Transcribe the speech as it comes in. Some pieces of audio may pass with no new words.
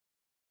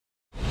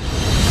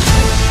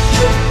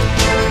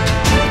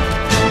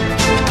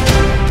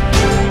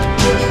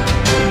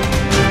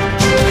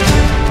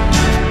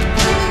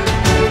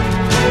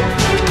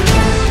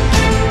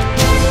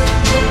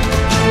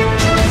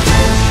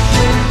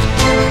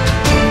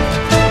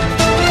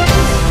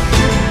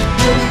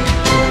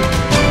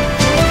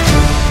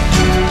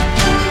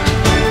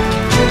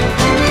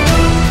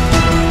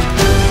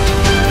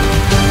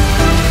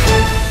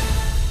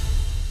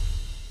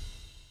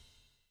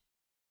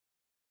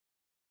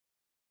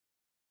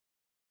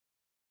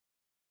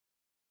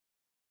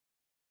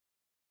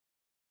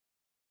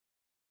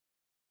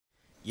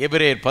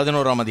எபிரேயர்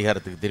 11ஆம்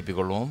அதிகாரத்துக்கு திருப்பிக்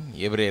கொள்வோம்.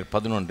 எபிரேயர்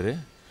 11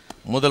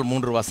 முதல்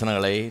 3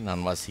 வசனங்களை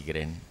நான்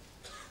வாசிக்கிறேன்.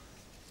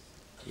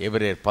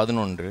 எபிரேயர்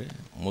 11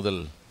 முதல்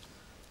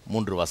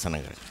 3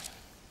 வசனங்கள்.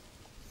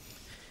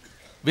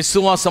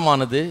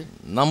 விசுவாசமானது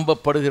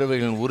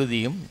நம்பப்படுகிறவைகளின்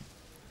உறுதியும்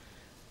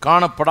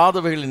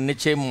காணப்படாதவைகளின்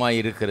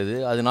நிச்சயமாயிருக்கிறது.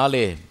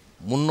 அதனாலே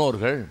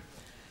முன்னோர்கள்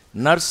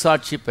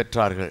நற்சாட்சி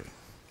பெற்றார்கள்.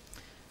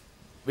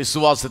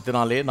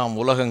 விசுவாசத்தினாலே நாம்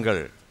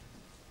உலகங்கள்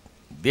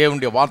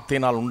தேவனுடைய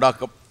வார்த்தையினால்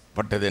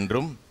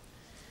உண்டாக்கப்பட்டதென்றும்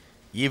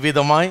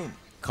இவ்விதமாய்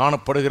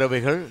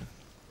காணப்படுகிறவைகள்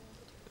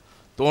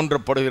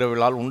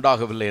தோன்றப்படுகிறவைகளால்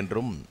உண்டாகவில்லை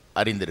என்றும்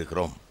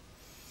அறிந்திருக்கிறோம்.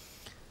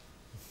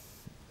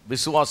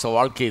 விசுவாச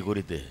வாழ்க்கையை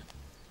குறித்து,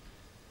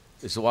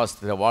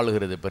 விசுவாசத்தில்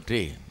வாழுகிறது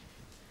பற்றி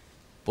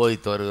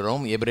போதித்து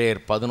வருகிறோம்.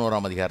 எபிரேயர்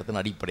 11ஆம்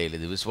அதிகாரத்தின் அடிப்படையில்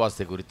இது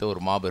விசுவாசத்தை குறித்த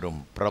ஒரு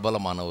மாபெரும்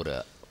பிரபலமான ஒரு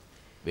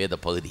வேத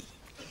பகுதி.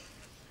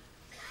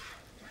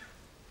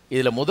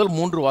 இதில் முதல்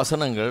 3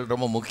 வசனங்கள்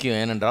ரொம்ப முக்கியம்.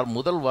 ஏனென்றால்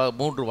முதல்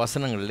 3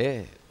 வசனங்களிலே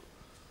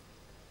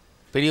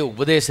பெரிய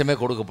உபதேசமே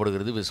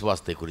கொடுக்கப்படுகிறது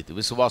விசுவாசத்தை குறித்து.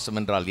 விசுவாசம்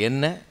என்றால்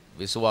என்ன,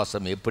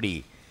 விசுவாசம் எப்படி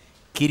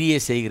கிரியை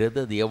செய்கிறது,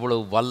 அது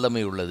எவ்வளவு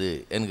வல்லமை உள்ளது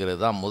என்கிறது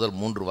தான் முதல்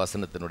 3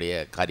 வசனத்தினுடைய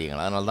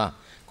காரியங்கள். அதனால தான்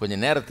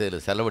கொஞ்சம் நேரத்தை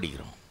இதில்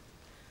செலவழிக்கிறோம்.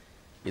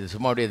 இது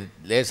சும்மா அப்படியே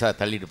லேசாக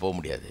தள்ளிட்டு போக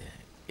முடியாது.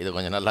 இதை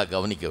கொஞ்சம் நல்லா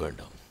கவனிக்க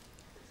வேண்டும்.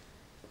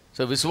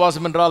 ஸோ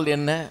விசுவாசம் என்றால்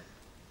என்ன,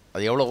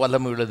 அது எவ்வளோ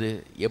வல்லமை உள்ளது,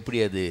 எப்படி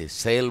அது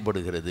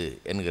செயல்படுகிறது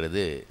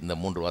என்கிறது இந்த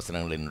 3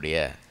 வசனங்களினுடைய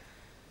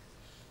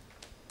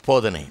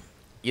போதனை.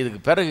 இதுக்கு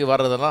பிறகு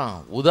வர்றதெல்லாம்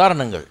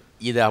உதாரணங்கள்.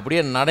 இதை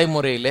அப்படியே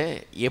நடைமுறையில்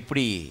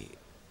எப்படி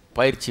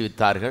பயிற்சி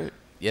வித்தார்கள்,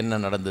 என்ன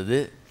நடந்தது,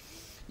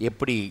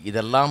 எப்படி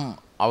இதெல்லாம்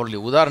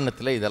அவர்களுடைய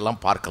உதாரணத்தில்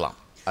இதெல்லாம் பார்க்கலாம்.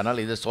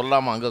 அதனால் இதை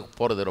சொல்லாமல் அங்கே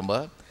போகிறது ரொம்ப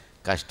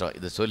கஷ்டம்.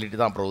 இதை சொல்லிட்டு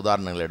தான் அப்புறம்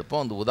உதாரணங்கள்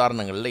எடுப்போம். அந்த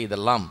உதாரணங்களில்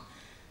இதெல்லாம்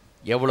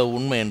எவ்வளவு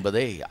உண்மை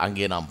என்பதை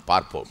அங்கே நாம்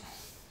பார்ப்போம்.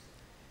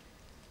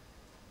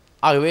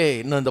 ஆகவே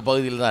இன்னும் இந்த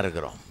பகுதியில் தான்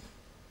இருக்கிறோம்.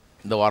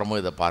 இந்த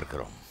வாரமும் இதை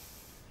பார்க்கிறோம்.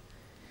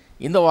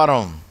 இந்த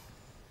வாரம்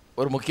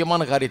ஒரு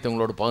முக்கியமான காரியத்தை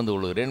உங்களோடு பகிர்ந்து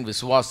கொள்கிறேன்,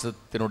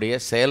 விசுவாசத்தினுடைய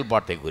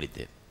செயல்பாட்டை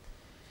குறித்து.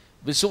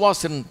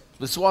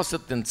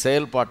 விசுவாசத்தின்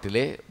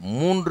செயல்பாட்டிலே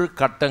 3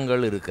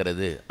 கட்டங்கள்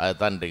இருக்கிறது. அதை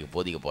தான் இன்றைக்கு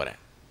போதிக்க போகிறேன்.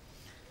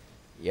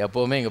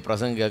 எப்போவுமே இங்கே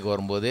பிரசங்க கேட்க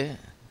வரும்போது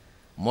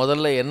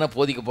முதல்ல என்ன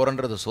போதிக்க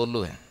போகிறேன்றதை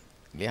சொல்லுவேன்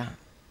இல்லையா,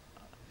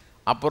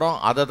 அப்புறம்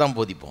அதை தான்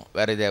போதிப்போம்.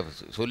 வேறு எதையா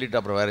சொல்லிவிட்டு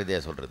அப்புறம் வேறு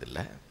எதையா சொல்கிறது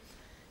இல்லை.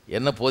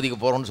 என்ன போதிக்க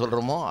போகிறோன்னு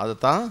சொல்கிறோமோ அதை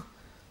தான்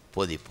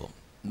போதிப்போம்.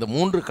 இந்த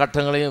 3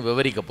 கட்டங்களையும்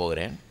விவரிக்க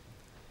போகிறேன்.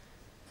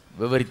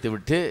 விவரித்து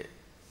விட்டு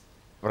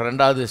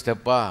 2வது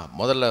ஸ்டெப்பாக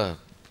முதல்ல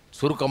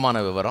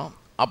சுருக்கமான விவரம்,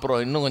 அப்புறம்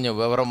இன்னும் கொஞ்சம்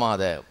விவரமாக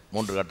அதை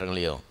 3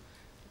 கட்டங்களையும்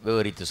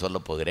விவரித்து சொல்ல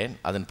போகிறேன்.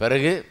 அதன்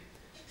பிறகு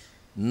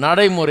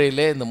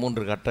நடைமுறையில் இந்த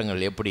 3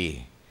 கட்டங்கள் எப்படி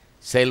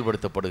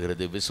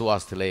செயல்படுத்தப்படுகிறது,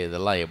 விசுவாசத்தில்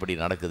இதெல்லாம் எப்படி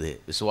நடக்குது,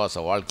 விசுவாச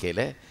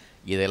வாழ்க்கையில்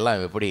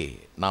இதெல்லாம் எப்படி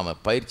நாம்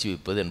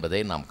பயிற்சிவிப்பது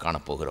என்பதை நாம்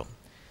காணப்போகிறோம்.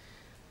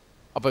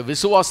 அப்போ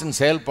விசுவாசின்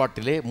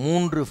செயல்பாட்டிலே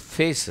 3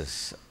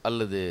 ஃபேஸஸ்,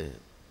 அல்லது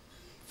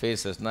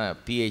ஃபேஸஸ்னால்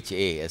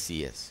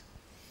PHASES,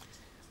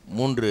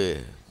 3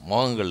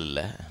 முகங்கள்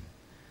இல்லை,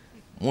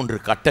 3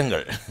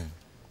 கட்டங்கள்,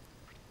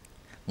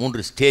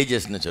 3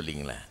 ஸ்டேஜஸ்ன்னு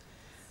சொல்லிங்களேன்,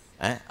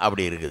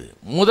 அப்படி இருக்குது.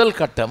 முதல்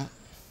கட்டம்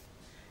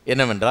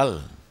என்னவென்றால்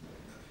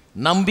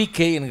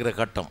நம்பிக்கை என்கிற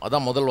கட்டம்.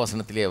 அதான் முதல்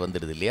வசனத்திலே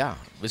வந்துடுது இல்லையா.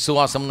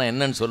 விசுவாசம்னா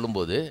என்னன்னு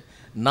சொல்லும்போது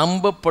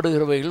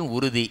நம்பப்படுகிறவைகளின்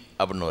உறுதி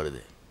அப்படின்னு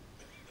வருது.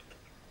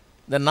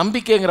 இந்த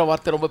நம்பிக்கைங்கிற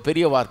வார்த்தை ரொம்ப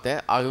பெரிய வார்த்தை.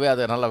 ஆகவே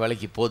அதை நல்லா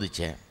விலைக்கு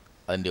போதிச்சேன்,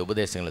 அதனுடைய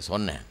உபதேசங்களை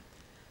சொன்னேன்.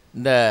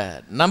 இந்த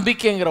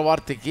நம்பிக்கைங்கிற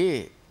வார்த்தைக்கு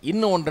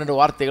இன்னும் 1-2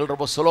 வார்த்தைகள்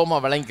ரொம்ப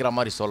சுலபமாக விளங்கிக்கிற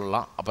மாதிரி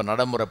சொல்லலாம். அப்போ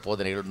நடைமுறை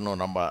போதனைகள்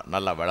இன்னும் ரொம்ப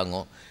நல்லா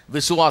விளங்கும்.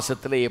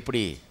 விசுவாசத்தில்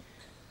எப்படி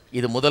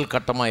இது முதல்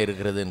கட்டமாக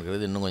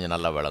இருக்கிறதுங்கிறது இன்னும் கொஞ்சம்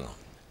நல்லா விளங்கும்.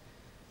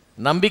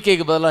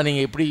 நம்பிக்கைக்கு பதிலாக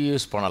நீங்கள் எப்படி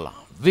யூஸ் பண்ணலாம்,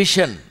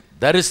 விஷன்,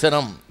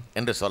 தரிசனம்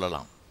என்று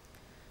சொல்லலாம்.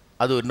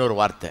 அது இன்னொரு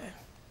வார்த்தை.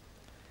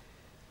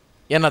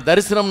 ஏன்னா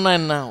தரிசனம்னா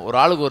என்ன, ஒரு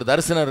ஆளுக்கு ஒரு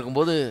தரிசனம்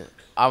இருக்கும்போது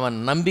அவன்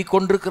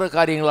நம்பிக்கொண்டிருக்கிற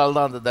காரியங்களால்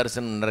தான் அந்த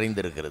தரிசனம்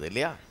நிறைந்திருக்கிறது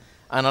இல்லையா.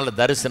 அதனால்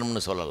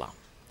தரிசனம்னு சொல்லலாம்.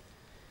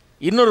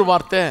 இன்னொரு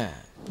வார்த்தை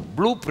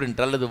ப்ளூ பிரிண்ட்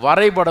அல்லது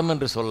வரைபடம்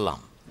என்று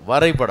சொல்லலாம்.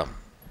 வரைபடம்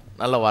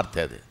நல்ல வார்த்தை.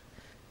 அது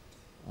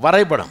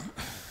வரைபடம்.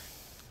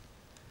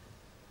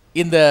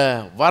 இந்த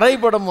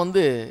வரைபடம்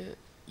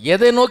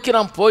எதை நோக்கி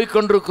நாம்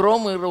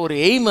போய்கொண்டிருக்கிறோம் ஒரு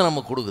எய்மை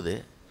நமக்கு கொடுக்குது.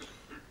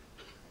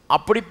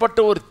 அப்படிப்பட்ட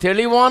ஒரு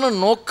தெளிவான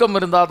நோக்கம்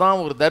இருந்தால்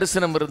தான், ஒரு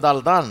தரிசனம்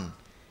இருந்தால்தான்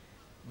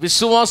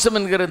விசுவாசம்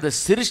என்கிற இந்த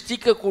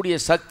சிருஷ்டிக்கக்கூடிய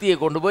சக்தியை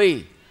கொண்டு போய்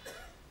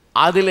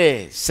அதில்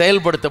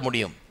செயல்படுத்த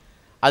முடியும்,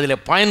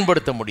 அதில்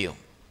பயன்படுத்த முடியும்.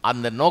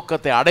 அந்த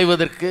நோக்கத்தை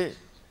அடைவதற்கு,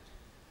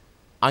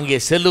 அங்கே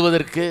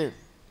செல்லுவதற்கு,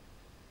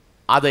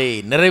 அதை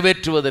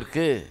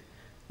நிறைவேற்றுவதற்கு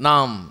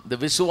நாம் இந்த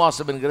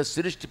விசுவாசம் என்கிற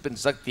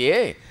சிருஷ்டிப்பின் சக்தியை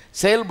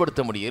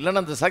செயல்படுத்த முடியும்.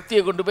 இல்லைன்னா அந்த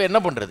சக்தியை கொண்டு போய் என்ன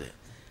பண்ணுறது,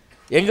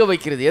 எங்கே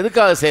வைக்கிறது,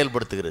 எதுக்காக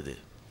செயல்படுத்துகிறது.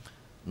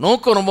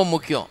 நோக்கம் ரொம்ப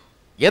முக்கியம்.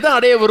 எதை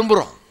அடைய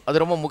விரும்புகிறோம்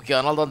அது ரொம்ப முக்கியம்.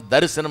 அதனால தான்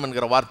தரிசனம்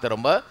என்கிற வார்த்தை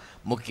ரொம்ப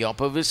முக்கியம்.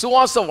 அப்போ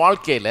விசுவாச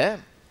வாழ்க்கையில்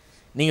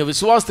நீங்கள்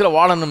விசுவாசத்தில்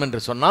வாழணும் என்று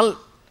சொன்னால்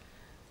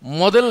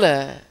முதல்ல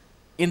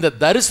இந்த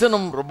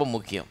தரிசனம் ரொம்ப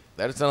முக்கியம்.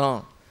 தரிசனம்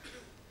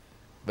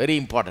வெரி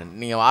இம்பார்ட்டன்ட்.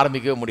 நீங்கள்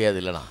ஆரம்பிக்கவே முடியாது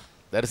இல்லைனா.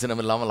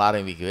 தரிசனம் இல்லாமல்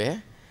ஆரம்பிக்கவே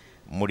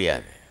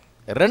முடியாது.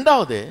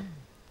 ரெண்டாவது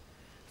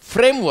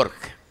ஃப்ரேம்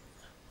ஒர்க்.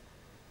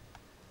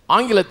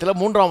 ஆங்கிலத்தில்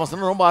 3ஆம்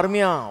வசனம் ரொம்ப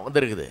அருமையாக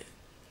வந்திருக்குது.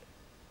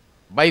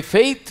 By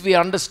faith we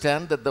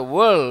understand that the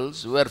worlds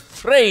were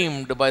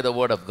framed by the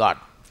word of God.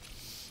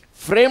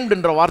 Framed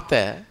என்ற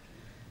வார்த்தை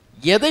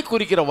எதை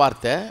குறிக்கிற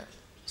வார்த்தை?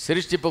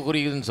 சிருஷ்டிப்பை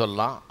குறிக்குதுன்னு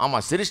சொல்லலாம்.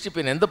 ஆமாம்,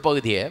 சிருஷ்டிப்பின் எந்த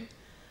பகுதியை?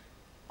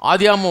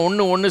 ஆதியாகமம்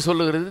 1:1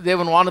 சொல்லுகிறது,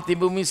 தேவன்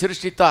வானத்தையும் பூமியும்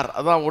சிருஷ்டித்தார்.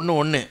 அதான்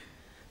 1:1.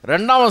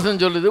 2ஆம்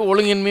வசனம் சொல்லுது,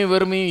 ஒழுங்கின்மையும்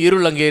வெறுமையும்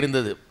இருள் அங்கே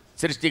இருந்தது.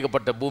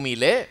 சிருஷ்டிக்கப்பட்ட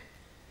பூமியிலே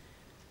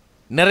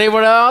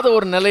நிறைவடாத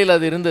ஒரு நிலையில்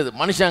அது இருந்தது.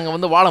 மனுஷன் அங்கே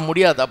வந்து வாழ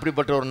முடியாது,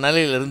 அப்படிப்பட்ட ஒரு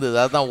நிலையில் இருந்தது.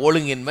 அதுதான்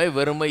ஒழுங்கின்மை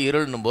வெறுமை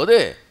இருள்னும் போது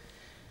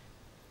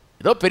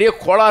ஏதோ பெரிய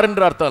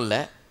கோளாறுன்ற அர்த்தம்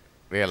இல்லை.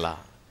 ரியலா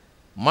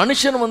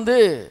மனுஷன் வந்து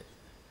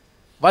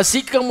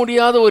வசிக்க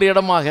முடியாத ஒரு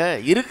இடமாக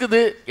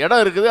இருக்குது.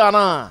 இடம் இருக்குது,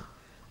 ஆனால்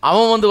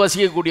அவன் வந்து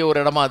வசிக்கக்கூடிய ஒரு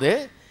இடமா அது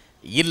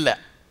இல்லை.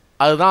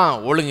 அதுதான்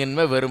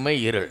ஒழுங்கின்மை வெறுமை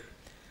இருள்.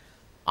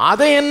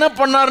 அதை என்ன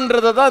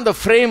பண்ணார்ன்றதை தான் இந்த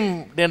ஃப்ரேம்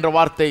என்ற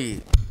வார்த்தை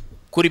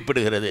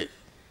குறிப்பிடுகிறது.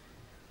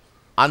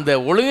 அந்த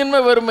ஒழுங்கின்மை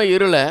வெறுமை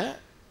இருளை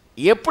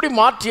எப்படி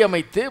மாற்றி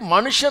அமைத்து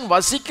மனுஷன்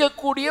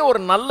வசிக்கக்கூடிய ஒரு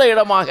நல்ல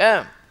இடமாக,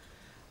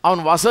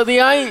 அவன்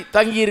வசதியாய்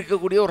தங்கி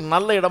இருக்கக்கூடிய ஒரு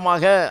நல்ல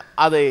இடமாக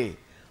அதை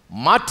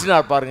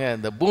மாற்றினார். பாருங்க,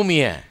 இந்த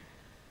பூமியை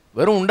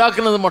வெறும்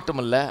உண்டாக்குனது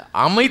மட்டுமல்ல,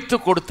 அமைத்து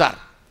கொடுத்தார்.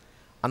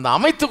 அந்த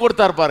அமைத்து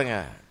கொடுத்தார் பாருங்க,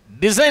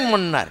 டிசைன்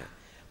பண்ணார்.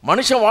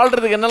 மனுஷன்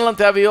வாழ்கிறதுக்கு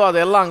என்னெல்லாம் தேவையோ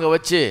அதெல்லாம் அங்கே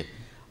வச்சு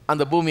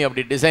அந்த பூமி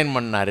அப்படி டிசைன்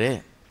பண்ணார்.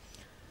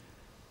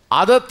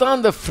 அதைத்தான்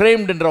இந்த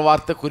ஃப்ரேம்டுன்ற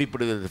வார்த்தை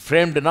குறிப்பிடுகிறது.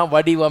 ஃப்ரேம்டுனா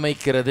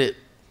வடிவமைக்கிறது,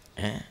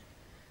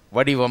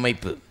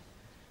 வடிவமைப்பு.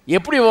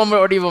 எப்படி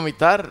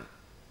வடிவமைத்தார்?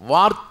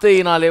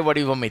 வார்த்தையினாலே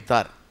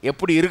வடிவமைத்தார்.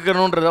 எப்படி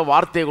இருக்கணுன்றத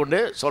வார்த்தையை கொண்டு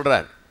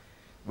சொல்கிறார்.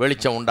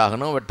 வெளிச்சம்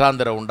உண்டாகணும்,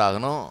 வெட்டாந்திரம்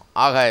உண்டாகணும்,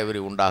 ஆகாய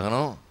விரி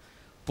உண்டாகணும்,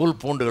 புல்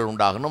பூண்டுகள்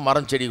உண்டாகணும்,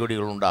 மரம் செடி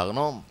கொடிகள்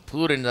உண்டாகணும்,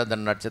 சூரியன்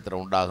சந்திரன்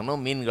நட்சத்திரம் உண்டாகணும்,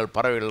 மீன்கள்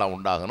பறவைகள்லாம்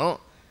உண்டாகணும்,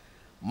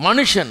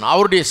 மனுஷன்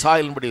அவருடைய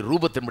சாயலின்படி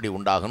ரூபத்தின்படி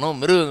உண்டாகணும்,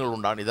 மிருகங்கள்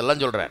உண்டாகணும்.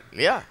 இதெல்லாம் சொல்கிறார்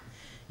இல்லையா?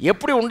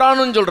 எப்படி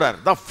உண்டாகணும்னு சொல்கிறார்.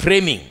 தான்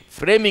ஃப்ரேமிங்.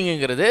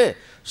 ஃப்ரேமிங்கிறது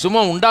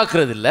சும்மா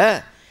உண்டாக்குறது இல்லை,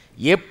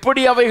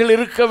 எப்படி அவைகள்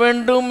இருக்க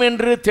வேண்டும்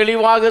என்று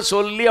தெளிவாக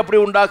சொல்லி அப்படி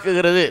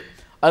உண்டாக்குகிறது.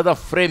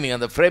 அதுதான் ஃப்ரேமிங்.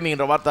 அந்த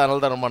ஃப்ரேமிங்கிற வார்த்தை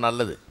அதனால தான் ரொம்ப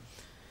நல்லது.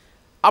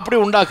 அப்படி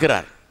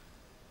உண்டாக்குறார்.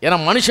 ஏன்னா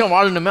மனுஷன்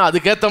வாழணுமே,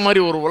 அதுக்கேற்ற மாதிரி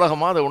ஒரு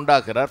உலகமாக அதை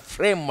உண்டாக்குறார்,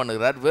 ஃப்ரேம்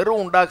பண்ணுகிறார்.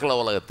 வெறும் உண்டாக்கல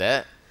உலகத்தை,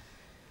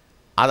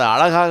 அதை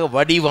அழகாக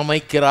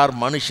வடிவமைக்கிறார்.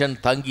 மனுஷன்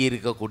தங்கி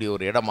இருக்கக்கூடிய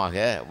ஒரு இடமாக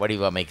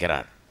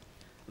வடிவமைக்கிறார்.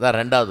 அதான்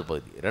ரெண்டாவது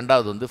பகுதி.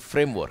 ரெண்டாவது வந்து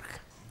ஃப்ரேம் ஒர்க்.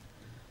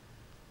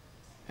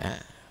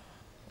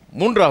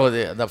 மூன்றாவது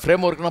அந்த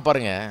ஃப்ரேம் ஒர்க்னால்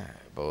பாருங்கள்,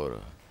 இப்போ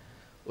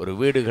ஒரு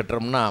வீடு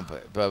கட்டுறோம்னா,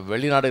 இப்போ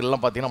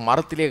வெளிநாடுகள்லாம் பார்த்திங்கன்னா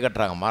மரத்திலே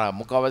கட்டுறாங்க.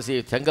 முக்கால்வாசி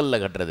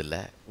செங்கலில் கட்டுறதில்ல,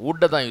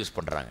 வுட்டை தான் யூஸ்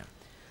பண்ணுறாங்க.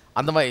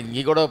 அந்த மாதிரி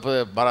இங்கே கூட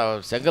இப்போ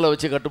செங்கலை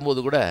வச்சு கட்டும்போது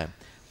கூட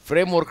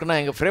ஃப்ரேம் ஒர்க்குனால்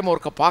எங்கள் ஃப்ரேம்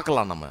ஒர்க்கை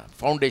பார்க்கலாம். நம்ம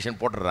ஃபவுண்டேஷன்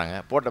போட்டுடுறாங்க.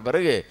 போட்ட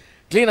பிறகு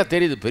க்ளீனாக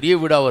தெரியுது, பெரிய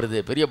வீடாக வருது,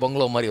 பெரிய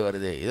பங்களோ மாதிரி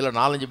வருது. இதில்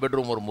 4-5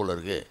 பெட்ரூம் ஒரு மூலம்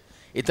இருக்குது,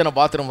 இத்தனை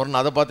பாத்ரூம்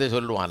வரும்னு அதை பார்த்தே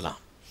சொல்லுவான்லாம்.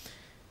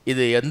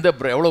 இது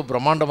எவ்வளோ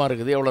பிரம்மாண்டமாக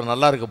இருக்குது, எவ்வளோ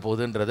நல்லா இருக்க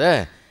போகுதுன்றத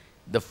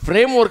இந்த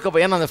ஃப்ரேம் ஒர்க்கை.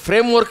 ஏன்னா அந்த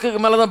ஃப்ரேம் ஒர்க்குக்கு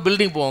மேலே தான்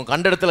பில்டிங் போகும்,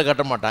 கண்ட இடத்துல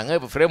கட்ட மாட்டாங்க.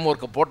 இப்போ ஃப்ரேம்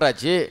ஒர்க்கை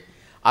போட்டாச்சு,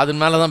 அது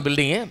மேலே தான்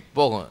பில்டிங்கு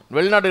போகும்.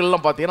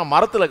 வெளிநாடுகள்லாம் பார்த்தீங்கன்னா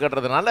மரத்தில்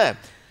கட்டுறதுனால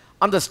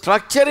அந்த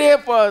ஸ்ட்ரக்சரே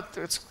இப்போ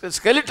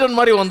ஸ்கெலிட்டன்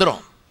மாதிரி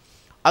வந்துடும்.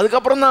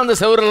 அதுக்கப்புறம் தான் அந்த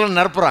செவரெல்லாம்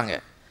நிரப்புறாங்க.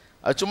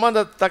 அது சும்மா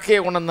அந்த தக்கையை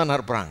கொண்டு வந்து தான்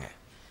நிரப்புறாங்க.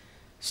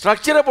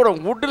 ஸ்ட்ரக்சரே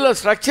போடுவாங்க, வுட்டில்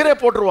ஸ்ட்ரக்சரே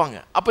போட்டுருவாங்க.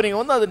 அப்போ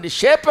நீங்கள் வந்து அது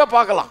ஷேப்பே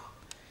பார்க்கலாம்.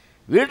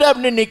 வீடு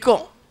அப்படி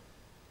நிற்கும்,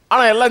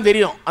 ஆனால் எல்லாம்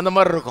தெரியும், அந்த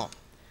மாதிரி இருக்கும்.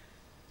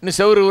 இன்னும்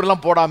செவரு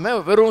ஊரெலாம் போடாமல்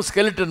வெறும்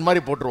ஸ்கெலிட்டன்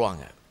மாதிரி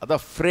போட்டுருவாங்க.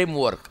 அதான் ஃப்ரேம்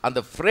ஒர்க். அந்த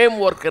ஃப்ரேம்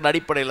ஒர்க்கின்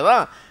அடிப்படையில்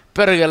தான்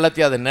பிறகு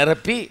எல்லாத்தையும் அதை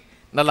நிரப்பி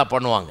நல்லா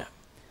பண்ணுவாங்க.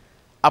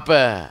 அப்போ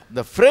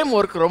இந்த ஃப்ரேம்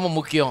ஒர்க் ரொம்ப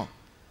முக்கியம்.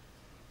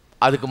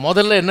 அதுக்கு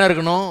முதல்ல என்ன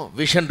இருக்கணும்?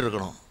 விஷன்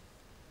இருக்கணும்,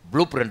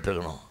 ப்ளூ பிரிண்ட்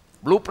இருக்கணும்.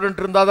 ப்ளூ பிரிண்ட்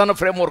இருந்தால் தானே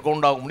ஃப்ரேம் ஒர்க்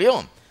உண்டாக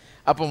முடியும்.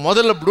 அப்போ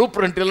முதல்ல ப்ளூ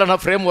பிரிண்ட் இல்லைன்னா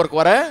ஃப்ரேம் ஒர்க்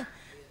வர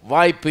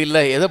வாய்ப்பு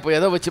இல்லை.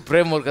 எதை வச்சு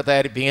ஃப்ரேம் ஒர்க்கை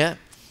தயாரிப்பீங்க?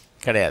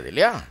 கிடையாது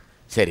இல்லையா?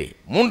 சரி,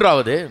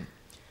 மூன்றாவது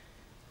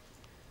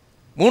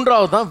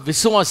தான்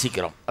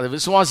விசுவாசிக்கிறோம். அது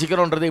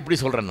விசுவாசிக்கிறோன்றதை எப்படி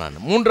சொல்கிறேன்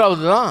நான்?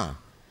 மூன்றாவது தான்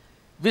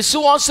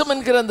விசுவாசம்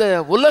என்கிற அந்த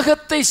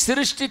உலகத்தை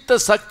சிருஷ்டித்த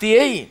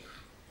சக்தியை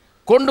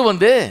கொண்டு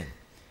வந்து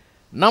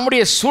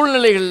நம்முடைய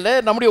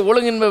சூழ்நிலைகளில், நம்முடைய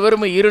ஒழுங்கின்மை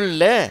வெறுமை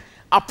இருளில்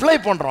அப்ளை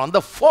பண்ணுறோம். அந்த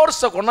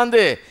ஃபோர்ஸை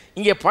கொண்டாந்து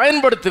இங்கே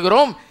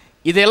பயன்படுத்துகிறோம்.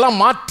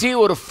 இதையெல்லாம் மாற்றி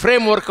ஒரு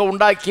ஃப்ரேம் ஒர்க்கை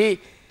உண்டாக்கி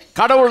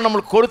கடவுள்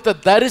நம்மளுக்கு கொடுத்த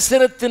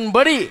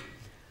தரிசனத்தின்படி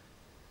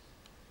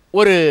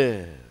ஒரு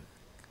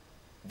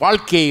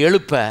வாழ்க்கையை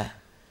எழுப்ப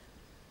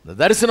இந்த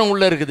தரிசனம்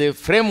உள்ளே இருக்குது,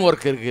 ஃப்ரேம்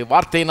ஒர்க் இருக்குது.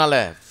 வார்த்தையினால்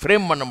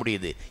ஃப்ரேம் பண்ண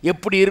முடியுது,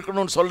 எப்படி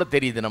இருக்கணும்னு சொல்ல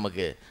தெரியுது,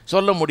 நமக்கு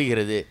சொல்ல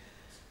முடிகிறது.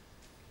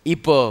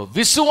 இப்போ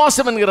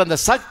விசுவாசம் என்கிற அந்த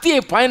சக்தியை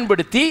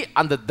பயன்படுத்தி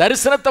அந்த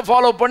தரிசனத்தை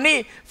ஃபாலோ பண்ணி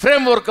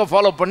ஃப்ரேம் ஒர்க்கை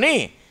ஃபாலோ பண்ணி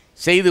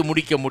செய்து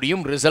முடிக்க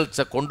முடியும்,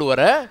 ரிசல்ட்ஸை கொண்டு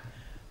வர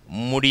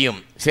முடியும்.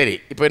 சரி,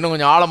 இப்போ இன்னும்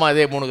கொஞ்சம் ஆழமாக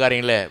இதே 3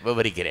 காரியங்களை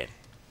விவரிக்கிறேன்.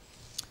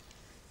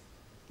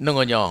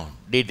 இன்னும் கொஞ்சம்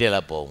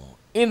டீட்டெயிலாக போவோம்.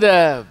 இந்த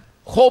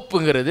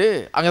ஹோப்புங்கிறது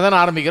அங்கே தானே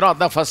ஆரம்பிக்கிறோம்.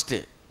 அதுதான் ஃபஸ்ட்டு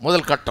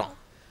முதல் கட்டம்.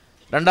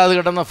 ரெண்டாவது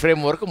கட்டம் தான்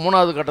ஃப்ரேம் ஒர்க்,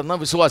 மூணாவது கட்டம்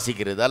தான்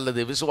விசுவாசிக்கிறது அல்லது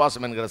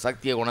விசுவாசம் என்கிற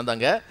சக்தியை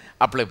கொண்டாந்தாங்க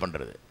அப்ளை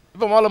பண்ணுறது.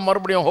 இப்போ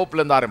மறுபடியும்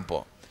ஹோப்லேருந்து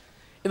ஆரம்பிப்போம்.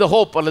 இந்த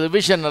ஹோப் அல்லது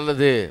விஷன்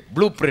அல்லது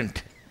ப்ளூ பிரிண்ட்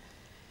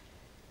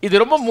இது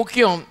ரொம்ப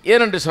முக்கியம்.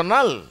 ஏனென்று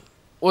சொன்னால்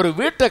ஒரு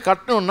வீட்டை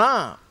கட்டணுன்னா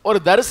ஒரு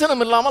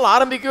தரிசனம் இல்லாமல்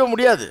ஆரம்பிக்கவே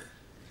முடியாது.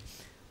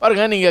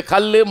 பாருங்கள், நீங்கள்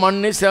கல்,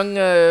 மண்,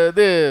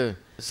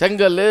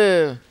 செங்கல்,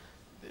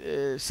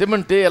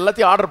 சிமெண்ட்டு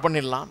எல்லாத்தையும் ஆர்டர்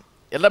பண்ணிடலாம்.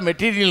 எல்லாம்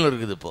மெட்டீரியலும்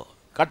இருக்குது, இப்போது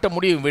கட்ட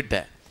முடியும்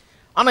வீட்டை.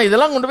 ஆனால்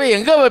இதெல்லாம் கொண்டு போய்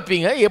எங்கே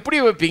வைப்பீங்க, எப்படி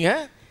வைப்பீங்க,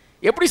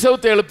 எப்படி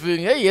செவுத்தை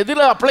எழுப்புவீங்க,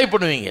 எதில் அப்ளை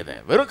பண்ணுவீங்க? இதை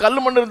வெறும்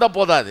கல் மண் இருந்தால்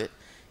போதாது.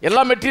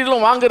 எல்லா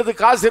மெட்டீரியலும்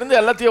வாங்கிறதுக்கு காசு இருந்து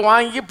எல்லாத்தையும்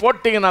வாங்கி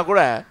போட்டிங்கன்னா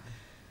கூட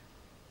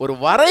ஒரு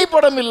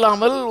வரைபடம்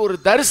இல்லாமல், ஒரு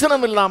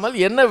தரிசனம் இல்லாமல்,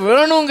 என்ன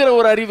வேணுங்கிற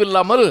ஒரு அறிவு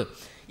இல்லாமல்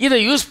இதை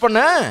யூஸ் பண்ண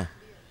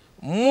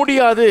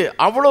முடியாது.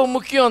 அவ்வளோ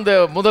முக்கியம் அந்த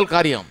முதல்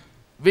காரியம்.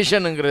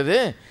 விஷனுங்கிறது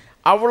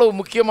அவ்வளோ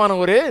முக்கியமான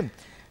ஒரு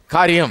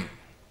காரியம்.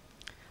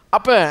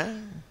 அப்போ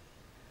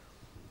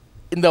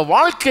இந்த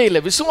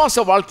வாழ்க்கையில்,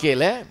 விசுவாச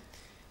வாழ்க்கையில்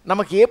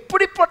நமக்கு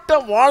எப்படிப்பட்ட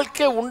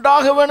வாழ்க்கை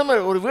உண்டாக வேணும்?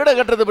 ஒரு வீடை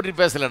கட்டுறதை பற்றி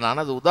பேசலை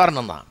நான், அது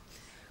உதாரணம் தான்.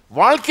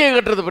 வாழ்க்கையை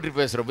கட்டுறதை பற்றி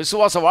பேசுகிறோம்,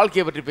 விசுவாச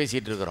வாழ்க்கையை பற்றி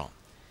பேசிகிட்டு இருக்கிறோம்.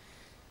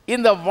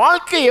 இந்த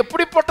வாழ்க்கை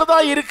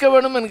எப்படிப்பட்டதாக இருக்க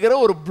வேணும் என்கிற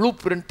ஒரு ப்ளூ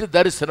பிரிண்ட்,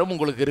 தரிசனம்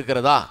உங்களுக்கு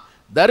இருக்கிறதா?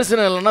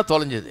 தரிசனம் இல்லைன்னா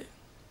தொலைஞ்சது.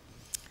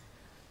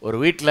 ஒரு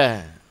வீட்டில்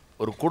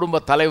ஒரு குடும்ப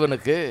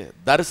தலைவனுக்கு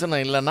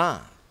தரிசனம் இல்லைன்னா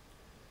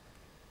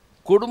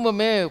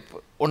குடும்பமே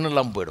ஒன்றும்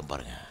இல்லாமல் போயிடும்.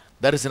 பாருங்கள்,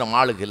 தரிசனம்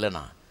ஆளுக்கு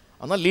இல்லைன்னா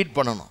அவன் லீட்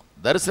பண்ணணும்.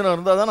 தரிசனம்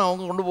இருந்தால் தானே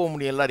அவங்க கொண்டு போக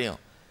முடியும் எல்லாரையும்.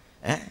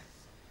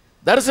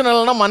 தரிசனம்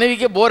இல்லைன்னா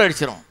மனைவிக்கே போர்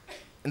அடிச்சிடும்.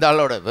 இந்த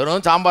ஆளோட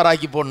வெறும் சாம்பார்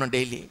ஆக்கி போடணும்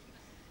டெய்லி.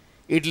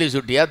 இட்லி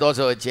சுட்டியா,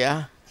 தோசை வச்சியா,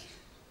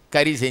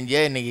 கறி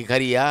செஞ்சியா, இன்றைக்கி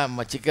கறியா,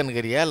 சிக்கன்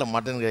கறியா இல்லை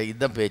மட்டன் கறி,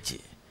 இதுதான் பேச்சு.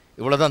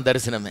 இவ்வளோ தான்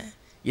தரிசனமே.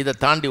 இதை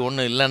தாண்டி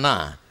ஒன்றும் இல்லைன்னா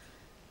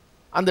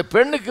அந்த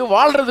பெண்ணுக்கு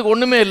வாழ்கிறதுக்கு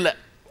ஒன்றுமே இல்லை.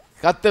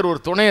 கர்த்தர் ஒரு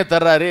துணையை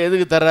தர்றாரு.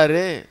 எதுக்கு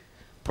தர்றாரு?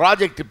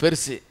 ப்ராஜெக்ட்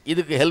பெருசு,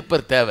 இதுக்கு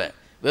ஹெல்ப்பர் தேவை.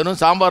 வெறும்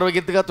சாம்பார்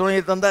வைக்கிறதுக்காக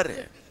துணையை தந்தார்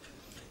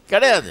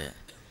கிடையாது.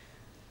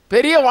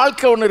 பெரிய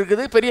வாழ்க்கை ஒன்று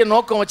இருக்குது, பெரிய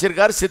நோக்கம்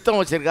வச்சுருக்கார், சித்தம்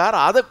வச்சுருக்கார்.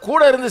 அதை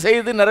கூட இருந்து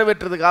செய்து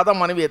நிறைவேற்றுறதுக்காக தான்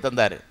மனைவியை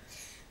தந்தார்.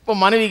 இப்போ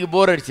மனைவிக்கு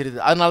போர் அடிச்சிருது.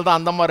 அதனால தான்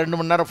அந்தம்மா 2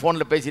 மணி நேரம்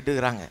ஃபோனில் பேசிகிட்டு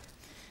இருக்கிறாங்க.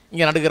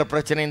 இங்கே நடக்கிற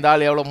பிரச்சனை, இந்த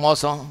ஆள் எவ்வளோ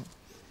மோசம்,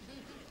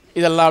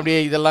 இதெல்லாம் அப்படியே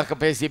இதெல்லாம்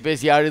பேசி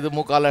பேசி அழுது,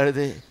 மூக்கால்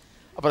அழுது,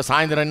 அப்புறம்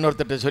சாயந்தரம்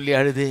இன்னொருத்தட்ட சொல்லி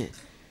அழுது,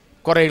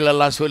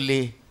 குறைகளெல்லாம் சொல்லி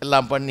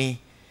எல்லாம் பண்ணி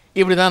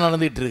இப்படி தான்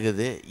நடந்துக்கிட்டு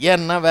இருக்குது.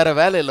 ஏன்னா வேறு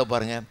வேலை இல்லை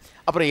பாருங்கள்.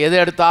 அப்புறம் எதை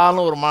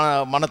எடுத்தாலும் ஒரு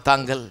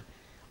மனத்தாங்கல்,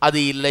 அது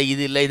இல்லை,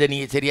 இது இல்லை, இதை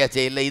நீங்கள் சரியாக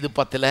செய்யலை, இது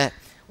பத்தலை,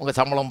 உங்கள்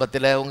சம்பளம்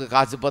பத்தலை, உங்கள்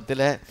காசு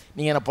பத்தலை,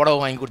 நீங்கள் என்ன புடவை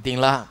வாங்கி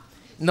கொடுத்தீங்களா,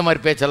 இந்த மாதிரி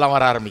பேச்செல்லாம்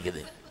வர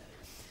ஆரம்பிக்குது.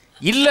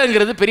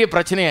 இல்லைங்கிறது பெரிய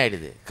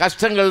பிரச்சனையாகிடுது.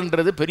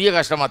 கஷ்டங்கள்ன்றது பெரிய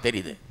கஷ்டமாக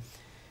தெரியுது.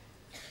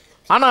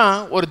 ஆனால்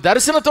ஒரு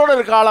தரிசனத்தோடு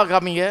இருக்க ஆளாக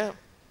காமிங்க.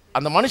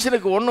 அந்த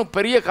மனுஷனுக்கு ஒன்றும்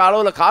பெரிய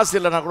அளவில் காசு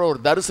இல்லைனா கூட ஒரு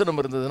தரிசனம்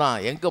இருந்ததுன்னா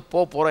எங்கே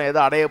போகிறோம், எதை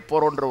அடைய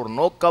போகிறோன்ற ஒரு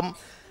நோக்கம்,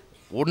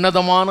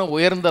 உன்னதமான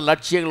உயர்ந்த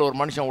லட்சியங்கள் ஒரு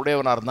மனுஷன்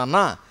உடையவனாக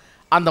இருந்தான்னா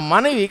அந்த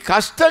மனைவி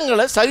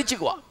கஷ்டங்களை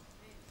சகிச்சுக்குவா.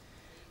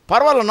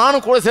 பரவாயில்ல,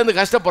 நானும் கூட சேர்ந்து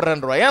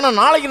கஷ்டப்படுறேன்றவா. ஏன்னா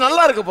நாளைக்கு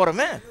நல்லா இருக்க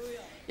போகிறோமே.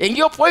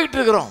 எங்கேயோ போயிட்டு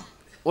இருக்கிறோம்,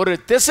 ஒரு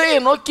திசையை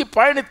நோக்கி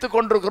பயணித்து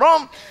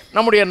கொண்டிருக்கிறோம்.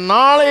 நம்முடைய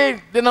நாளை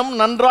தினம்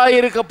நன்றாக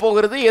இருக்க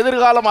போகிறது,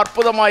 எதிர்காலம்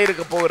அற்புதமாக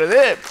இருக்க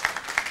போகிறது.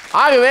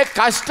 ஆகவே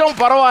கஷ்டம்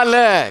பரவாயில்ல,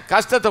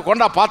 கஷ்டத்தை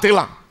கொண்டா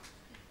பார்த்துக்கலாம்,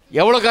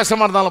 எவ்வளோ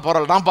கஷ்டமாக இருந்தாலும்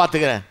பரவாயில்ல, நான்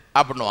பார்த்துக்கிறேன்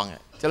அப்படின்னுவாங்க.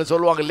 சில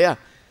சொல்லுவாங்க இல்லையா,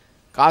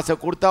 காசை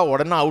கொடுத்தா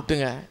உடனே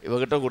அவுட்டுங்க,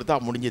 இவகிட்ட கொடுத்தா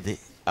முடிஞ்சுது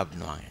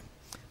அப்படின்னுவாங்க.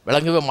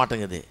 விளங்கவே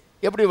மாட்டேங்குது.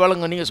 எப்படி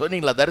விளங்க? நீங்கள்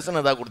சொன்னீங்களா,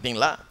 தரிசனம் ஏதாவது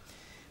கொடுத்தீங்களா?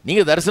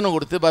 நீங்கள் தரிசனம்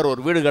கொடுத்து பாரு,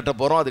 ஒரு வீடு கட்ட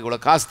போகிறோம், அதுக்கு இவ்வளோ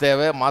காசு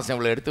தேவை, மாதம்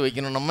இவ்வளோ எடுத்து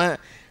வைக்கணும், நம்ம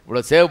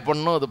இவ்வளோ சேவ்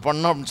பண்ணணும், இது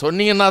பண்ணணும் அப்படின்னு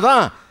சொன்னீங்கன்னா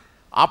தான்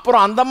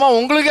அப்புறம் அந்தம்மா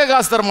உங்களுக்கே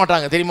காசு தர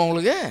மாட்டாங்க தெரியுமா?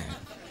 உங்களுக்கு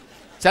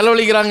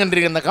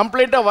செலவழிக்கிறாங்கன்றீங்க. இந்த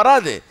கம்ப்ளைண்ட்டாக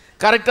வராது,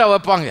 கரெக்டாக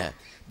வைப்பாங்க.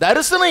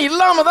 தரிசனம்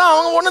இல்லாமல் தான்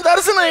அவங்க ஒன்றும்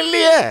தரிசனம்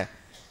இல்லையே,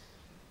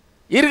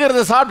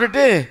 இருக்கிறத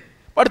சாப்பிட்டுட்டு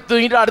படுத்து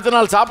தூங்கிட்டு அடுத்த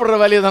நாள் சாப்பிட்ற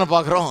வேலையை தானே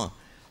பார்க்குறோம்.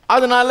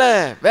 அதனால்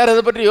வேறு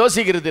எதை பற்றி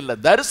யோசிக்கிறது இல்லை.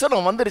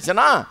 தரிசனம்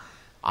வந்துருச்சுன்னா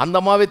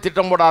அந்தமாவே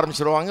திட்டம் போட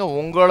ஆரம்பிச்சிடுவாங்க.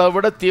 உங்களை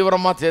விட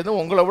தீவிரமாக சேர்த்து,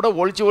 உங்களை விட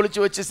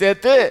ஒழிச்சு வச்சு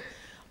சேர்த்து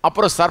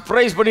அப்புறம்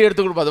சர்ப்ரைஸ் பண்ணி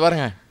எடுத்து கொடுப்பாது.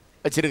 பாருங்க,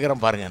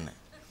 வச்சுருக்கிறேன் பாருங்கன்னு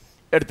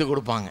எடுத்து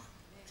கொடுப்பாங்க.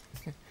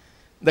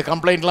 இந்த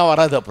கம்ப்ளைண்ட்லாம்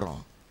வராது அப்புறம்.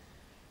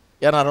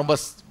 ஏன்னா ரொம்ப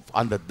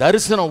அந்த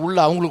தரிசனம் உள்ள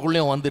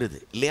அவங்களுக்குள்ளேயும் வந்துடுது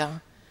இல்லையா?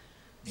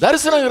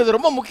 தரிசனங்கிறது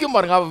ரொம்ப முக்கியம்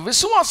பாருங்க.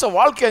 விசுவாச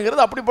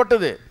வாழ்க்கைங்கிறது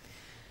அப்படிப்பட்டது.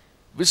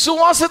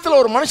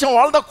 விசுவாசத்தில் ஒரு மனுஷன்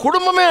வாழ்ந்தால்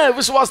குடும்பமே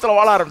விசுவாசத்தில்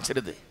வாழ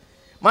ஆரம்பிச்சிருது.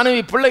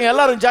 மனைவி பிள்ளைங்க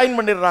எல்லாரும் ஜாயின்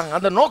பண்ணிடுறாங்க,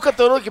 அந்த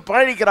நோக்கத்தை நோக்கி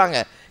பழகிக்கிறாங்க.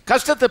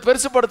 கஷ்டத்தை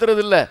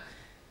பெருசுப்படுத்துறது இல்லை.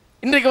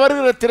 இன்றைக்கு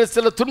வருகிற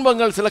சில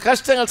துன்பங்கள், சில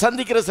கஷ்டங்கள்,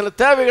 சந்திக்கிற சில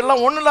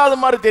தேவைகள்லாம் ஒன்றும் இல்லாத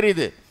மாதிரி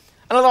தெரியுது.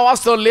 அதனால தான்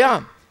வாஸ்தவம் இல்லையா,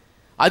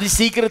 அதி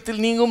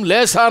சீக்கிரத்தில் நீங்கும்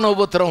லேசான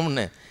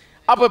உபத்திரவம்னு.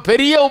 அப்போ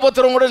பெரிய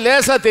உபத்திரம் கூட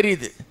லேசாக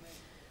தெரியுது.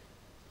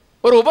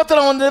 ஒரு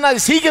உபத்திரம் வந்ததுன்னா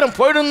அது சீக்கிரம்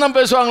போய்டுன்னு தான்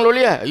பேசுவாங்களோ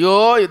இல்லையா, ஐயோ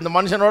இந்த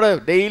மனுஷனோட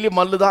டெய்லி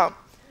மல்லு தான்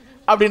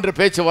அப்படின்ற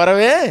பேச்சு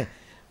வரவே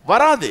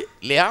வராது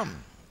இல்லையா?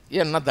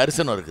 ஏன்னா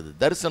தரிசனம் இருக்குது.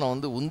 தரிசனம்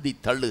வந்து உந்தி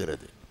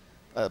தள்ளுகிறது.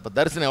 இப்போ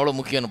தரிசனம் எவ்வளோ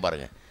முக்கியம்னு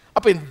பாருங்கள்.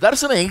 அப்போ இந்த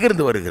தரிசனம்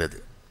எங்கேருந்து வருகிறது?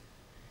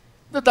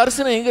 இந்த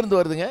தரிசனம் எங்கேருந்து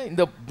வருதுங்க?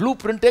 இந்த ப்ளூ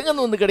பிரிண்ட்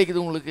எங்கேருந்து வந்து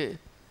கிடைக்குது உங்களுக்கு?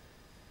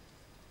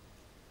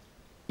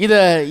 இதை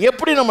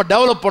எப்படி நம்ம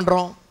டெவலப்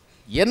பண்ணுறோம்,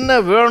 என்ன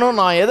வேணும்,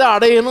 நான் எதை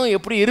அடையணும்,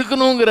 எப்படி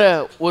இருக்கணுங்கிற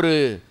ஒரு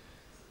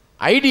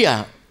ஐடியா,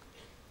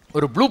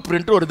 ஒரு ப்ளூ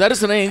பிரிண்ட், ஒரு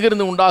தரிசனம்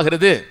எங்கிருந்து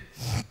உண்டாகிறது?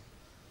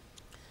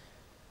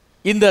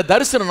 இந்த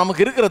தரிசனம்,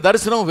 நமக்கு இருக்கிற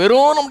தரிசனம்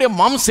வெறும் நம்முடைய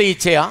மாம்ச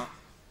இச்சையா?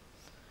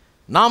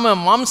 நாம்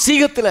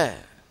மாம்சீகத்தில்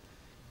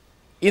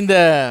இந்த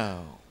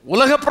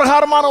உலக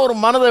பிரகாரமான ஒரு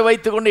மனதை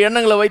வைத்துக்கொண்டு,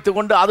 எண்ணங்களை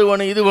வைத்துக்கொண்டு அது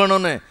வேணும் இது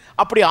வேணும்னு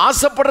அப்படி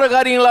ஆசைப்படுற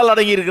காரியங்களால்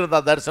அடங்கி இருக்கிறதா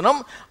தரிசனம்?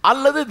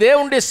 அல்லது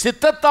தேவனுடைய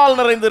சித்தத்தால்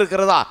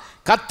நிறைந்திருக்கிறதா?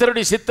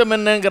 கர்த்தருடைய சித்தம்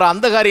என்னங்கிற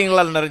அந்த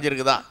காரியங்களால்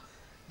நிறைஞ்சிருக்குதா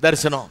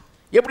தரிசனம்?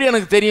 எப்படி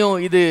எனக்கு தெரியும்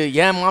இது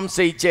ஏன் மாம்ச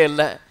இச்சை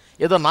இல்லை,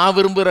 ஏதோ நான்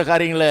விரும்புகிற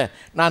காரியங்களை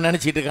நான்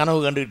நினச்சிட்டு கனவு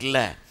கண்டுக்கிட்டு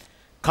இல்லை,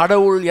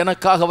 கடவுள்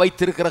எனக்காக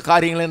வைத்திருக்கிற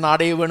காரியங்களை நான்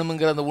அடைய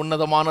வேணுங்கிற அந்த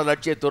உன்னதமான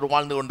லட்சியத்தோடு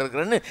வாழ்ந்து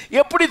கொண்டிருக்கிறேன்னு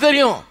எப்படி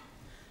தெரியும்?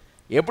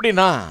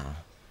 எப்படின்னா,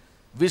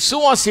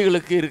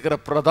 விசுவாசிகளுக்கு இருக்கிற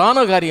பிரதான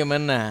காரியம்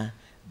என்ன?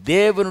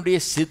 தேவனுடைய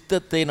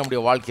சித்தத்தை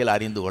நம்முடைய வாழ்க்கையில்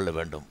அறிந்து கொள்ள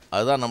வேண்டும்.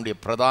 அதுதான் நம்முடைய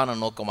பிரதான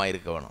நோக்கமாக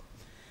இருக்க வேணும்.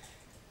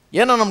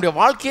 ஏன்னா நம்முடைய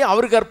வாழ்க்கையை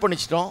அவருக்கு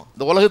அர்ப்பணிச்சிட்டோம்.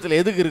 இந்த உலகத்தில்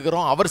எதுக்கு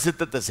இருக்கிறோம்? அவர்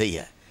சித்தத்தை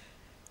செய்ய.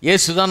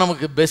 இயேசு தான்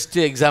நமக்கு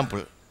பெஸ்ட்டு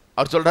எக்ஸாம்பிள்.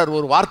 அவர் சொல்கிறார்,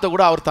 ஒரு வார்த்தை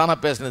கூட அவர் தானாக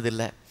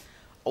பேசினதில்லை,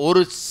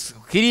 ஒரு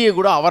கிரியை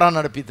கூட அவராக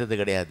நடப்பித்தது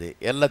கிடையாது,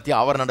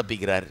 எல்லாத்தையும் அவர்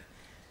நடப்பிக்கிறார்.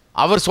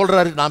 அவர்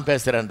சொல்கிறாரு, நான்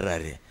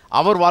பேசுகிறேன்றாரு,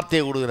 அவர்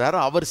வார்த்தையை கொடுக்குறாரு,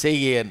 அவர்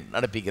செய்கையை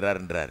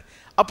நடப்பிக்கிறார்ன்றார்.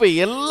 அப்போ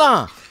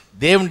எல்லாம்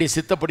தேவனுடைய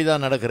சித்தப்படி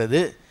தான்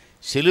நடக்கிறது.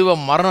 சிலுவை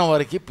மரணம்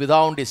வரைக்கும்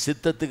பிதாவுடைய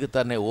சித்தத்துக்கு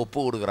தன்னை ஒப்பு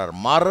கொடுக்குறார்,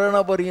 மரண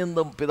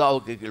பரியந்தம்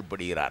பிதாவுக்கு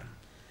கீழ்ப்படுகிறார்.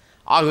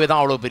 ஆகவே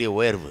தான் அவ்வளோ பெரிய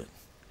உயர்வு.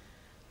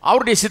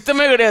 அவருடைய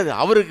சித்தமே கிடையாது,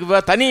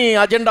 அவருக்கு தனி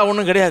அஜெண்டா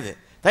ஒன்றும் கிடையாது,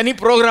 தனி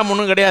ப்ரோக்ராம்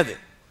ஒன்றும் கிடையாது,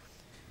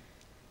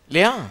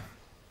 இல்லையா?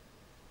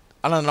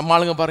 ஆனால் நம்ம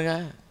ஆளுங்க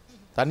பாருங்கள்,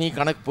 தனி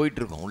கணக்கு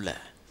போயிட்டுருக்கோம் உள்ள.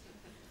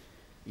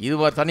 இது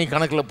தனி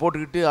கணக்கில்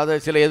போட்டுக்கிட்டு அதை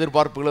சில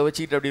எதிர்பார்ப்புகளை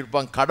வச்சுக்கிட்டு அப்படி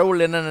இருப்பாங்க.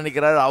 கடவுள் என்ன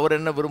நினைக்கிறாரு, அவர்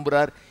என்ன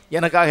விரும்புகிறார்,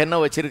 எனக்காக என்ன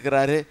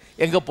வச்சுருக்கிறாரு,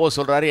 எங்கே போக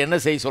சொல்கிறாரு, என்ன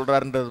செய்ய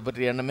சொல்கிறாருன்றதை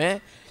பற்றி எண்ணமே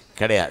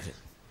கிடையாது.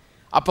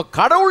 அப்போ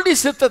கடவுளுடைய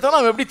சித்தத்தை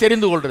நாம் எப்படி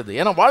தெரிந்து கொள்வது?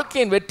 ஏன்னா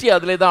வாழ்க்கையின் வெற்றி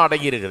அதிலே தான்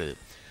அடங்கி இருக்கிறது.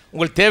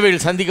 உங்கள்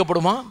தேவைகள்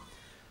சந்திக்கப்படுமா?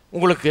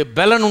 உங்களுக்கு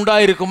பலன்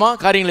உண்டாயிருக்குமா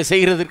காரியங்களை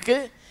செய்கிறதுக்கு?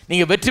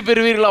 நீங்கள் வெற்றி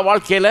பெறுவீர்களா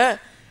வாழ்க்கையில்?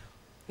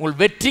 உங்கள்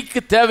வெற்றிக்கு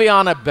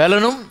தேவையான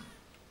பலனும்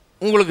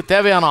உங்களுக்கு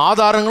தேவையான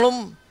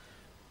ஆதாரங்களும்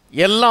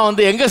எல்லாம்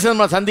எங்கே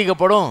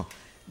சந்திக்கப்படும்?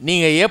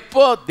 நீங்கள்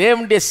எப்போ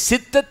தேவனுடைய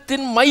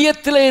சித்தத்தின்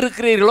மையத்தில்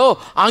இருக்கிறீர்களோ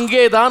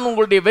அங்கே தான்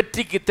உங்களுடைய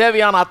வெற்றிக்கு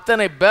தேவையான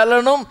அத்தனை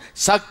பலனும்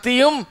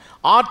சக்தியும்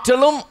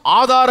ஆற்றலும்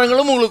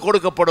ஆதாரங்களும் உங்களுக்கு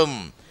கொடுக்கப்படும்.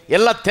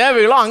 எல்லா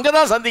தேவைகளும் அங்கே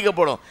தான்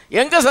சந்திக்கப்படும்.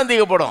 எங்கே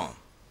சந்திக்கப்படும்?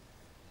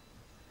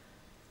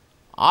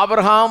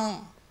 ஆபிரகாம்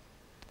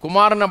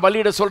குமாரனை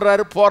பலியிட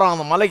சொல்கிறாரு, போகிறான்,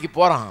 அந்த மலைக்கு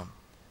போகிறான்.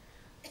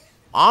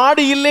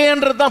 ஆடு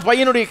இல்லையன்றது தான்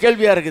பையனுடைய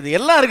கேள்வியாக இருக்குது.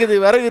 எல்லாம் இருக்குது,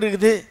 விறகு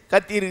இருக்குது,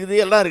 கத்தி இருக்குது,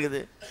 எல்லாம்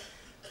இருக்குது.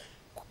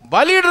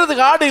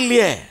 பலியிடுறதுக்கு ஆடு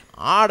இல்லையே.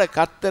 ஆடை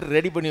கர்த்தர்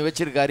ரெடி பண்ணி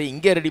வச்சுருக்காரு.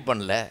 இங்கே ரெடி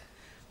பண்ணல,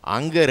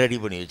 அங்கே ரெடி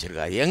பண்ணி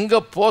வச்சுருக்காரு. எங்கே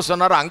போக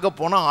சொன்னாரோ அங்கே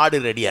போனால் ஆடு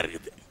ரெடியாக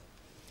இருக்குது,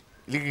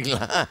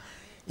 இல்லைங்களா?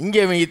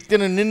 இங்கே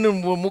இத்தனை நின்று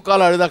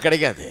முக்கால் அழுதா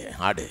கிடைக்காது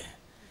ஆடு.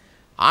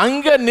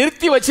 அங்கே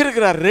நிறுத்தி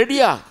வச்சிருக்கிறார்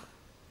ரெடியாக.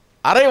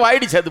 அரைவு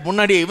ஆயிடுச்சு அது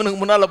முன்னாடி. இவனுக்கு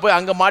முன்னால் போய்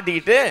அங்கே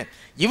மாட்டிக்கிட்டு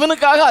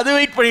இவனுக்காக அது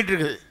வெயிட் பண்ணிகிட்டு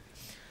இருக்குது.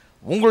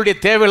 உங்களுடைய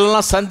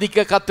தேவைகளெல்லாம்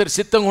சந்திக்க கர்த்தர்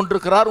சித்தம்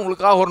கொண்டிருக்கிறார்.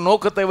 உங்களுக்காக ஒரு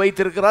நோக்கத்தை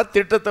வைத்திருக்கிறார்,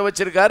 திட்டத்தை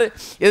வச்சிருக்காரு,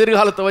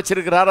 எதிர்காலத்தை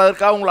வச்சிருக்கிறார்.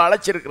 அதற்காக உங்களை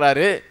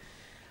அழைச்சிருக்கிறாரு.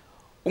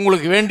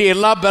 உங்களுக்கு வேண்டிய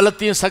எல்லா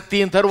பலத்தையும்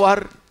சக்தியும்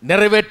தருவார்,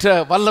 நிறைவேற்ற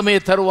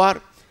வல்லமையை தருவார்,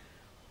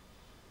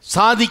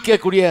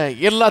 சாதிக்கக்கூடிய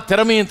எல்லா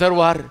திறமையும்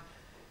தருவார்.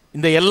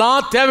 இந்த எல்லா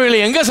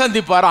தேவைகளையும் எங்கே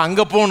சந்திப்பாரோ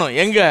அங்கே போகணும்.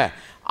 எங்கே?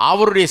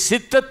 அவருடைய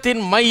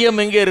சித்தத்தின் மையம்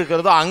எங்கே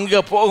இருக்கிறதோ அங்கே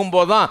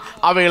போகும்போது தான்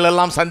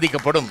அவைகளெல்லாம்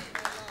சந்திக்கப்படும்.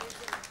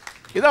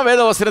 இதுதான்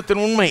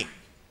வேதவசனத்தின் உண்மை,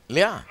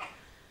 இல்லையா?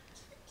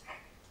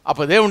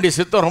 அப்போ தேவனுடைய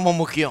சித்தம் ரொம்ப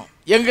முக்கியம்.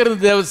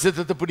 எங்கேருந்து தேவ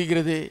சித்தத்தை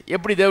பிடிக்கிறது?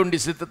 எப்படி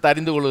தேவனுடைய சித்தத்தை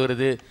அறிந்து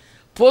கொள்கிறது?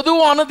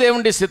 பொதுவான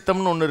தேவனுடைய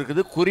சித்தம்னு ஒன்று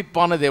இருக்குது,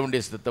 குறிப்பான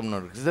தேவனுடைய சித்தம்னு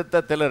ஒன்று இருக்குது.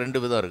 சித்தத்தில் ரெண்டு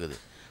விதம் இருக்குது.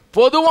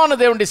 பொதுவான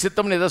தேவனுடைய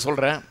சித்தம்னு எதை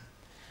சொல்கிறேன்?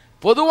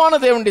 பொதுவான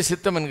தேவனுடைய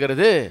சித்தம்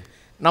என்கிறது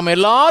நம்ம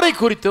எல்லாரை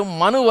குறித்தும்,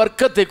 மனு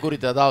வர்க்கத்தை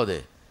குறித்து, அதாவது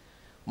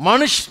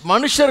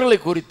மனுஷர்களை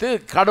குறித்து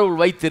கடவுள்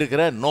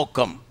வைத்திருக்கிற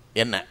நோக்கம்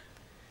என்ன?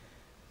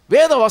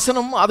 வேத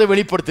வசனம் அதை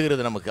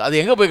வெளிப்படுத்துகிறது நமக்கு. அது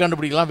எங்கே போய்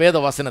கண்டுபிடிக்கலாம்? வேத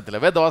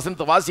வசனத்தில். வேத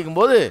வசனத்தை வாசிக்கும்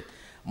போது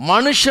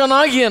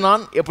மனுஷனாகிய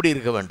நான் எப்படி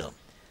இருக்க வேண்டும்,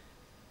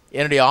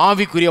 என்னுடைய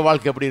ஆவிக்குரிய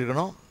வாழ்க்கை எப்படி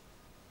இருக்கணும்,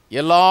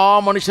 எல்லா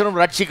மனுஷரும்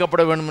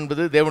ரட்சிக்கப்பட வேண்டும்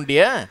என்பது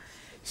தேவனுடைய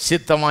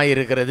சித்தமாக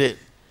இருக்கிறது.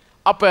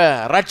 அப்போ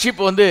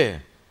ரட்சிப்பு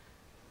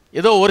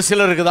ஏதோ ஒரு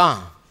சிலருக்கு தான்,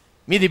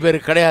 மீதி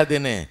பேருக்கு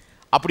கிடையாதுன்னு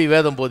அப்படி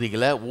வேதம்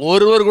போதிக்கல.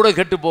 ஒருவர் கூட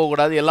கெட்டு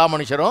போகக்கூடாது, எல்லா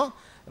மனுஷரும்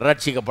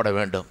ரட்சிக்கப்பட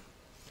வேண்டும்.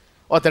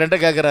 ஒருத்தர் ரெண்ட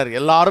கேட்குறாரு,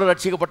 எல்லாரும்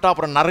ரட்சிக்கப்பட்டால்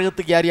அப்புறம்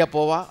நரகத்துக்கு யாரையா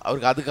போவா?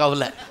 அவருக்கு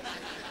அதுக்காகல,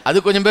 அது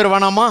கொஞ்சம் பேர்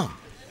வேணாமா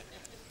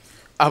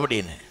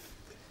அப்படின்னு.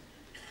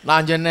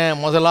 நான் சொன்னேன்,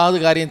 முதலாவது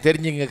காரியம்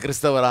தெரிஞ்சுங்க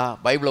கிறிஸ்தவரா,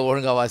 பைபிளை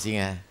ஒழுங்காக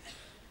வாசிங்க.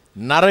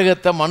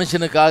 நரகத்தை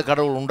மனுஷனுக்காக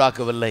கடவுள்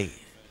உண்டாக்கவில்லை,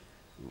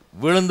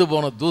 விழுந்து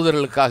போன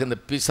தூதர்களுக்காக, இந்த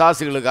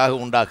பிசாசுகளுக்காக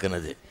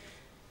உண்டாக்குனது.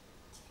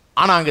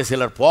 ஆனால் அங்கே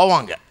சிலர்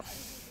போவாங்க,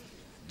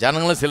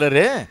 ஜனங்களும்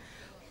சிலர்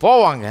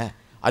போவாங்க.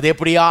 அது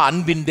எப்படியா?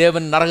 அன்பின்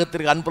தேவன்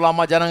நரகத்திற்கு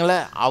அனுப்பலாமா ஜனங்களை?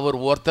 அவர்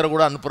ஒருத்தரை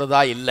கூட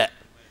அனுப்புகிறதா இல்லை.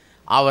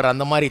 அவர்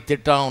அந்த மாதிரி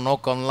திட்டம்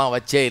நோக்கம்லாம்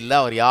வச்சே இல்லை.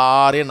 அவர்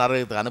யாரையும்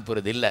நரகத்துக்கு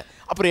அனுப்புறது இல்லை.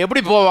 அப்புறம்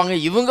எப்படி போவாங்க?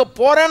 இவங்க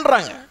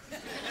போகிறேன்றாங்க.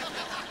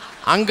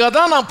 அங்கே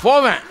தான் நான்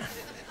போவேன்,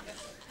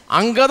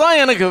 அங்கே தான்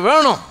எனக்கு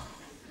வேணும்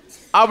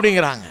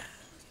அப்படிங்கிறாங்க.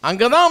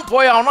 அங்கே தான்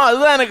போய் ஆகணும்,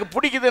 அதுதான் எனக்கு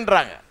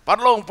பிடிக்குதுன்றாங்க.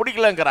 பரலோகம்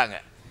பிடிக்கலங்கிறாங்க.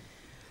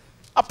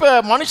 அப்போ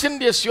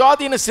மனுஷனுடைய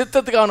சுயாதீன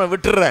சித்தத்துக்கு அவனை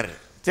விட்டுறாரு.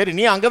 சரி,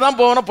 நீ அங்கே தான்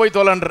போவேன்னா போய்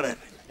தொலைன்றாரு.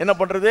 என்ன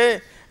பண்ணுறது?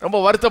 ரொம்ப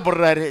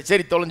வருத்தப்படுறாரு.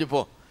 சரி, தொலைஞ்சு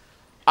போ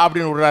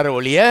அப்படின்னு விடுறாரு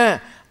ஒழிய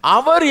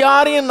அவர்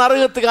யாரையும்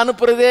நரகத்துக்கு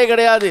அனுப்புறதே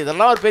கிடையாது.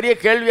 இதெல்லாம் ஒரு பெரிய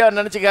கேள்வியாக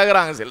நினச்சி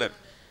கேட்குறாங்க சிலர்.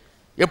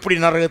 எப்படி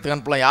நரகத்துக்கு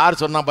அனுப்பலாம்?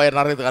 யார் சொன்னால் பையன்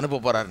நரகத்துக்கு அனுப்ப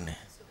போகிறாருன்னு?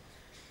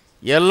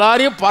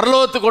 எல்லாரையும்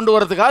பரலோகத்துக்கு கொண்டு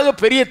வரதுக்காக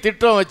பெரிய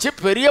திட்டம் வச்சு,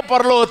 பெரிய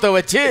பரலோகத்தை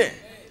வச்சு,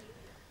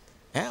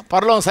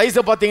 பரலோகம்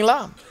சைஸை பார்த்தீங்களா?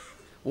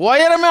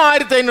 உயரமே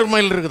 1500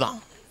 மைல் இருக்குதான்.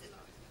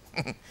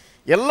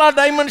 எல்லா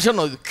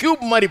டைமென்ஷனும் இது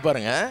க்யூப் மாதிரி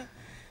பாருங்கள்.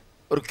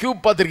 ஒரு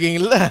க்யூப்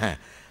பார்த்துருக்கீங்கள?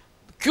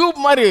 க்யூப்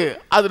மாதிரி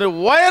அதில்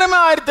உயரமே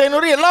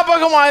 1500, எல்லா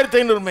பக்கமும்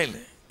 1500 மைல்.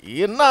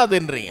 என்ன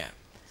அதுன்றீங்க?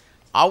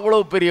 அவ்வளோ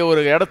பெரிய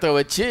ஒரு இடத்த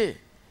வச்சு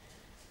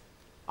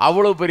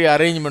அவ்வளோ பெரிய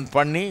அரேஞ்ச்மெண்ட்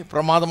பண்ணி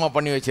பிரமாதமாக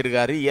பண்ணி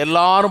வச்சுருக்காரு.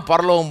 எல்லாரும்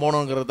பரலோகம்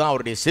போகணுங்கிறது தான்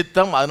அவருடைய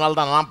சித்தம். அதனால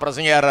தான் நான்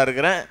பிரசங்கியாராக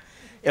இருக்கிறேன்.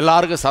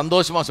 எல்லாருக்கும்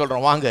சந்தோஷமாக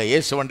சொல்கிறேன், வாங்க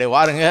இயேசு வண்டே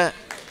வாருங்க,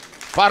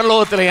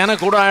 பரலோகத்தில்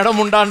எனக்கு கூட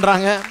இடம்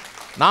உண்டான்றாங்க.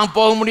 நான்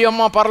போக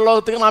முடியாமா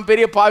பரலோகத்துக்கு? நான்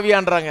பெரிய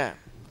பாவியான்றாங்க.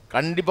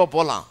 கண்டிப்பாக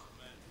போகலாம்,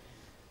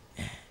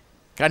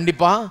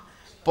 கண்டிப்பாக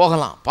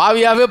போகலாம்.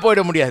 பாவியாகவே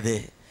போயிட முடியாது.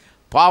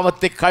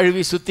 பாவத்தை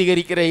கழுவி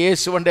சுத்திகரிக்கிற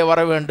இயேசுவண்டே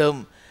வர வேண்டும்.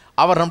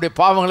 அவர் நம்முடைய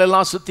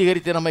பாவங்களெல்லாம்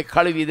சுத்திகரித்து நம்மை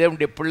கழுவி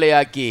தேவனுடைய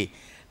பிள்ளையாக்கி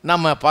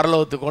நம்ம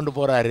பரலோகத்துக்கு கொண்டு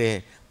போகிறாரு.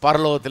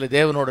 பரலோகத்தில்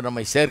தேவனோடு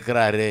நம்மை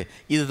சேர்க்கிறாரு.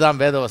 இதுதான்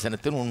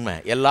வேதவசனத்தின் உண்மை.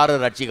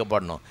 எல்லாரும்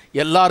ரட்சிக்கப்படணும்,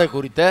 எல்லாரும்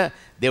குறித்த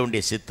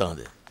தேவனுடைய சித்தம்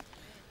அது.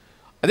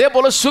 அதே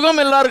போல்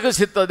சுகம் எல்லாருக்கும்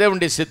சித்தம்,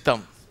 தேவனுடைய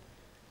சித்தம்.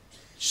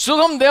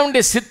 சுகம்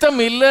தேவனுடைய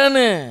சித்தம்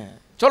இல்லைன்னு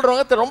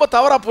சொல்கிறவங்க ரொம்ப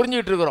தவறாக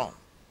புரிஞ்சுக்கிட்டு இருக்கிறோம்.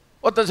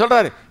 ஒருத்தர்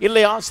சொல்கிறார்,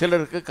 இல்லையா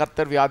சிலருக்கு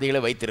கர்த்தர்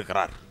வியாதிகளை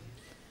வைத்திருக்கிறார்.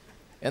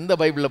 எந்த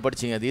பைபிளில்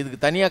படிச்சிங்க? அது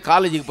இதுக்கு தனியாக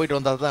காலேஜுக்கு போயிட்டு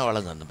வந்தால் தான்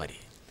வழங்கும். அந்த மாதிரி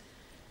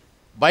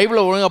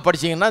பைபிளை ஒழுங்காக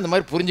படிச்சிங்கன்னா இந்த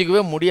மாதிரி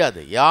புரிஞ்சிக்கவே முடியாது.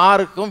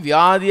 யாருக்கும்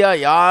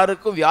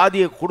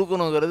வியாதியை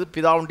கொடுக்கணுங்கிறது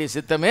பிதாவுடைய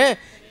சித்தமே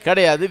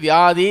கிடையாது.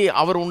 வியாதி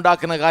அவர்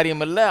உண்டாக்குன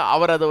காரியம் இல்லை,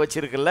 அவர் அதை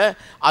வச்சிருக்கல,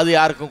 அது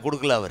யாருக்கும்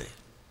கொடுக்கல. அவர்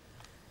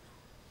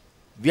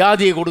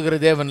வியாதியை கொடுக்குற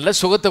தேவன் இல்லை,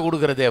 சுகத்தை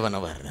கொடுக்குற தேவன்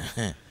அவர்.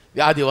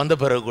 வியாதி வந்த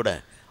பிறகு கூட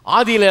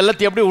ஆதியில்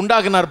எல்லாத்தையும் எப்படி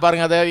உண்டாக்குனார்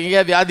பாருங்கள். அதை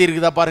எங்கேயாவது வியாதி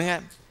இருக்குதா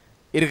பாருங்கள்?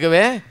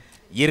 இருக்கவே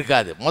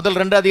இருக்காது. முதல்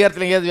 2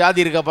 அதிகாரத்தில் எங்கேயாவது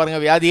வியாதி இருக்கா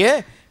பாருங்கள்? வியாதியே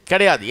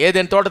கிடையாது.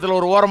 ஏதேன் தோட்டத்தில்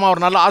ஒரு ஓரமாக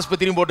ஒரு நல்ல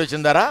ஆஸ்பத்திரியும் போட்டு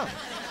வச்சுருந்தாரா?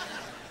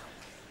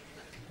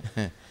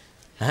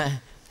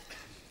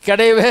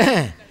 கிடையவே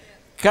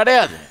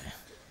கிடையாது.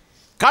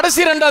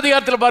 கடைசி 2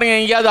 அதிகாரத்தில் பாருங்கள்,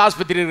 எங்கேயாவது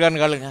ஆஸ்பத்திரி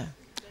இருக்கான்னு காலுங்க.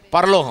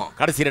 பரலோகம்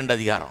கடைசி 2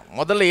 அதிகாரம்.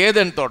 முதல்ல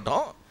ஏதேன்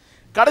தோட்டம்,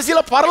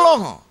 கடைசியில்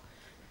பரலோகம்.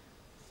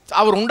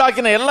 அவர்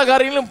உண்டாக்கின எல்லா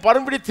காரியங்களும்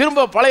மறுபடி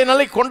திரும்ப பழைய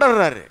நிலைக்கு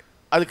கொண்டுடுறாரு.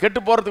 அது கெட்டு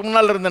போகிறதுக்கு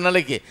முன்னால் இருந்த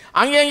நிலைக்கு.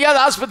 அங்கே எங்கேயாவது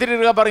ஆஸ்பத்திரி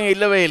இருக்கா பாருங்கள்?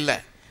 இல்லவே இல்லை.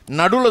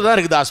 நடுவில் தான்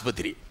இருக்குது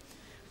ஆஸ்பத்திரி.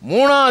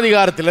 3ஆம்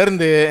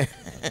அதிகாரத்திலிருந்து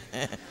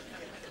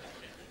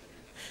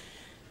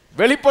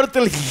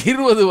வெளிப்படுத்தல்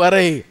 20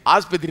 வரை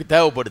ஆஸ்பத்திரி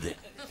தேவைப்படுது.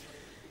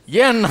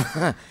 ஏன்னா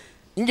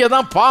இங்கே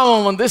தான்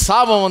பாவம் வந்து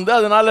சாபம் வந்து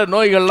அதனால்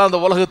நோய்கள்லாம் அந்த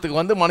உலகத்துக்கு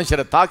வந்து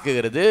மனுஷரை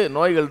தாக்குகிறது.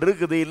 நோய்கள்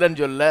இருக்குது,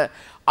 இல்லைன்னு சொல்ல.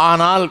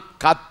 ஆனால்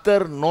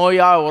கர்த்தர்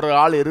நோயாக ஒரு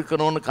ஆள்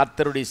இருக்கணும்னு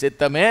கர்த்தருடைய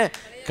சித்தமே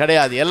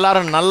கிடையாது.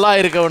 எல்லாரும் நல்லா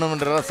இருக்க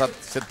வேணும்ன்ற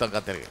சித்தம்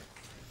கர்த்தருக்கு.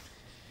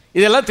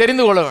 இதெல்லாம்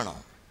தெரிந்து கொள்ள வேணும்.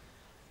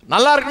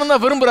 நல்லா இருக்கணும்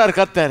தான் விரும்புகிறார்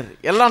கர்த்தர்,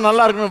 எல்லாம்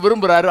நல்லா இருக்கணும்னு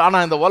விரும்புகிறாரு.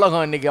 ஆனால் இந்த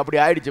உலகம் இன்றைக்கி அப்படி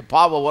ஆயிடுச்சு,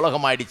 பாவ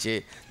உலகம் ஆயிடுச்சு.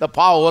 இந்த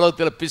பாவ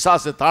உலகத்தில்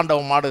பிசாசு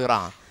தாண்டவம்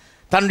ஆடுகிறான்,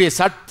 தன்னுடைய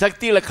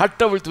சக்திகளை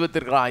கட்டவிழ்த்து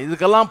வைத்திருக்கிறான்.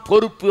 இதுக்கெல்லாம்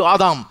பொறுப்பு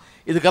ஆதாம்,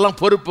 இதுக்கெல்லாம்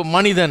பொறுப்பு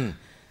மனிதன்.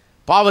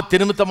 பாவத்து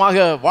நிமித்தமாக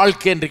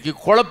வாழ்க்கை இன்றைக்கு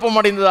குழப்பம்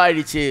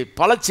அடைந்ததாகிடுச்சு.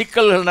 பல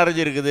சிக்கல்கள்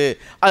நிறைஞ்சிருக்குது.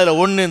 அதில்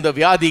ஒன்று இந்த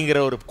வியாதிங்கிற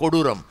ஒரு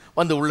கொடூரம்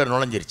வந்து உள்ளே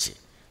நுழைஞ்சிருச்சு,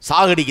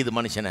 சாகடிக்குது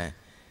மனுஷனை.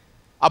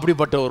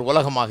 அப்படிப்பட்ட ஒரு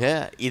உலகமாக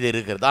இது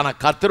இருக்கிறது. ஆனால்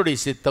கர்த்தருடைய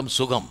சித்தம்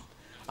சுகம்.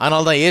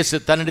 அதனால தான் இயேசு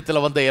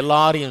தன்னிடத்தில் வந்த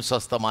எல்லாரையும்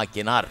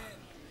சொஸ்தமாக்கினார்.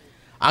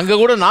 அங்கே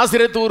கூட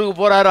நாசரேத்து ஊருக்கு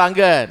போகிறாரு,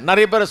 அங்கே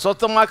நிறைய பேரை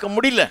சொஸ்தமாக்க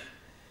முடியல.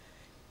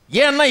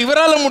 ஏன்னா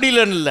இவரால்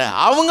முடியலன்னு இல்லை,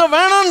 அவங்க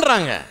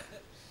வேணான்றாங்க.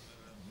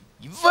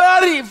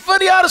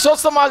 இவர் யார்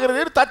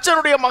சொஸ்தமாகிறது?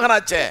 தச்சனுடைய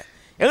மகனாச்சே,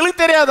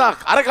 எங்களுக்கு தெரியாதா?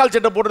 அரைக்கால்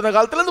சட்டை போட்டிருந்த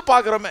காலத்துலேருந்து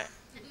பார்க்குறோமே.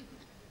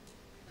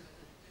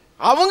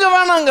 அவங்க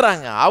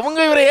வேணாங்கிறாங்க. அவங்க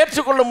இவரை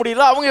ஏற்றுக்கொள்ள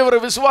முடியல, அவங்க இவரை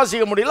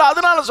விசுவாசிக்க முடியல,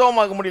 அதனால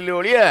சுகமாக்க முடியல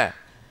ஒழிய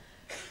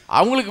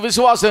அவங்களுக்கு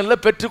விசுவாசம் இல்லை,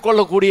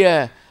 பெற்றுக்கொள்ளக்கூடிய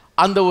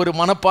அந்த ஒரு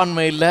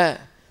மனப்பான்மை இல்லை,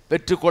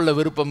 பெற்றுக்கொள்ள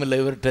விருப்பம் இல்லை.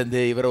 இவர்கிட்ட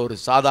இவரை ஒரு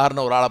சாதாரண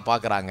ஒரு ஆளை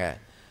பார்க்குறாங்க,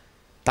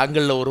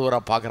 தங்களில்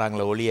ஒருவராக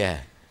பார்க்குறாங்களே ஒழிய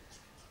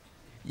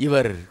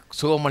இவர்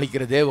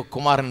சுகமளிக்கிற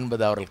தேவகுமாரன்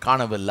என்பதை அவர்கள்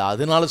காணவில்லை.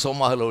 அதனால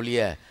சுகமாகல ஒழிய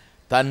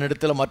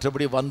தன்னிடத்தில்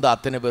மற்றபடி வந்த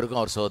அத்தனை பேருக்கும்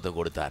அவர் சுகத்தை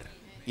கொடுத்தார்.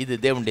 இது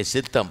தேவனுடைய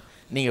சித்தம்.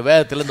 நீங்கள்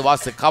வேதத்திலேருந்து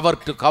வாசித்து கவர்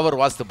டு கவர்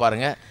வாசித்து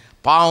பாருங்கள்.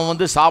 பாவம்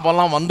வந்து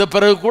சாபம்லாம் வந்த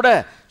பிறகு கூட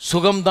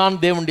சுகம்தான்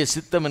தேவனுடைய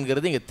சித்தம்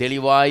என்கிறது இங்கே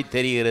தெளிவாய்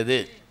தெரிகிறது.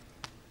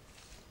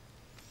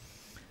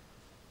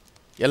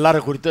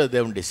 எல்லாரும் குறித்து அது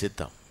தேவனுடைய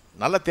சித்தம்.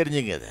 நல்லா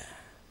தெரிஞ்சுங்க. அது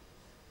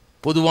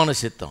பொதுவான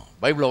சித்தம்.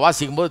 பைபிளை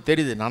வாசிக்கும் போது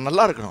தெரியுது, நான்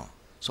நல்லா இருக்கணும்,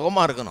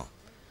 சுகமாக இருக்கணும்.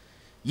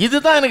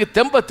 இதுதான் எனக்கு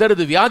தெம்பை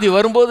தருது. வியாதி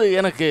வரும்போது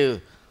எனக்கு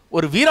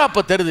ஒரு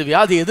வீராப்பை தருது,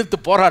 வியாதி எதிர்த்து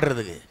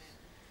போராடுறதுக்கு.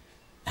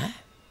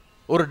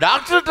 ஒரு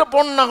டாக்டர்கிட்ட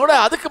போகணுன்னா கூட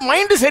அதுக்கு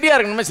மைண்டு சரியாக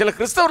இருக்கணுமே. சில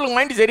கிறிஸ்தவர்களுக்கு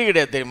மைண்டு சரி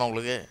கிடையாது தெரியுமா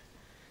உங்களுக்கு?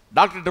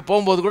 டாக்டர்கிட்ட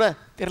போகும்போது கூட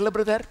தெரியல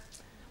பிரதர்,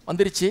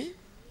 வந்துருச்சு,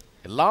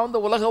 எல்லாம் இந்த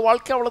உலக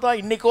வாழ்க்கை அவ்வளோதான்,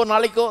 இன்றைக்கோ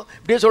நாளைக்கோ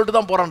இப்படியே சொல்லிட்டு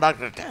தான் போகிறான்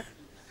டாக்டர்கிட்ட.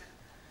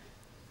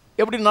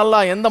 எப்படி நல்லா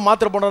எந்த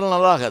மாத்திரை போனாலும்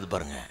நல்லா ஆகாது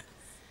பாருங்கள்.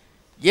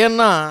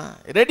 ஏன்னா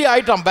ரெடி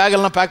ஆகிட்டான்,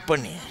 பேக்கெல்லாம் பேக்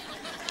பண்ணி.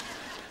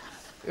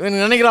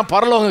 இவன் நினைக்கிறான்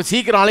பரலோகம்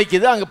சீக்கிரம்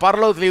அழைக்குது, அங்கே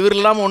பரலோகத்தில் இவர்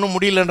இல்லாமல் ஒன்றும்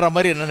முடியலன்ற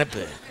மாதிரி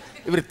நினைப்பு.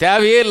 இவர்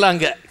தேவையே இல்லை,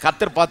 அங்கே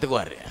கர்த்தர்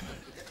பார்த்துக்குவார்.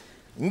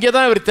 இங்கே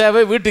தான் இவர்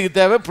தேவை, வீட்டுக்கு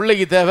தேவை,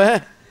 பிள்ளைக்கு தேவை,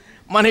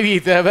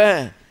 மனைவிக்கு தேவை.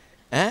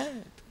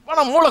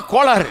 ஆனால் மூளை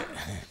கோளாறு.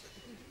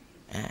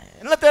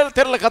 என்ன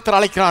தெரியல, கர்த்தர்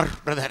அழைக்கிறார்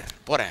பிரதர்,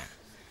 போகிறேன்.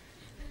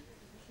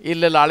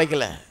 இல்லை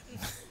அழைக்கலை.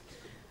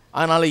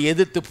 அதனால்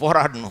எதிர்த்து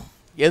போராடணும்,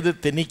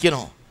 எதிர்த்து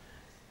நிற்கணும்.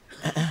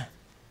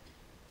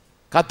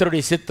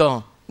 கர்த்தருடைய சித்தம்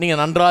நீங்கள்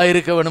நன்றாக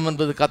இருக்க வேண்டும்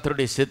என்பது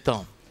கர்த்தருடைய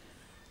சித்தம்.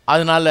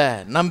 அதனால்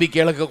நம்பிக்கை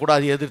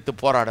இழக்கக்கூடாது, எதிர்த்து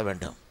போராட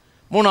வேண்டும்.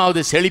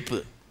 மூணாவது செழிப்பு.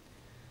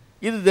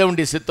 இது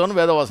தேவனுடைய சித்தம்னு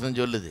வேதவாசனம்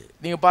சொல்லுது.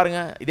 நீங்கள்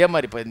பாருங்கள், இதே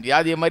மாதிரி இப்போ இந்த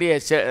வியாதியை மாதிரியே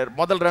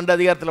முதல் 2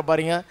 அதிகாரத்தில்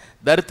பாருங்கள்,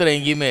 தரித்திரம்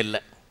எங்கேயுமே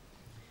இல்லை.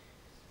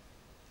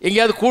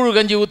 எங்கேயாவது கூழு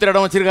கஞ்சி ஊற்றுற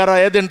இடம் வச்சுருக்காரா?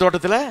 ஏதேன்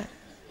தோட்டத்தில்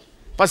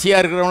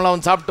பசியாக இருக்கிறவங்களாம்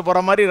வந்து சாப்பிட்டு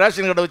போகிற மாதிரி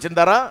ரேஷன் கடை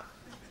வச்சுருந்தாரா?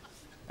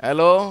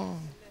 ஹலோ,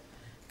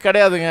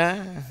 கிடையாதுங்க.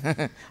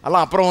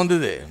 அதெல்லாம் அப்புறம்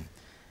வந்தது.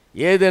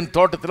 ஏதேன்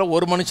தோட்டத்தில்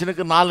ஒரு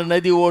மனுஷனுக்கு 4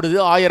 நதி ஓடுது,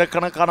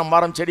 ஆயிரக்கணக்கான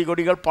மரம், செடி,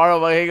 கொடிகள், பழ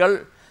வகைகள்,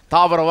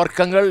 தாவர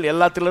வர்க்கங்கள்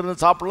எல்லாத்திலிருந்து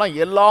சாப்பிடலாம்,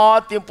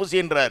 எல்லாத்தையும்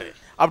புசின்றாரு.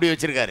 அப்படி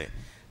வச்சுருக்காரு.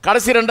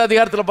 கடைசி 2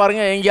 அதிகாரத்தில்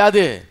பாருங்கள்,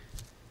 எங்கேயாவது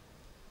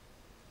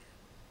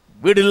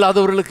வீடு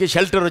இல்லாதவர்களுக்கு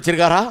ஷெல்டர்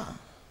வச்சுருக்காரா?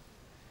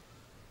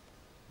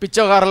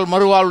 பிச்சைக்காரல்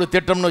மறுவாழ்வு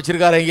திட்டம்னு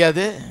வச்சுருக்காரு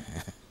எங்கேயாவது?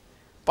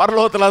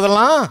 பரலோகத்தில்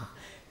அதெல்லாம்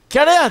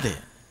கிடையாது.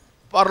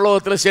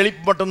 பரலோகத்தில்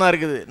செழிப்பு மட்டும்தான்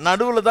இருக்குது.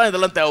 நடுவில் தான்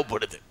இதெல்லாம்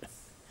தேவைப்படுது.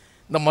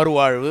 இந்த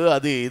மறுவாழ்வு,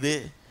 அது இது,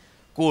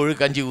 கூழ்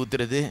கஞ்சி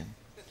ஊற்றுறது,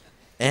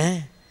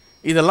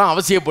 இதெல்லாம்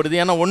அவசியப்படுது.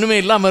 ஏன்னா ஒன்றுமே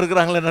இல்லாமல்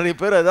இருக்கிறாங்களே நிறைய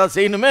பேர், ஏதாவது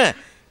செய்யணுமே,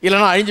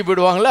 இல்லைன்னா அழிஞ்சு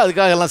போயிடுவாங்களே,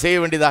 அதுக்காக எல்லாம் செய்ய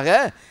வேண்டியதாக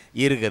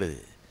இருக்கிறது.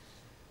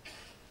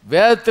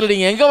 வேதத்தில்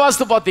நீங்கள் எங்கே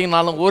வாசித்து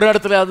பார்த்தீங்கன்னாலும் ஒரு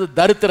இடத்துல அது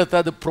தரித்திரத்தை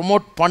அது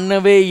ப்ரொமோட்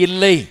பண்ணவே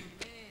இல்லை.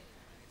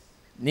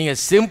 நீங்கள்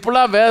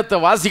சிம்பிளாக வேதத்தை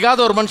வாசிக்காத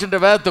ஒரு மனுஷன்ட்ட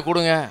வேதத்தை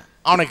கொடுங்க,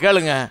 அவனை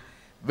கேளுங்க,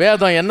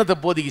 வேதம் என்னத்தை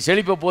போதிக்கு?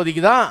 செழிப்பை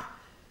போதிக்கு தான்,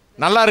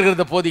 நல்லா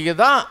இருக்கிறத போதிக்கு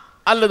தான்,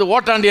 அல்லது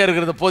ஓட்டாண்டியாக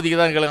இருக்கிறத போதிக்கு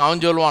தான் கேளுங்க.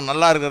 அவன் சொல்லுவான்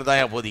நல்லா இருக்கிறதா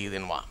ஏன்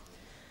போதிக்குதுன்னுமா.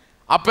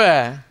 அப்போ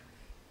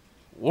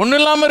ஒன்றும்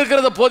இல்லாமல்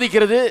இருக்கிறத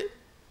போதிக்கிறது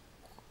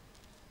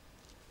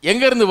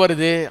எங்கேருந்து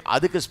வருது?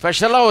 அதுக்கு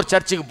ஸ்பெஷலாக ஒரு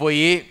சர்ச்சுக்கு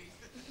போய்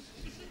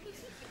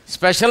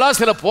ஸ்பெஷலாக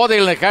சில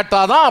போதைகளை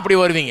கேட்டால் தான் அப்படி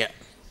வருவீங்க.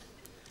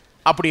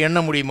 அப்படி எண்ண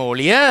முடியுமா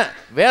ஒழிய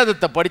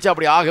வேதத்தை படித்து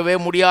அப்படி ஆகவே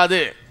முடியாது.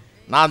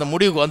 நான் அந்த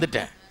முடிவுக்கு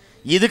வந்துட்டேன்.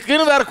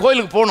 இதுக்குன்னு வேறு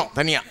கோயிலுக்கு போகணும்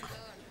தனியாக.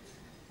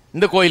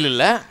 இந்த கோயில்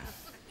இல்லை,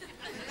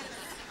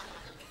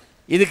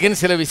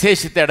 இதுக்குன்னு சில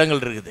விசேஷித்த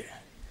இடங்கள் இருக்குது.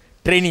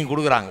 ட்ரைனிங்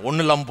கொடுக்குறாங்க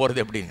ஒன்றும் இல்லாமல்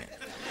போகிறது எப்படின்னு.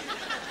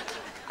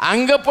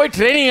 அங்கே போய்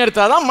ட்ரைனிங்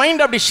எடுத்தால் தான்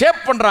மைண்ட் அப்படி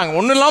ஷேப் பண்ணுறாங்க.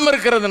 ஒன்றும் இல்லாமல்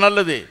இருக்கிறது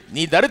நல்லது.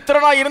 நீ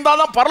தரித்திரனாக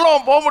இருந்தால் தான்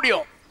பரலோகம் போக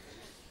முடியும்.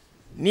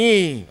 நீ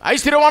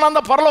ஐஸ்வர்யவானாக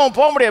இருந்தால் பரலோகம்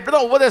போக முடியும். அப்படி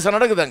தான் உபதேசம்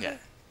நடக்குது அங்கே.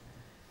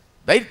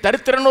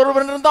 தரித்திரன்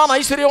ஒருவன் இருந்தான்,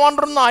 ஐஸ்வர்யவான்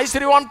இருந்தான்.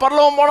 ஐஸ்வர்யவான்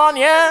பரலோகம்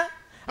போனான். ஏன்?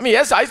 அவன்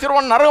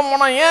ஐஸ்வர்யவான் நரகம்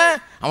போனான். ஏன்?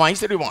 அவன்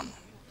ஐஸ்வர்யவான்.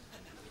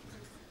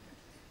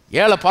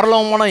 ஏழை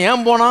பரலோகம் போனான்.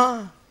 ஏன் போனான்?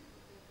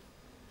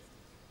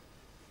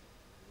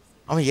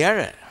 அவன்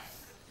ஏழை.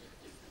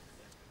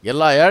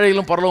 எல்லா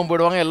ஏழைகளும் பரலோகம்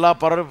போயிடுவாங்க, எல்லா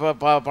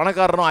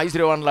பணக்காரரும்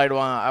ஐஸ்வர்யவான்ல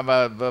ஆகிடுவான்,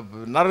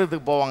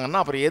 நரகத்துக்கு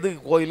போவாங்கன்னா அப்புறம் எதுக்கு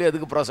கோயில்,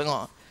 எதுக்கு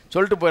பிரசங்கம்?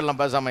 சொல்லிட்டு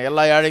போயிடலாம் பேசாமல்.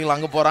 எல்லா ஏழைகளும்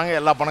அங்கே போகிறாங்க,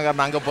 எல்லா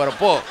பணக்காரனும் அங்கே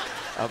போகிறப்போ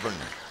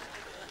அப்படின்னு.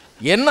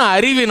 என்ன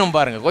அறிவினும்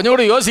பாருங்கள். கொஞ்சம்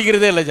கூட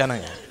யோசிக்கிறதே இல்லை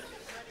ஜனங்க.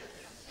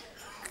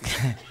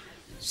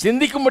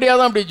 சிந்திக்க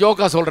முடியாதான் அப்படி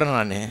ஜோக்காக சொல்கிறேன்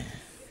நான்.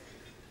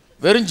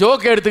 வெறும்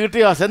ஜோக்கை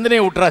எடுத்துக்கிட்டு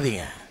சிந்தனையை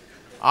விட்டுறாதீங்க.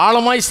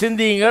 ஆழமாய்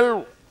சிந்தியுங்கள்.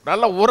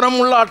 நல்ல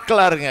உரமுள்ள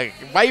ஆட்களாக இருங்க.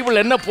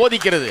 பைபிள் என்ன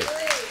போதிக்கிறது?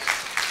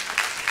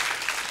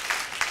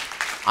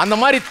 அந்த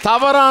மாதிரி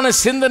தவறான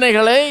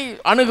சிந்தனைகளை,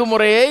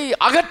 அணுகுமுறையை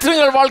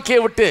அகற்றுங்கள் வாழ்க்கையை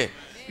விட்டு.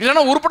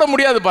 இல்லைன்னா உருப்பட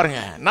முடியாது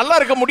பாருங்க. நல்லா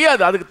இருக்க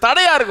முடியாது. அதுக்கு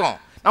தடையாக இருக்கும்.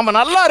 நம்ம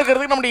நல்லா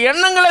இருக்கிறதுக்கு நம்முடைய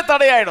எண்ணங்களே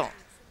தடையாயிடும்.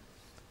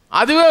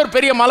 அதுவே ஒரு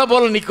பெரிய மலை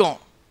போல நிற்கும்.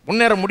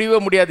 முன்னேற முடியவே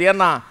முடியாது.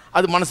 ஏன்னா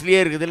அது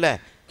மனசுலேயே இருக்குது. இல்லை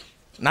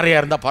நிறையா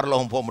இருந்தால்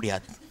பரலோகம் போக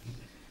முடியாது.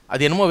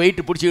 அது என்னமோ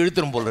வெயிட்டு பிடிச்சி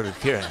இழுத்துரும் போல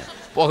இருக்கு. கீழே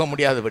போக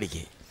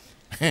முடியாதபடிக்கு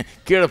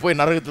கீழே போய்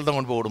நரகத்தில் தான்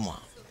கொண்டு போய் விடுமா.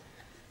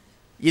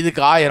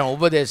 இதுக்கு 1000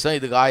 உபதேசம்,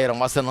 இதுக்கு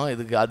 1000 வசனம்,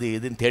 இதுக்கு அது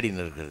இதுன்னு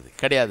தேடின்னு இருக்கிறது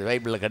கிடையாது.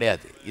 பைபிளில்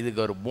கிடையாது. இதுக்கு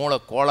ஒரு மூளை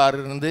கோளாறு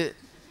இருந்து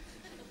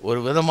ஒரு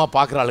விதமாக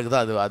பார்க்குற ஆளுக்கு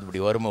தான் அது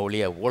அப்படி வருமா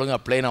ஒழிய ஒழுங்காக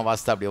பிளைனாக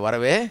வாசித்தா அப்படி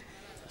வரவே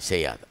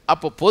செய்யாது.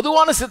 அப்போ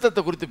பொதுவான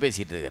சித்தத்தை குறித்து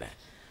பேசிகிட்டு இருக்கிறேன்.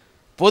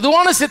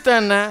 பொதுவான சித்தம்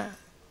என்ன?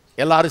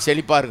 எல்லோரும்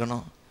செழிப்பாக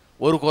இருக்கணும்,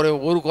 ஒரு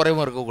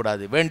குறைவும்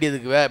இருக்கக்கூடாது,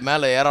 வேண்டியதுக்கு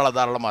மேலே ஏராள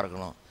தாராளமாக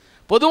இருக்கணும்.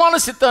 பொதுவான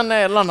சித்தம் என்ன?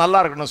 எல்லாம் நல்லா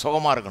இருக்கணும்,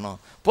 சுகமாக இருக்கணும்.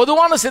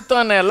 பொதுவான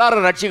சித்தம் என்ன?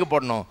 எல்லாரும்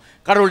ரட்சிக்கப்படணும்,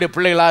 கடவுளுடைய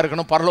பிள்ளைகளாக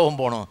இருக்கணும், பரலோகம்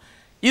போகணும்.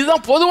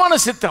 இதுதான் பொதுவான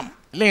சித்தம்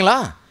இல்லைங்களா?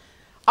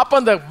 அப்போ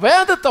அந்த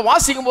வேதத்தை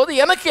வாசிக்கும் போது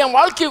எனக்கு என்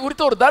வாழ்க்கையை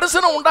குறித்து ஒரு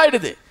தரிசனம்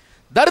உண்டாயிடுது.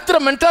 தரித்திர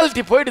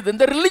மென்டாலிட்டி போயிடுது,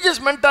 இந்த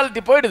ரிலீஜியஸ்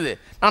மென்டாலிட்டி போயிடுது.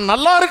 நான்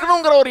நல்லா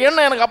இருக்கணுங்கிற ஒரு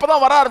எண்ணம் எனக்கு அப்போ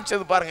தான் வர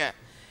ஆரம்பிச்சது பாருங்க.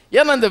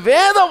 ஏன்னா இந்த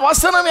வேத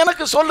வசனம்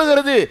எனக்கு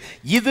சொல்லுகிறது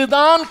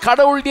இதுதான்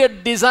கடவுளுடைய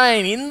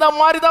டிசைன், இந்த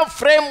மாதிரி தான்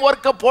ஃப்ரேம்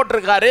ஒர்க்கை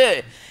போட்டிருக்காரு.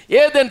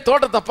 ஏதேன்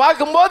தோட்டத்தை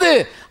பார்க்கும்போது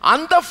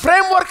அந்த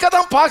ஃப்ரேம் ஒர்க்கை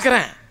தான்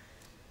பார்க்குறேன்.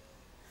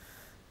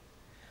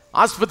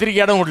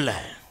 ஆஸ்பத்திரிக்கு இடம் விடல,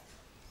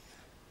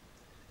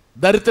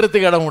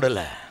 தரித்திரத்துக்கு இடம்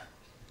விடல,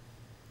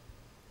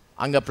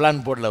 அங்கே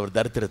பிளான் போடல. ஒரு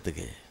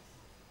தரித்திரத்துக்கு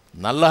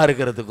நல்லா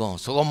இருக்கிறதுக்கும்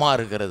சுகமாக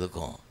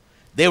இருக்கிறதுக்கும்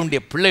தேவனுடைய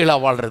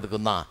பிள்ளைகளாக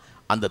வாழ்கிறதுக்கும் தான்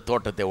அந்த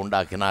தோட்டத்தை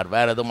உண்டாக்கினார்.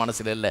 வேறு எதுவும்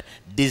மனசில் இல்லை.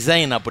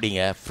 டிசைன்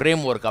அப்படிங்க,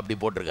 ஃப்ரேம் ஒர்க் அப்படி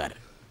போட்டிருக்காரு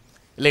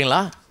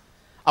இல்லைங்களா?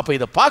 அப்போ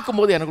இதை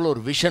பார்க்கும்போது எனக்குள்ள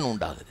ஒரு விஷன்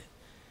உண்டாகுது.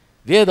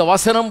 வேத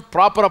வசனம்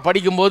ப்ராப்பராக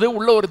படிக்கும்போது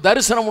உள்ள ஒரு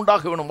தரிசனம்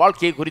உண்டாக வேணும்.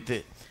 வாழ்க்கையை குறித்து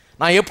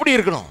நான் எப்படி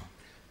இருக்கணும்,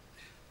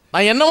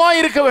 நான் என்னவா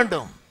இருக்க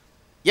வேண்டும்,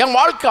 என்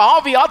வாழ்க்கை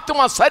ஆவி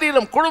ஆத்மா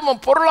சரீரம்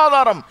குடும்பம்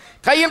பொருளாதாரம்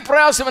கையின்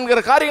பிரயாசம் என்கிற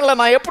காரியங்களை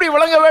நான் எப்படி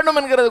விளங்க வேண்டும்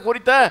என்கிறது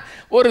குறித்த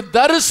ஒரு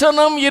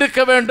தரிசனம்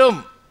இருக்க வேண்டும்.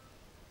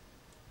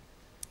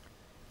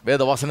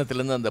 வேத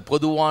வசனத்திலிருந்து அந்த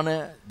பொதுவான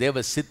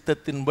தேவ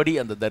சித்தத்தின்படி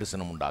அந்த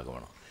தரிசனம் உண்டாக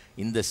வேணும்.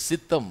 இந்த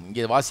சித்தம்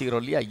இங்கே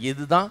வாசிக்கிறோம் இல்லையா,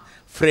 இதுதான்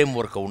ஃப்ரேம்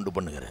ஒர்க்கை உண்டு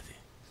பண்ணுகிறது.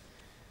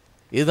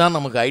 இதுதான்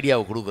நமக்கு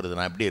ஐடியாவை கொடுக்குறது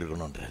நான் எப்படி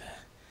இருக்கணுன்றது.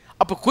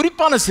 அப்போ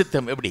குறிப்பான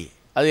சித்தம் எப்படி,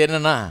 அது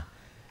என்னென்னா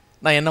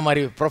நான் என்ன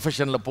மாதிரி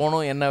ப்ரொஃபஷனில்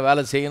போகணும், என்ன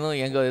வேலை செய்யணும்,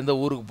 எந்த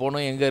ஊருக்கு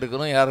போகணும், எங்கே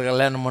இருக்கணும், யார்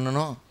கல்யாணம்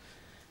பண்ணணும்,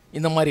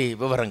 இந்த மாதிரி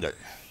விவரங்கள்.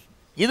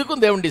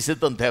 இதுக்கும் தேவனுடைய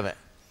சித்தம் தேவை.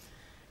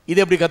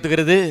 இது எப்படி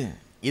கற்றுக்கிறது?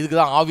 இதுக்கு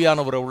தான்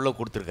ஆவியானவரை உள்ளே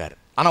கொடுத்துருக்காரு.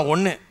 ஆனால்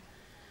ஒன்று,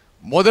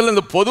 முதல்ல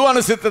இந்த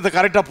பொதுவான சித்தத்தை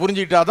கரெக்டாக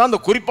புரிஞ்சுக்கிட்டா தான்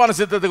இந்த குறிப்பான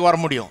சித்தத்துக்கு வர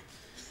முடியும்.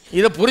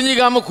 இதை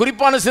புரிஞ்சிக்காமல்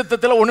குறிப்பான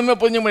சித்தத்தில் ஒன்றுமே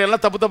புரிஞ்சிக்க முடியும்.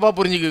 எல்லாம் தப்பு தப்பாக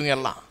புரிஞ்சுக்குவீங்க.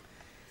 எல்லாம்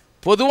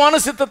பொதுவான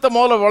சித்தத்தை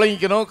முதல்ல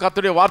விளங்கிக்கணும்.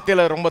 கர்த்தருடைய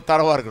வார்த்தையில் ரொம்ப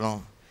தரவாக இருக்கணும்.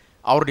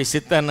 அவருடைய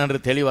சித்தம் என்னன்று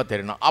தெளிவாக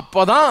தெரியணும்.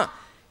 அப்போ தான்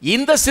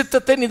இந்த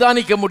சித்தத்தை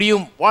நிதானிக்க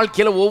முடியும்.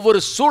 வாழ்க்கையில் ஒவ்வொரு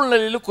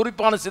சூழ்நிலையிலும்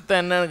குறிப்பான சித்தம்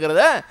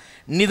என்னங்கிறத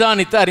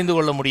நிதானித்து அறிந்து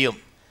கொள்ள முடியும்.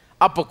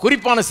 அப்போ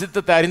குறிப்பான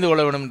சித்தத்தை அறிந்து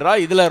கொள்ள வேண்டும்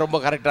என்றால் இதில் ரொம்ப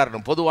கரெக்டாக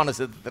இருக்கணும். பொதுவான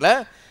சித்தத்தில்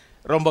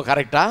ரொம்ப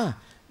கரெக்டாக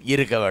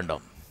இருக்க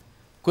வேண்டும்.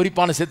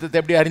 குறிப்பான சித்தத்தை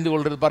எப்படி அறிந்து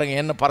கொள்வது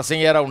பாருங்கள். என்ன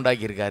பரசங்கராக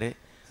உண்டாக்கியிருக்காரு,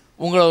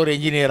 உங்களை ஒரு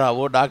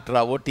இன்ஜினியராகவோ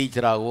டாக்டராகவோ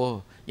டீச்சராகவோ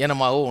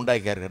என்னமாகவோ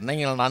உண்டாக்கியிருக்காரு.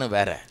 நீங்கள் நானும்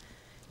வேறு.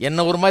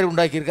 என்ன ஒரு மாதிரி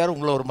உண்டாக்கியிருக்காரு,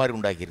 உங்களை ஒரு மாதிரி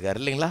உண்டாக்கியிருக்காரு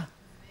இல்லைங்களா?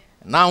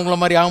 நான் உங்களை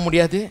மாதிரி ஆக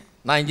முடியாது.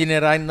 நான்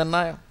இன்ஜினியர்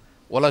ஆயிருந்தேன்னா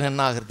உலகம்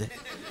என்ன ஆகுறது?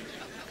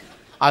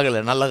 ஆகலை.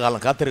 நல்ல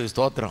காலம், கர்த்தருக்கு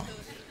ஸ்தோத்திரம்.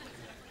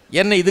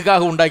 என்ன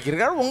இதுக்காக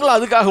உண்டாக்கியிருக்காரு, உங்களை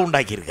அதுக்காக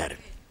உண்டாக்கியிருக்காரு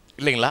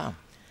இல்லைங்களா?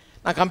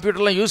 நான்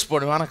கம்ப்யூட்டர்லாம் யூஸ்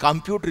பண்ணுவேன். ஆனால்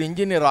கம்ப்யூட்டர்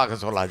இன்ஜினியர் ஆக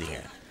சொல்லாதீங்க,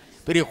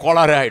 பெரிய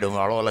கோளாறு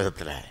ஆகிடும்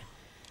உலகத்தில்.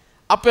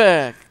 அப்போ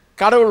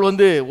கடவுள்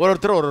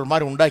ஒருத்தர் ஒரு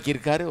மாதிரி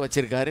உண்டாக்கியிருக்காரு,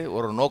 வச்சுருக்காரு,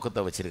 ஒரு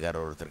நோக்கத்தை வச்சுருக்காரு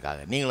ஒருத்தருக்காக.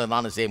 நீங்களும்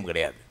நானும் சேம்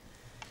கிடையாது.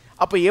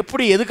 அப்போ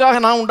எப்படி எதுக்காக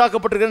நான்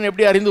உண்டாக்கப்பட்டிருக்கேன்னு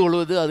எப்படி அறிந்து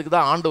கொள்வது? அதுக்கு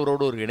தான்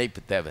ஆண்டவரோடு ஒரு இணைப்பு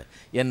தேவை.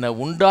 என்னை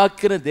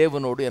உண்டாக்கின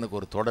தேவனோடு எனக்கு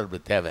ஒரு தொடர்பு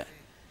தேவை.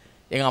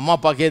 எங்கள் அம்மா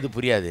அப்பாக்கே இது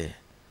புரியாது,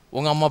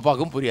 உங்கள் அம்மா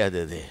அப்பாவுக்கும் புரியாது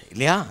அது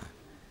இல்லையா?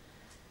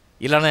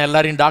 இல்லைன்னா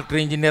எல்லாரையும்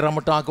டாக்டர் இன்ஜினியராக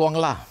மட்டும்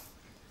ஆக்குவாங்களா?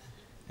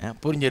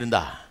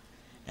 புரிஞ்சிருந்தா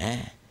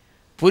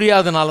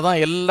புரியாதனால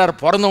தான்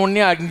எல்லோரும் பிறந்த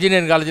உடனே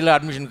இன்ஜினியரிங் காலேஜில்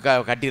அட்மிஷன்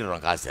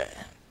கட்டிடுறோம் காசை.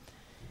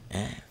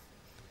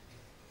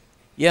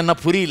 ஏன்னா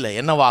புரியல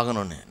என்ன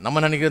வாங்கணும்னு.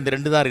 நம்ம நினைக்கிற இந்த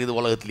 2 தான் இருக்குது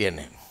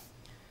உலகத்துலேன்னு.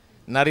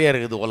 நிறைய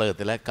இருக்குது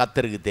உலகத்தில்.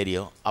 கர்த்தருக்கு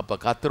தெரியும். அப்போ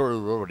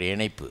கர்த்தரோட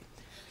இணைப்பு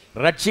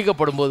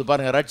ரட்சிக்கப்படும் போது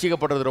பாருங்கள்,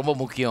 ரட்சிக்கப்படுறது ரொம்ப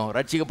முக்கியம்.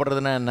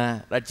 ரட்சிக்கப்படுறதுனா என்ன?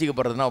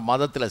 ரட்சிக்கப்படுறதுனா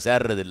மதத்தில்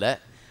சேர்றதில்ல,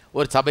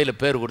 ஒரு சபையில்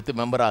பேர் கொடுத்து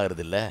மெம்பர்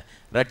ஆகிறதில்ல.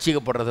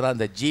 ரட்சிக்கப்படுறதுனா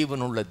அந்த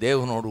ஜீவனுள்ள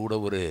தேவனோடு கூட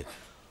ஒரு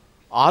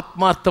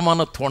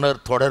ஆத்மார்த்தமான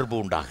தொடர்பு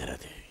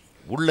உண்டாகிறது.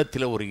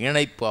 உள்ளத்தில் ஒரு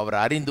இணைப்பு, அவரை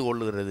அறிந்து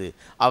கொள்ளுகிறது,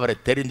 அவரை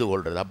தெரிந்து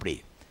கொள்வது. அப்படி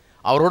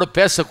அவரோட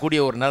பேசக்கூடிய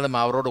ஒரு நிலைமை,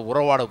 அவரோட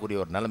உறவாடக்கூடிய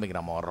ஒரு நிலைமைக்கு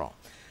நம்ம வர்றோம்.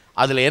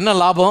 அதில் என்ன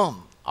லாபம்?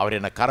 அவர்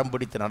என்னை கரம்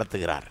பிடித்து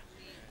நடத்துகிறார்,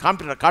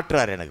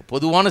 காட்டுறார். எனக்கு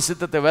பொதுவான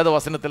சித்தத்தை வேத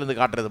வசனத்திலேருந்து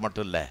காட்டுறது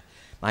மட்டும் இல்லை,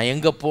 நான்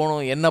எங்கே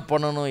போகணும், என்ன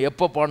பண்ணணும்,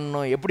 எப்போ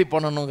பண்ணணும், எப்படி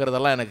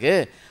பண்ணணுங்கிறதெல்லாம் எனக்கு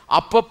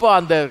அப்பப்போ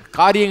அந்த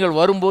காரியங்கள்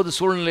வரும்போது,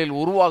 சூழ்நிலையில்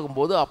உருவாகும்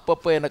போது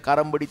அப்பப்போ என்னை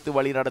கரம் பிடித்து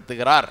வழி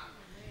நடத்துகிறார்.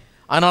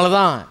 அதனால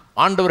தான்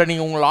ஆண்டவரை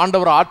நீங்கள் உங்கள்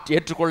ஆண்டவரை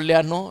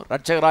ஏற்றுக்கொள்ளலையானோ,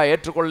 ரட்சகராக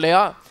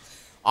ஏற்றுக்கொள்ளலையா,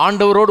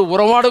 ஆண்டவரோடு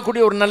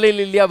உறவாடக்கூடிய ஒரு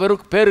நிலையில் இல்லையா,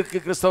 வெறும் பேருக்கு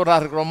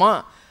கிறிஸ்தவராக இருக்கிறோமா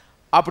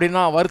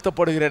அப்படின்னா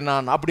வருத்தப்படுகிறேன்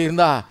நான். அப்படி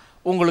இருந்தால்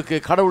உங்களுக்கு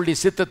கடவுளுடைய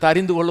சித்தத்தை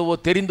அறிந்து கொள்ளவோ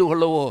தெரிந்து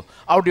கொள்ளவோ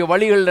அவருடைய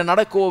வழிகளில்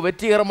நடக்கவோ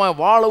வெற்றிகரமாக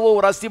வாழவோ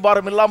ஒரு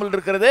அஸ்திபாரம் இல்லாமல்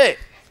இருக்கிறதே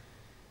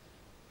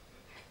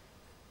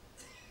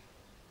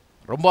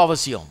ரொம்ப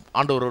அவசியம்.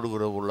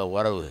 ஆண்டவரோடு உள்ள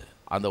உறவு,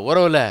 அந்த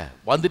உறவில்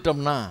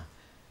வந்துட்டோம்னா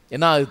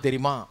என்ன ஆகுது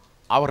தெரியுமா?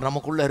 அவர்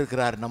நமக்குள்ளே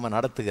இருக்கிறார், நம்ம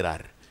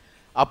நடத்துகிறார்.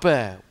 அப்போ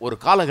ஒரு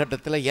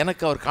காலகட்டத்தில்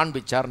எனக்கு அவர்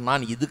காண்பிச்சார்,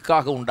 நான்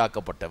இதுக்காக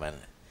உண்டாக்கப்பட்டவன்.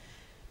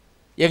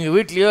 எங்கள்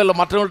வீட்லேயோ இல்லை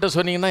மற்றவங்கள்ட்ட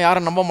சொன்னீங்கன்னா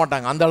யாரும் நம்ப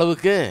மாட்டாங்க. அந்த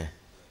அளவுக்கு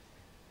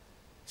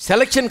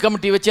செலெக்ஷன்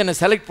கமிட்டி வச்சு என்னை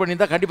செலக்ட்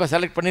பண்ணியிருந்தால் கண்டிப்பாக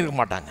செலக்ட் பண்ணியிருக்க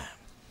மாட்டாங்க.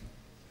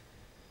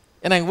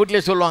 ஏன்னா எங்கள்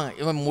வீட்டிலே சொல்லுவாங்க,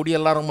 இவன்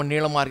முடியெல்லாம் ரொம்ப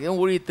நீளமாக இருக்கு,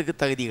 இவன் ஊழியத்துக்கு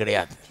தகுதி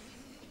கிடையாது.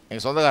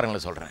 எங்கள்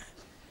சொந்தக்காரங்களை சொல்கிறேன்.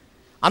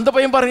 அந்த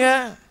பையன்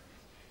பாருங்கள்,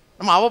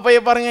 நம்ம அவள்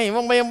பையன் பாருங்கள்,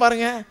 இவன் பையன்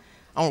பாருங்கள்,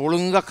 அவன்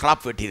ஒழுங்காக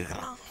கிராப்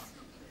வெட்டியிருக்கிறான்,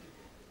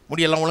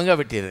 முடியெல்லாம் ஒழுங்காக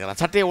வெட்டி இருக்கிறான்,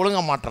 சட்டையை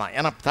ஒழுங்காக மாட்டுறான்.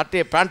 ஏன்னா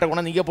சட்டையை பேண்ட்டை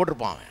கொண்டாந்து இங்கே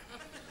போட்டிருப்பான் அவன்.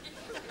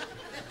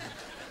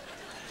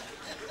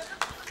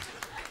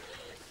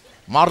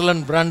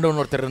 மார்லன்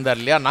பிராண்டோன்னு ஒருத்தர் இருந்தார்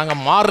இல்லையா,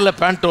 நாங்கள் மார்ல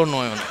பேண்ட்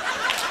ஒன்று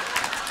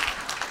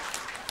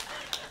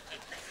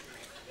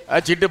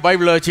வச்சுட்டு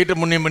பைபிளை வச்சுட்டு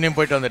முன்னியும்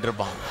போயிட்டு வந்துட்டு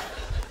இருப்பான்.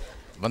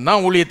 இவன்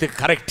தான்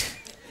ஊழியத்துக்கு கரெக்ட்.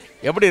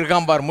 எப்படி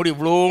இருக்கான் பார், முடி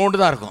இவ்வளோண்டு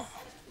தான் இருக்கும்,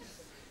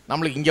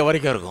 நம்மளுக்கு இங்கே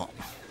வரைக்கும் இருக்கும்,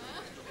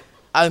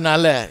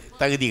 அதனால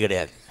தகுதி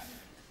கிடையாது.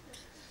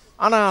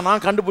 ஆனால்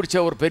நான் கண்டுபிடிச்ச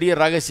ஒரு பெரிய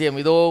ரகசியம்,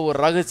 இதோ ஒரு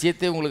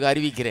ரகசியத்தை உங்களுக்கு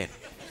அறிவிக்கிறேன்.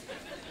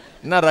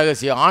 என்ன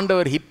ரகசியம்?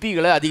 ஆண்டவர்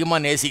ஹிப்பிகளை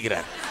அதிகமாக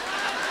நேசிக்கிறார்.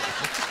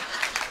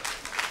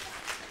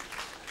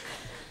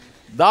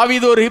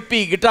 தாவீது ஒரு ஹிப்பி,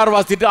 கிட்டார்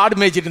வாசிட்டு ஆடு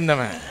மேய்ச்சிட்டு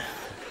இருந்தவன்,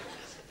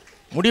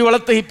 முடி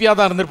வளர்த்த ஹிப்பியாக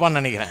தான் இருந்திருப்பான்னு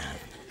நினைக்கிறேன்.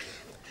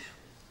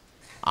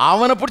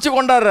 அவனை பிடிச்சி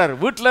கொண்டாடுறார்.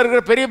 வீட்டில்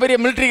இருக்கிற பெரிய பெரிய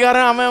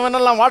மிலிட்ரிக்காரன்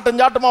அவனெல்லாம்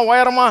வாட்டஞ்சாட்டமாக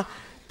உயரமாக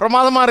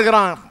பிரமாதமாக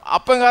இருக்கிறான்.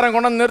 அப்பங்காரன்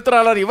கொண்டாந்து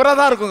நிறுத்துறாள். இவராக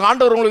தான் இருக்கும்.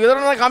 ஆண்டவர் உங்களுக்கு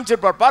இதெல்லாம்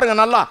காமிச்சிருப்பார், பாருங்கள்,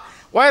 நல்லா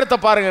உயரத்தை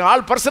பாருங்கள்,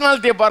 ஆள்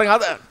பர்சனாலிட்டியை பாருங்கள்.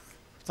 அதை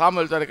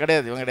சாமுவேல் சார்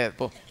கிடையாது, இவன் கிடையாது,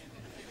 போ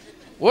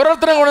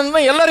ஒருத்தனை கொண்டு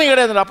தான் எல்லாரையும்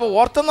கிடையாது. அப்போ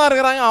ஒருத்தன் தான்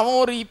இருக்கிறாங்க, அவன்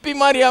ஒரு இப்பி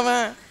மாதிரி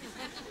அவன்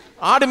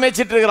ஆடு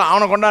மேய்ச்சிட்டு இருக்கிறான்.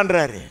 அவனை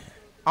கொண்டாடுறாரு.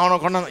 அவனை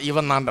கொண்டாந்து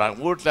இவன் தான்றாங்க.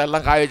 வீட்டில்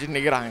எல்லாம் காய வச்சுட்டு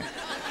நிற்கிறாங்க.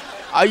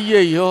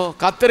 ஐயையோ,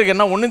 கத்தருக்கு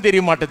என்ன ஒன்றும்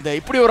தெரிய மாட்டேங்குது,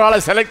 இப்படி ஒரு ஆளை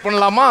செலக்ட்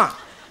பண்ணலாமா?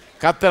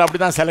 கத்தர் அப்படி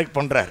தான் செலக்ட்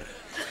பண்ணுறாரு.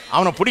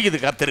 அவனை பிடிக்குது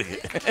கத்தருக்கு.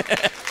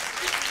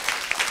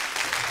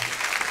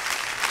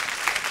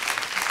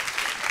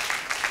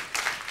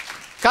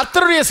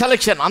 கர்த்தருடைய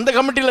செலெக்ஷன், அந்த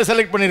கமிட்டியில்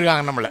செலக்ட்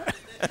பண்ணியிருக்காங்க நம்மளை.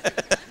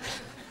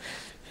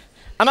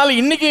 அதனால்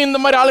இன்றைக்கி இந்த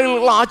மாதிரி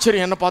ஆளுகளுக்கெல்லாம்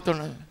ஆச்சரியம். என்ன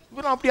பார்த்தோன்னு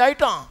இவன் அப்படி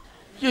ஆயிட்டான்.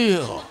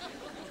 ஐயோ,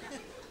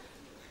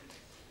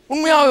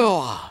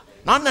 உண்மையாகவா?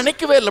 நான்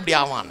நினைக்கவே இல்லை அப்படி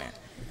ஆவான்னு.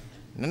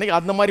 நினைக்க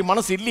அந்த மாதிரி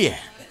மனசு இல்லையே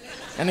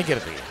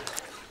நினைக்கிறதுக்கு.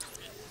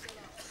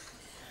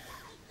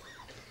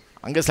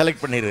 அங்கே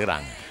செலக்ட்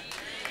பண்ணியிருக்கிறாங்க,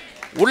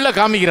 உள்ளே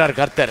காமிக்கிறார்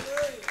கர்த்தர்.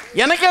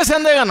 எனக்கே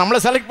சந்தேகம், நம்மளை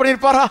செலக்ட்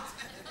பண்ணியிருப்பாரா?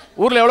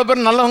 ஊரில் எவ்வளோ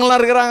பேர் நல்லவங்களாம்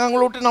இருக்கிறாங்க,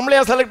 அவங்கள விட்டு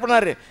நம்மளையா செலக்ட்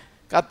பண்ணார்?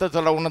 கர்த்தர்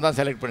சொல்ல உன்னை தான்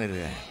செலக்ட்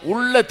பண்ணியிருக்கேன்.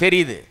 உள்ளே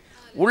தெரியுது,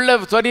 உள்ளே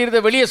தெரியுது.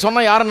 வெளியே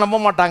சொன்னால் யாரும் நம்ப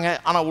மாட்டாங்க,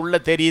 ஆனால் உள்ளே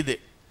தெரியுது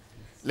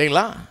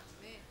இல்லைங்களா?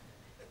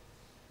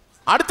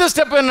 அடுத்த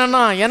ஸ்டெப்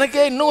என்னென்னா,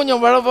 எனக்கே இன்னும்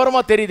கொஞ்சம்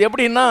விவரமாக தெரியுது.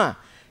 எப்படின்னா,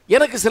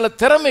 எனக்கு சில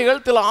திறமைகள்,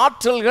 சில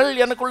ஆற்றல்கள்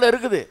எனக்குள்ளே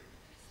இருக்குது.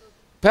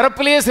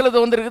 பிறப்பிலேயே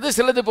சிலது வந்துருக்குது,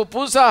 சிலது இப்போ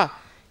புதுசாக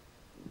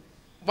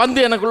வந்து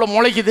எனக்குள்ளே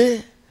முளைக்குது,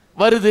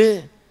 வருது,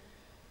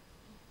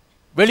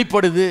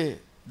 வெளிப்படுது.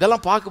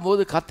 இதெல்லாம்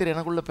பார்க்கும்போது கர்த்தர்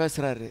எனக்குள்ளே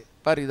பேசுகிறாரு.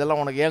 பாரு,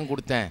 இதெல்லாம் உனக்கு ஏன்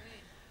கொடுத்தேன்,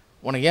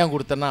 உனக்கு ஏன்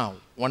கொடுத்தேன்னா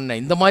உன்னை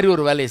இந்த மாதிரி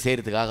ஒரு வேலையை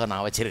செய்கிறதுக்காக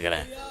நான்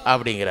வச்சுருக்கிறேன்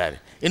அப்படிங்கிறாரு.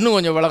 இன்னும்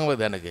கொஞ்சம்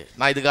விளங்குவது எனக்கு,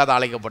 நான் இதுக்காக தான்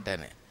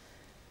அழைக்கப்பட்டேன்னு.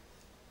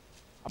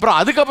 அப்புறம்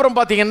அதுக்கப்புறம்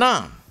பார்த்தீங்கன்னா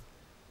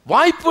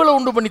வாய்ப்புகளை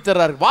உண்டு பண்ணி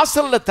தர்றாரு,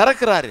 வாசலில்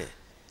திறக்கிறாரு.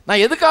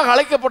 நான் எதுக்காக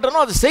அழைக்கப்பட்டேனோ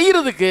அது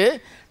செய்கிறதுக்கு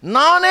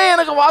நானே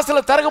எனக்கு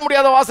வாசலை திறக்க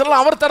முடியாத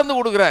வாசலில் அவர் திறந்து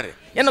கொடுக்குறாரு.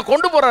 என்னை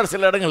கொண்டு போகிறார்,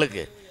 சில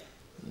இடங்களுக்கு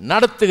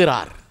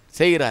நடத்துகிறார்,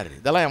 செய்கிறார்.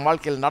 இதெல்லாம் என்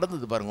வாழ்க்கையில்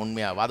நடந்தது பாருங்கள்,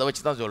 உண்மையாக அதை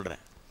வச்சு தான்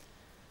சொல்கிறேன்.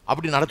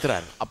 அப்படி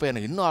நடத்துகிறார். அப்போ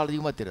எனக்கு இன்னும்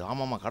அதிகமாக தெரியும்,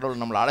 ஆமாம்மா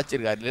கடவுள் நம்மளை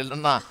அழைச்சிருக்காரு.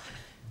 இல்லைன்னா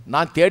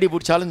நான் தேடி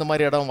பிடிச்சாலும் இந்த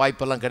மாதிரி இடம்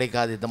வாய்ப்பெல்லாம்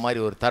கிடைக்காது, இந்த மாதிரி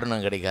ஒரு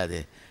தருணம் கிடைக்காது,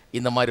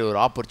 இந்த மாதிரி ஒரு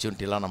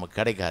ஆப்பர்ச்சுனிட்டிலாம் நமக்கு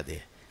கிடைக்காது,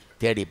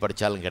 தேடி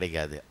படித்தாலும்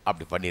கிடைக்காது.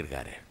 அப்படி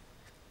பண்ணியிருக்காரு.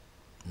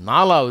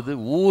 4வது,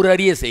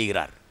 ஊரறிய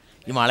செய்கிறார்.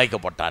 இவன்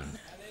அழைக்கப்பட்டான்னு.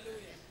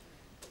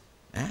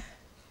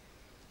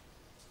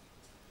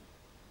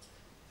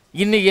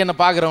 இன்றைக்கி என்னை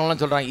பார்க்குறவங்களாம்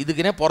சொல்கிறாங்க,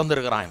 இதுக்குன்னே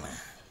பிறந்திருக்கிறான் இவன்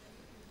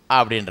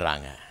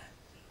அப்படின்றாங்க.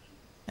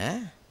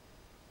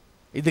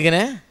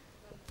 இதுக்குன்னே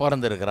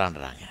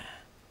பிறந்திருக்கிறான்றாங்க.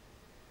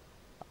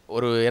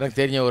 ஒரு எனக்கு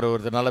தெரிஞ்ச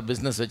ஒருத்தர் நல்ல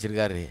பிஸ்னஸ்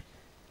வச்சுருக்காரு.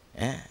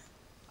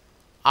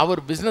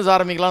 அவர் பிஸ்னஸ்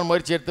ஆரம்பிக்கலான்னு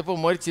முயற்சி எடுத்தப்போ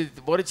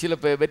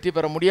முயற்சியில் வெற்றி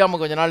பெற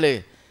முடியாமல் கொஞ்ச நாள்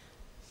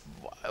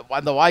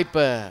அந்த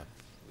வாய்ப்பை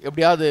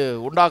எப்படியாவது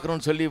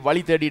உண்டாக்கணும்னு சொல்லி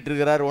வழி தேடிட்டு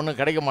இருக்கிறார். ஒன்றும்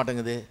கிடைக்க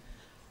மாட்டேங்குது.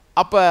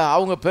 அப்போ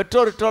அவங்க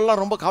பெற்றோர்கிட்டலாம்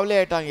ரொம்ப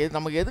கவலையாயிட்டாங்க.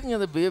 நமக்கு எதுங்க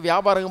இந்த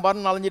வியாபாரம்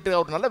பாருன்னு நலஞ்சிட்டு,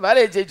 அவர் நல்ல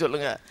வேலையை செய்ய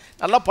சொல்லுங்கள்,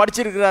 நல்லா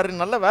படிச்சிருக்கிறாரு,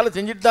 நல்ல வேலை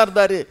செஞ்சுட்டு தான்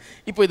இருந்தார்,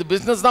 இப்போ இது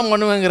பிஸ்னஸ் தான்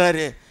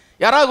பண்ணுவேங்கிறாரு,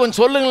 யாராவது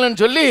கொஞ்சம்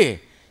சொல்லுங்களேன்னு சொல்லி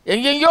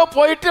எங்கெங்கேயோ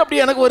போயிட்டு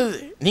அப்படி எனக்கு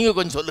வருது, நீங்கள்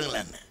கொஞ்சம்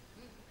சொல்லுங்களேன்னு.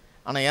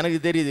 ஆனால் எனக்கு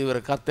தெரியுது,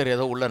 இவர் கர்த்தர்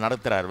ஏதோ உள்ளே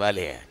நடத்துகிறார்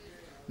வேலையை.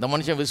 இந்த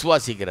மனுஷன்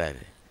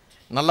விசுவாசிக்கிறாரு,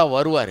 நல்லா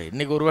வருவார்.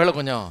 இன்றைக்கி ஒரு வேளை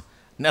கொஞ்சம்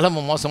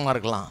நிலைமை மோசமாக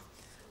இருக்கலாம்,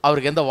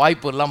 அவருக்கு எந்த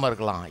வாய்ப்பு இல்லாமல்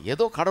இருக்கலாம்,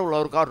 ஏதோ கடவுள்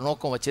அவருக்காக ஒரு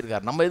நோக்கம்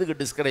வச்சுருக்காரு, நம்ம எதுக்கு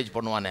டிஸ்கரேஜ்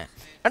பண்ணுவானே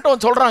என்கிட்ட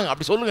வந்து சொல்கிறாங்க,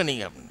 அப்படி சொல்லுங்கள்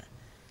நீங்கள் அப்படின்னு.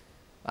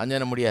 நான்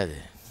சொல்ல முடியாது,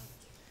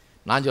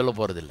 நான் சொல்ல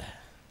போகிறதில்ல.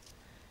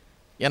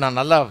 ஏன்னா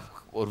நல்லா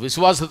ஒரு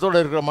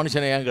விசுவாசத்தோடு இருக்கிற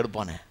மனுஷனை ஏன்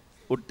கெடுப்பானே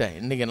விட்டேன்.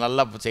 இன்றைக்கி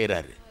நல்லா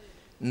செய்கிறாரு,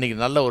 இன்றைக்கி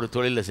நல்ல ஒரு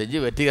தொழிலை செஞ்சு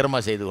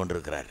வெற்றிகரமாக செய்து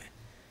கொண்டிருக்கிறாரு.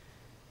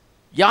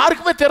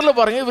 யாருக்குமே தெரில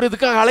பாருங்கள், இவர்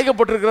இதுக்காக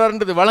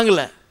அழைக்கப்பட்டிருக்கிறாருன்றது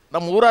வழங்கலை.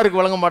 நம்ம ஊராருக்கு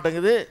வழங்க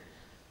மாட்டேங்குது,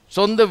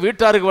 சொந்த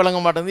வீட்டாருக்கு வழங்க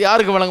மாட்டேங்குது,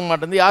 யாருக்கு வழங்க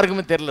மாட்டேங்குது,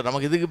 யாருக்குமே தெரில.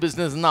 நமக்கு இதுக்கு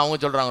பிஸ்னஸ்ன்னு அவங்க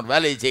சொல்கிறாங்க, ஒரு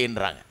வேலையை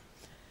செய்யுன்றாங்க.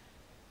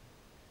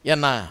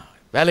 ஏன்னா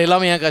வேலை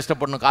இல்லாமல் ஏன்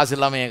கஷ்டப்படணும், காசு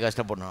இல்லாமல் ஏன்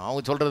கஷ்டப்படணும்,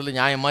 அவங்க சொல்கிறதுல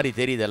நியாயம் மாதிரி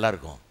தெரியுது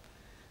எல்லாருக்கும்.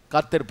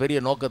 கர்த்தர் பெரிய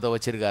நோக்கத்தை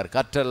வச்சுருக்கார்,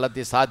 கர்த்தர்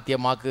எல்லாத்தையும்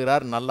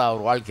சாத்தியமாக்குகிறார், நல்லா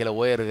அவர் வாழ்க்கையில்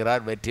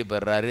உயர்கிறார், வெற்றி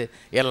பெறுறாரு,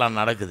 எல்லாம்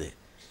நடக்குது.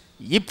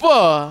 இப்போ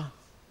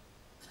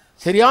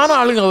சரியான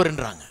ஆளுங்க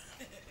அவருன்றாங்க.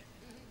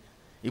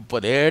 இப்போ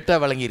லேட்டாக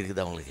விளங்கி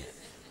இருக்குது அவங்களுக்கு.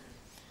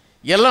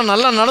 எல்லாம்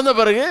நல்லா நடந்த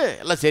பிறகு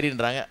எல்லாம்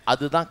சரின்றாங்க.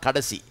 அதுதான்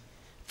கடைசி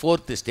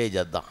 4th ஸ்டேஜ்.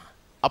 அதுதான்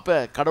அப்போ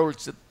கடவுள்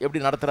எப்படி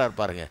நடத்துகிறாரு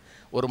பாருங்க.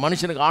 ஒரு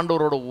மனுஷனுக்கு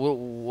ஆண்டவரோட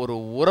ஒரு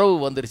உறவு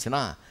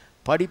வந்துருச்சுன்னா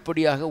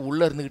படிப்படியாக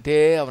உள்ளே இருந்துக்கிட்டே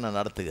அவனை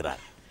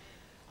நடத்துகிறார்.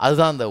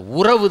 அதுதான் அந்த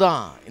உறவு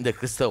தான் இந்த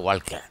கிறிஸ்தவ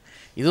வாழ்க்கை.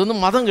 இது வந்து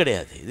மதம்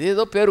கிடையாது. இது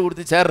ஏதோ பேர்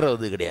கொடுத்து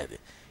சேர்றது கிடையாது.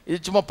 இது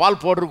சும்மா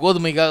பால் போடுற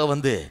கோதுமைக்காக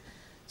வந்து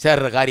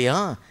சேர்ற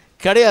காரியம்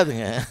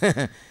கிடையாதுங்க.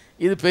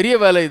 இது பெரிய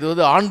வேலை. இது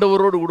வந்து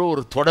ஆண்டவரோடு கூட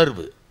ஒரு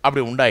தொடர்பு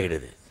அப்படி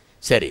உண்டாகிடுது.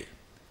 சரி,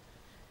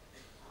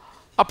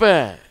 அப்போ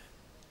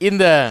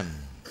இந்த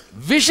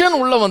விஷன்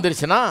உள்ளே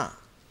வந்துருச்சுன்னா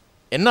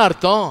என்ன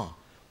அர்த்தம்?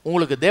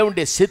 உங்களுக்கு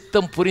தேவனுடைய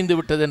சித்தம் புரிந்து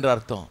விட்டது என்ற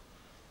அர்த்தம்.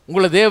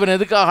 உங்களை தேவன்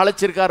எதுக்காக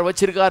அழைச்சிருக்கார்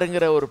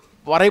வச்சிருக்காருங்கிற ஒரு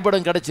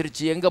வரைபடம்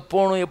கிடச்சிருச்சு. எங்கே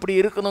போகணும் எப்படி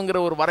இருக்கணுங்கிற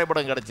ஒரு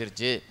வரைபடம்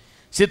கிடச்சிருச்சு.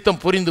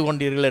 சித்தம் புரிந்து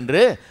கொண்டீர்கள்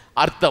என்று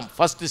அர்த்தம்.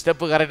 ஃபஸ்ட்டு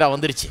ஸ்டெப்பு கரெக்டாக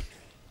வந்துருச்சு.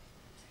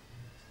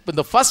 இப்போ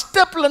இந்த ஃபஸ்ட்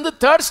ஸ்டெப்லேருந்து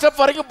 3rd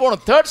ஸ்டெப் வரைக்கும்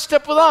போகணும். 3rd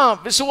ஸ்டெப்பு தான்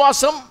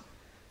விசுவாசம்,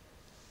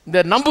 இந்த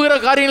நம்புகிற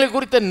காரியங்களை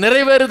குறித்த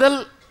நிறைவேறுதல்.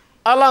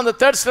 அதெல்லாம் அந்த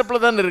 3rd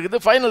ஸ்டெப்பில் தான் இருக்குது.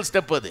 ஃபைனல்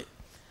ஸ்டெப் அது.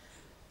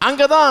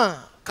 அங்கே தான்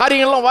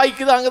காரியங்கள்லாம்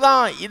வாய்க்குது. அங்கே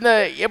தான் இந்த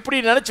எப்படி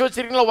நினச்சி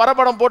வச்சுருக்கீங்களோ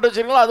வரைபடம் போட்டு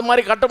வச்சுருக்கீங்களோ அது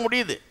மாதிரி கட்ட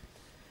முடியுது.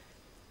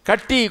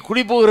 கட்டி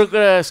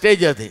குடிபோகிற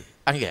ஸ்டேஜ் அது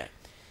அங்கே.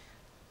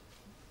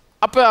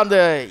 அப்போ அந்த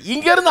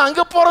இங்கேருந்து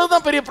அங்கே போகிறது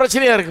தான் பெரிய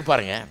பிரச்சனையாக இருக்குது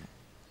பாருங்க.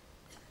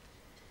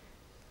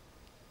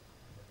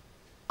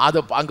 அது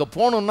அங்கே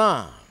போகணுன்னா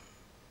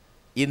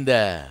இந்த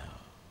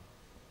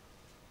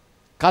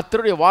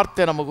கர்த்தருடைய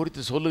வார்த்தை நம்ம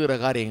குறித்து சொல்லுகிற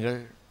காரியங்கள்,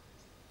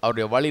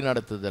 அவருடைய வழி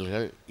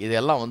நடத்துதல்கள்,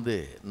 இதெல்லாம் வந்து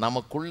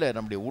நமக்குள்ளே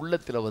நம்முடைய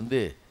உள்ளத்தில்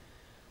வந்து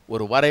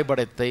ஒரு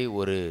வரைபடத்தை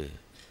ஒரு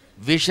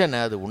விஷனை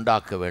அது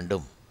உண்டாக்க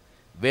வேண்டும்.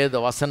 வேத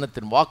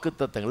வசனத்தின்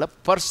வாக்குத்தத்தங்களை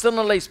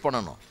பர்சனலைஸ்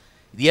பண்ணணும்.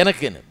 இது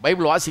எனக்குன்னு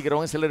பைபிள்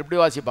வாசிக்கிறவங்க சிலர் எப்படி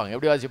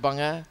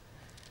வாசிப்பாங்க.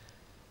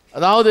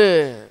 அதாவது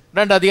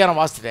 2 அதிகாரம்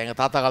வாசிச்சிட்டேன். எங்கள்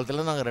தாத்தா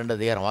காலத்தில் நாங்கள் 2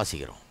 அதிகாரம்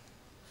வாசிக்கிறோம்,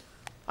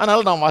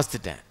 அதனால் நான்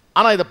வாசிச்சிட்டேன்.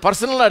 ஆனால் இதை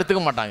பர்சனலாக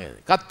எடுத்துக்க மாட்டாங்க.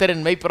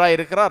 கர்த்தரின் மெய்ப்பராக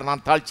இருக்கிறார்,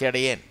 நான் தாழ்ச்சி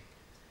அடையேன்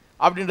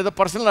அப்படின்றத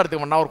பர்சனலாக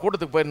எடுத்துக்க மாட்டேன். நான் ஒரு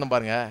கூட்டத்துக்கு போயிருந்தேன்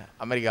பாருங்கள்,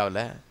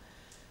 அமெரிக்காவில்.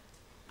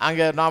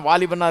 அங்கே நான்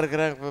வாலிபனாக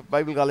இருக்கிறேன்,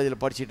 பைபிள்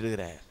காலேஜில் படிச்சுட்டு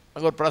இருக்கிறேன்.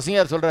 அங்கே ஒரு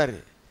பிரசங்கர் சொல்கிறாரு,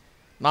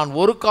 நான்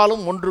ஒரு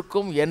காலம்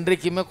ஒன்றுக்கும்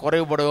என்றைக்குமே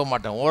குறைவுபடவே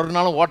மாட்டேன், ஒரு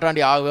நாளும்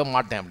ஓட்டாண்டி ஆகவே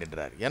மாட்டேன்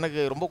அப்படின்றார். எனக்கு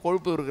ரொம்ப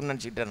கொழுப்பு இருக்குன்னு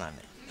நினச்சிக்கிட்டேன் நான்.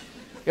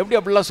 எப்படி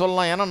அப்படிலாம்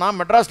சொல்லலாம்? ஏன்னா நான்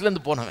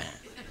மெட்ராஸ்லேருந்து போனவன்,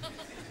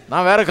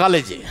 நான் வேறு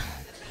காலேஜ்,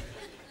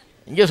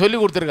 இங்கே சொல்லி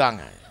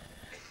கொடுத்துருக்காங்க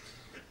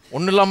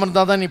ஒன்றும் இல்லாமல்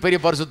இருந்தால் தான் நீ பெரிய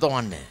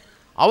பரிசுத்தவான்னு.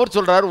 அவர்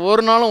சொல்கிறார்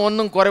ஒரு நாளும்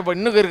ஒன்றும் குறைபட,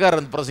 இன்னும் இருக்கார்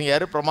அந்த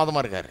பிரசங்கர்,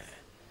 பிரமாதமாக இருக்கார்.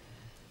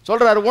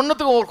 சொல்கிறார்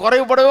ஒன்றுத்துக்கும்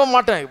குறைவுபடவே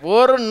மாட்டேன்,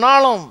 ஒரு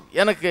நாளும்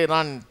எனக்கு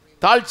நான்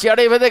தாழ்ச்சி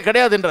அடைவதே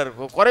கிடையாதுன்றார்,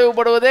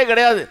 குறைவுபடுவதே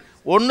கிடையாது,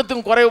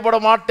 ஒன்றுத்துக்கும் குறைவுபட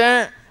மாட்டேன்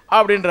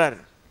அப்படின்றார்.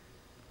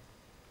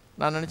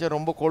 நான் நினச்சேன்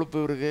ரொம்ப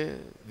கொழுப்பு இருக்குது,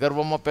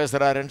 கர்வமாக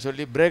பேசுகிறாருன்னு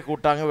சொல்லி பிரேக்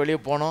விட்டாங்க, வெளியே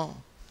போனோம்.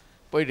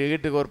 போயிட்டு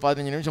வீட்டுக்கு ஒரு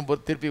 15 நிமிஷம்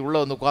பொறுத்து திருப்பி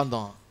உள்ளே வந்து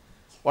உட்காந்தோம்.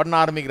 உடனே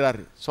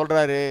ஆரம்பிக்கிறாரு,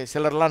 சொல்கிறாரு,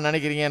 சிலர்லாம்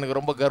நினைக்கிறீங்க எனக்கு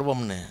ரொம்ப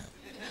கர்வம்னு.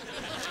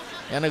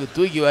 எனக்கு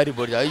தூக்கி வாரி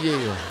போச்சு. ஐயோ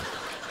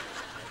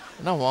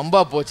என்ன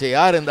வம்பா போச்சு,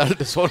 யார் இந்த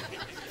ஆள்கிட்ட சொல்,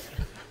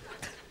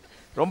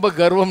 ரொம்ப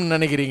கர்வம்னு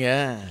நினைக்கிறீங்க.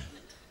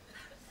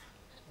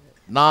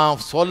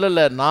 நான்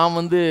சொல்லலை, நான்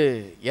வந்து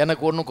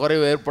எனக்கு ஒன்றும்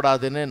குறைவு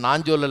ஏற்படாதுன்னு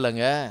நான்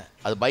சொல்லலைங்க,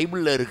 அது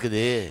பைபிளில்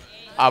இருக்குது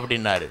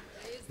அப்படின்னாரு.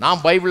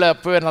 நான் பைபிளை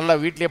அப்போவே நல்லா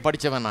வீட்டிலே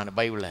படித்தவன். நான்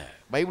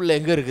பைபிளில்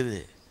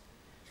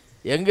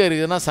எங்கே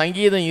இருக்குதுன்னா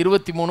சங்கீதம்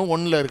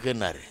 23:1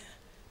 இருக்குன்னாரு.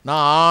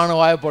 நான்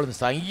வாயப்படுது,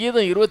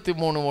 சங்கீதம்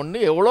 23:1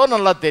 எவ்வளோ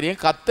நல்லா தெரியும்,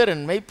 கர்த்தர்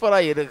என்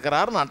மெய்ப்பராய்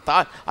இருக்கிறார், நான்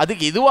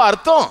அதுக்கு இதுவா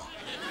அர்த்தம்?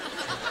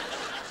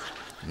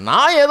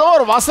 நான் ஏதோ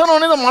ஒரு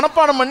வசனம்னு இதை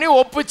மனப்பாடம் பண்ணி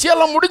ஒப்பிச்சு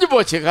எல்லாம் முடிஞ்சு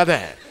போச்சு கதை.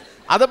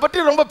 அதை பற்றி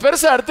ரொம்ப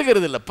பெருசாக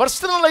எடுத்துக்கிறது இல்லை,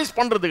 பர்சனலைஸ்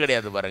பண்ணுறது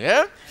கிடையாது. பாருங்க,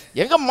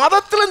 எங்கள்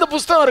மதத்தில் இந்த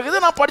புஸ்தகம்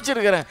இருக்குது, நான்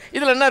படிச்சிருக்கிறேன்,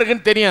 இதில் என்ன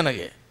இருக்குன்னு தெரியும்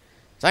எனக்கு.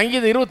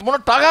 சங்கீதம்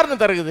 23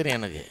 டகார்னு தரக்கு தெரியும்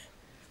எனக்கு,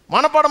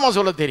 மனப்பாடமாக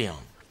சொல்ல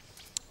தெரியும்,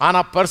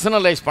 ஆனால்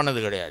பர்சனலைஸ் பண்ணது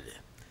கிடையாது.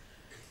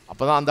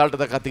 அப்போ தான் அந்த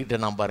ஆள்கிட்ட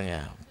கற்றுக்கிட்டேன் நான்.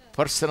 பாருங்கள்,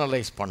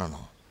 பர்சனலைஸ்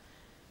பண்ணணும்.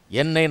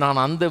 என்னை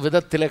நான் அந்த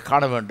விதத்தில்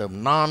காண வேண்டும்.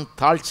 நான்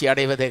தாழ்ச்சி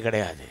அடைவதே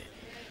கிடையாது,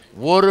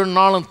 ஒரு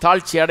நாளும்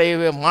தாழ்ச்சி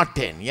அடையவே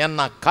மாட்டேன்.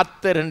 ஏன்னா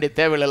கர்த்தர் என்னுடைய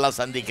தேவைகளெல்லாம்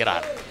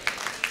சந்திக்கிறார்,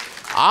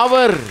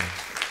 அவர்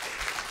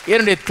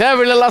என்னுடைய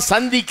தேவைகளெல்லாம்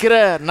சந்திக்கிற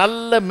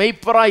நல்ல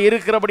மெய்ப்பராக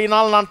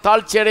இருக்கிறபடினால் நான்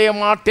தாழ்ச்சி அடைய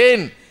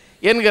மாட்டேன்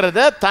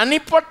என்கிறத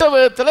தனிப்பட்ட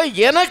விதத்தில்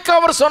எனக்கு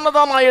அவர்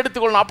சொன்னதான் நான்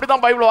எடுத்துக்கொள்ளணும். அப்படி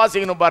தான் பைபிளை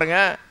வாசிக்கணும்.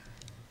 பாருங்கள்,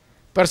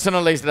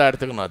 பர்சனலைஸ்டாக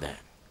எடுத்துக்கணும்,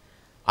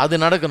 அது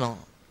நடக்கணும்.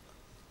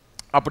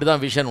 அப்படி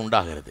தான் விஷன்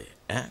உண்டாகிறது.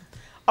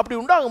 அப்படி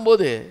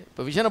உண்டாகும்போது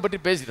இப்போ விஷனை பற்றி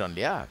பேசிட்டோம்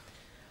இல்லையா,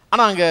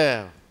 ஆனால் அங்கே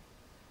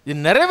இது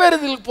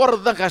நிறைவேறுதலுக்கு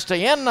போகிறது தான்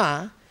கஷ்டம். ஏன்னா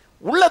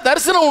உள்ள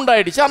தரிசனம்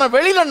உண்டாயிடுச்சு, ஆனால்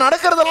வெளியில்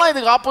நடக்கிறதெல்லாம்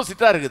இதுக்கு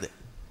ஆப்போசிட்டாக இருக்குது.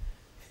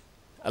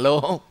 ஹலோ,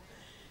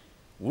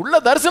 உள்ள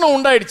தரிசனம்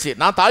உண்டாயிடுச்சு,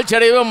 நான் தாழ்ச்சி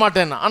அடையவே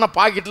மாட்டேன், ஆனால்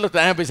பாக்கெட்டில்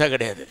தனியாக பைசா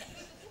கிடையாது.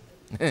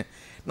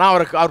 நான்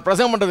அவர்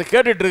பிரசங்கம் பண்ணுறது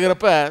கேட்டுட்டு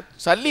இருக்கிறப்ப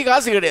சல்லி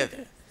காசு கிடையாது.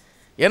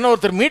 என்ன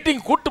ஒருத்தர்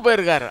மீட்டிங் கூப்பிட்டு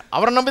போயிருக்காரு,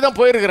 அவரை நம்பி தான்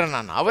போயிருக்கிறேன்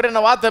நான். அவர்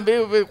என்ன வா தம்பி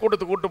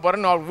கூட்டத்துக்கு கூப்பிட்டு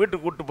போகிறேன்னு அவர்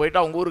வீட்டுக்கு கூப்பிட்டு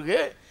போயிட்டு அவங்க ஊருக்கு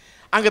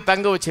அங்கே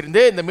தங்க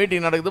வச்சுருந்து இந்த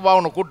மீட்டிங் நடக்குது, வா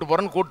உன்னை கூப்பிட்டு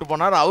போகிறேன்னு கூப்பிட்டு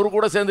போனார். அவரு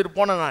கூட சேர்ந்துட்டு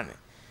போனேன்.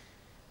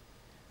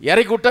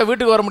 இறக்கி விட்டா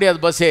வீட்டுக்கு வர முடியாது,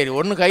 பஸ் ஏறி,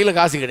 ஒன்றும் கையில்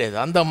காசு கிடையாது.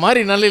 அந்த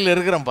மாதிரி நிலையில்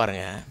இருக்கிறேன்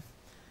பாருங்க.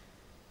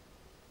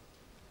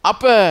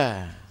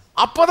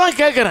 அப்போ தான்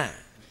கேட்குறேன்,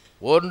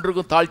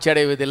 ஒன்றுக்கும் தாழ்ச்சி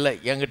அடைவதில்லை,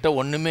 என்கிட்ட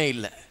ஒன்றுமே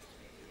இல்லை.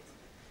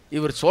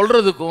 இவர்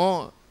சொல்கிறதுக்கும்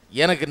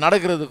எனக்கு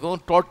நடக்கிறதுக்கும்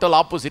டோட்டல்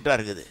ஆப்போசிட்டாக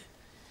இருக்குது.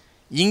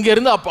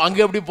 இங்கேருந்து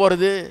அங்கே எப்படி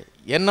போகிறது,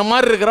 என்ன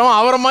மாதிரி இருக்கிறவன்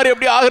அவரை மாதிரி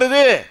எப்படி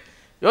ஆகுறது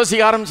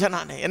யோசிக்க ஆரம்பித்தேன்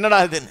நான், என்னடா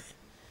இதுன்னு.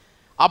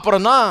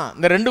 அப்புறம் தான்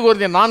இந்த 2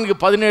 கொரிந்தியர்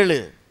 4:17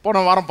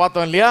 போன வாரம்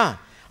பார்த்தோம் இல்லையா,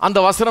 அந்த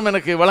வசனம்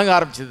எனக்கு விளங்க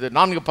ஆரம்பிச்சது.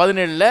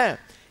 4:17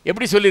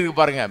 எப்படி சொல்லியிருக்கு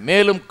பாருங்க,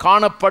 மேலும்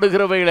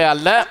காணப்படுகிறவைகளே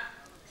அல்ல.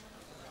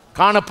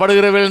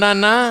 காணப்படுகிறவைகள்னா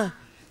என்ன,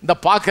 இந்த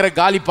பார்க்குற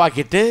காலி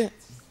பாக்கெட்டு,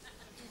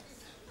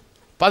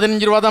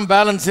 15 ரூபா தான்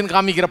பேலன்ஸுன்னு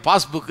காமிக்கிற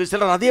பாஸ்புக்கு,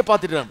 சிலர் அதையே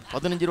பார்த்துட்டு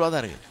 15 ரூபா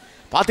தான் இருக்குது,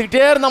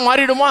 பார்த்துக்கிட்டே இருந்தால்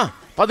மாறிடுமா,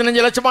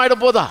 15 லட்சம் ஆகிட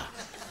போதா,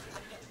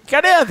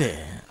 கிடையாது.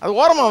 அது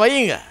ஓரமாக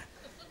வையுங்க.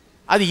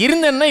 அது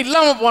இருந்தேன்னா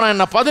இல்லாமல் போனா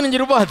என்ன,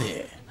 15 ரூபா அது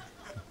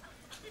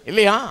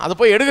இல்லையா, அதை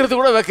போய் எடுக்கிறது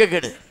கூட வைக்க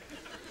கேடு.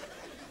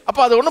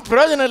 அப்போ அது ஒன்றும்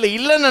பிரயோஜனம் இல்லை,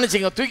 இல்லைன்னு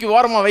நினச்சிங்க, தூக்கி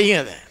ஓரமாக வைங்க.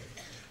 அதை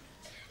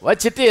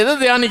வச்சுட்டு எதை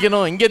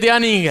தியானிக்கணும், இங்கே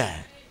தியானிங்க.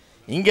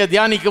 இங்கே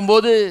தியானிக்கும்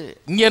போது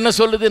இங்கே என்ன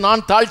சொல்லுது,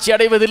 நான் தாழ்ச்சி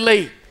அடைவதில்லை,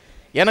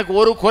 எனக்கு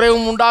ஒரு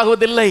குறைவும்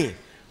உண்டாகுவதில்லை,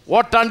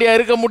 ஓட்டாண்டியாக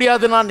இருக்க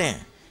முடியாது,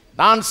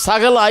 நான்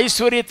சகல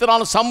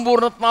ஐஸ்வர்யத்தினால்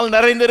சம்பூர்ணத்தினால்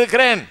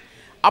நிறைந்திருக்கிறேன்.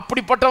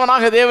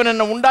 அப்படிப்பட்டவனாக தேவன்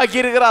என்னை உண்டாக்கி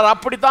இருக்கிறார்.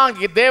 அப்படித்தான்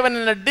தேவன்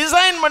என்னை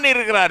டிசைன் பண்ணி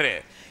இருக்கிறாரு,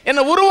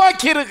 என்னை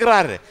உருவாக்கி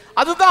இருக்கிறாரு.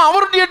 அதுதான்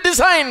அவருடைய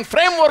டிசைன்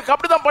ஃப்ரேம் ஒர்க்,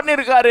 அப்படி தான்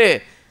பண்ணியிருக்காரு.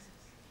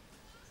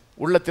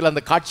 உள்ளத்தில்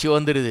அந்த காட்சி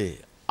வந்துடுது.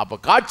 அப்போ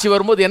காட்சி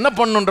வரும்போது என்ன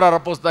பண்ணுன்றார்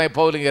அப்போஸ்தலன்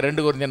பவுல் இங்கே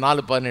 2 கொரிந்தியர்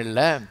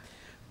 4:17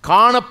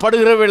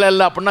 காணப்படுகிறவர்கள்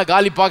அல்ல. அப்படின்னா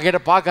காலி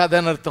பாக்கெட்டை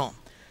பார்க்காதன்னு அர்த்தம்.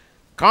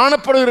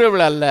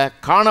 காணப்படுகிறவர்கள் அல்ல,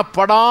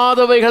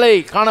 காணப்படாதவைகளை.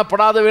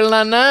 காணப்படாதவைகள்னா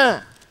என்ன,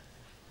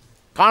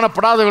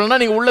 காணப்படாதவைகள்னா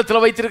நீங்கள்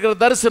உள்ளத்தில் வைத்திருக்கிற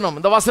தரிசனம்.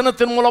 இந்த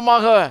வசனத்தின்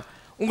மூலமாக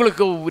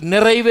உங்களுக்கு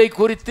நிறைவை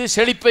குறித்து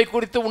செழிப்பை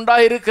குறித்து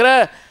உண்டாயிருக்கிற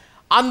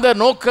அந்த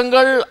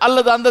நோக்கங்கள்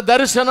அல்லது அந்த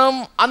தரிசனம்,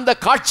 அந்த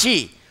காட்சி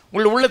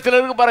உங்கள் உள்ளத்தில்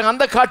இருக்கு பாருங்க.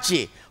 அந்த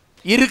காட்சி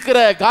இருக்கிற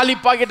காலி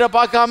பாக்கெட்டை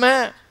பார்க்காம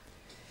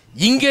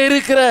இங்கே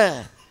இருக்கிற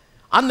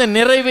அந்த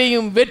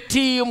நிறைவையும்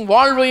வெற்றியும்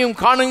வாழ்வையும்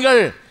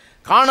காணுங்கள்.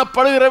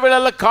 காணப்படுகிறவர்கள்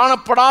அல்ல,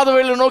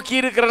 காணப்படாதவர்களை நோக்கி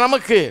இருக்கிற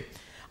நமக்கு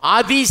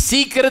அதி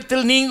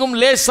சீக்கிரத்தில் நீங்கும்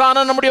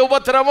லேசான நம்முடைய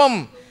உபத்திரவம்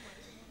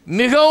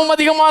மிகவும்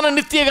அதிகமான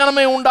நித்திய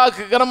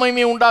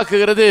கனமையை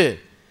உண்டாக்குகிறது.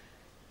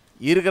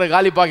 இருக்கிற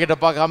காலி பாக்கெட்டை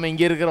பார்க்காம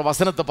இங்கே இருக்கிற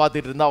வசனத்தை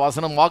பார்த்துட்டு இருந்தா,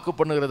 வசனம் வாக்கு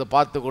பண்ணுகிறத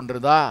பார்த்து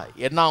கொண்டிருந்தா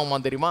என்ன ஆகுமா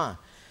தெரியுமா,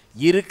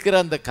 இருக்கிற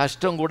அந்த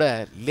கஷ்டம் கூட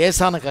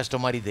லேசான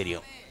கஷ்டம் மாதிரி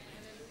தெரியும்.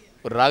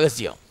 ஒரு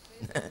ரகசியம்,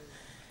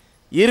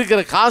 இருக்கிற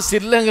காசு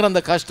இல்லைங்கிற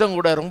அந்த கஷ்டம்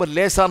கூட ரொம்ப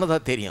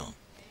லேசானதாக தெரியும்.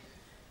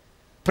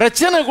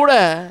 பிரச்சனை கூட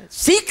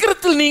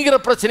சீக்கிரத்தில் நீங்கிற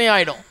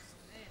பிரச்சனையாயிடும்.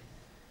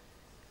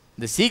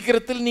 இந்த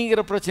சீக்கிரத்தில்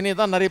நீங்கிற பிரச்சனையை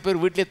தான் நிறைய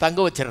பேர் வீட்டிலே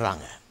தங்க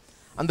வச்சிடுறாங்க.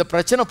 அந்த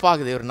பிரச்சனை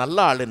பார்க்குது, இவர் நல்ல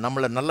ஆள்,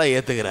 நம்மளை நல்லா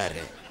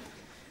ஏற்றுக்கிறாரு,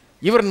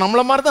 இவர்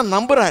நம்மளை மாதிரி தான்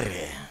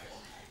நம்புகிறாரு,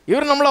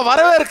 இவர் நம்மளை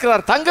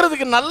வரவேற்கிறார்,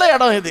 தங்குறதுக்கு நல்ல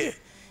இடம் இது,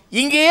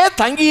 இங்கேயே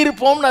தங்கி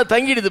இருப்போம்னு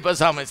தங்கிடுது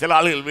பேசாமல் சில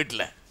ஆளுகள்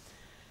வீட்டில்.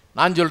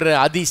 நான் சொல்கிறேன்,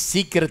 அதி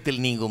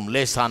சீக்கிரத்தில் நீங்கும்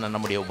லேசான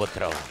நம்முடைய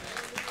உபத்திரவம்.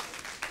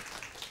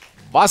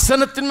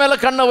 வசனத்தின் மேலே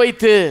கண்ணை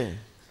வைத்து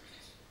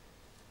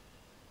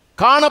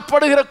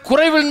காணப்படுகிற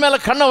குறைவின் மேலே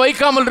கண்ணை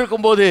வைக்காமல்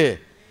இருக்கும்போது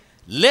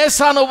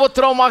லேசான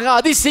உபத்திரவமாக,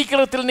 அதி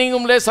சீக்கிரத்தில்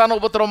நீங்கும் லேசான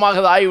உபத்திரவமாக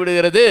அது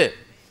ஆகிவிடுகிறது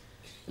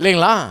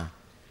இல்லைங்களா.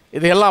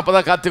 இதையெல்லாம் அப்போ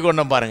தான்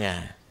கற்றுக்கொண்டோம் பாருங்க.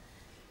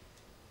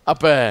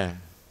 அப்போ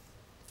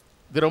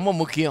இது ரொம்ப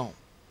முக்கியம்.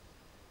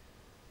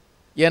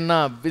 ஏன்னா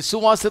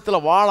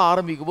விசுவாசத்தில் வாழ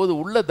ஆரம்பிக்கும் போது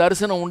உள்ள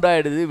தரிசனம்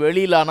உண்டாயிடுது,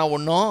 வெளியில் ஆனால்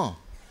ஒன்றும்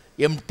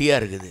எம்டியாக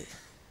இருக்குது.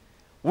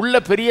 உள்ள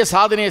பெரிய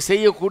சாதனையை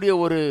செய்யக்கூடிய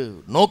ஒரு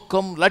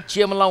நோக்கம்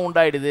லட்சியமெல்லாம்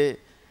உண்டாயிடுது,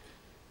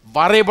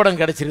 வரைபடம்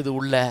கிடச்சிருது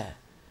உள்ள.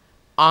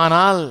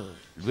 ஆனால்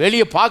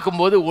வெளியே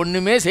பார்க்கும்போது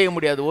ஒன்றுமே செய்ய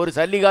முடியாது. ஒரு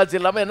சல்லி காசு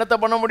இல்லாமல் என்னத்தை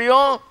பண்ண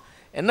முடியும்,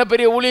 என்ன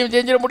பெரிய ஊழியம்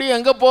செஞ்சிட முடியும்,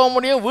 எங்கே போக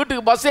முடியும்,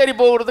 வீட்டுக்கு பஸ் ஏறி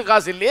போகிறதுக்கு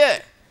காசு இல்லையே,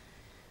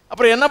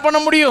 அப்புறம் என்ன பண்ண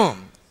முடியும்,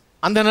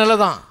 அந்த நிலை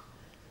தான்.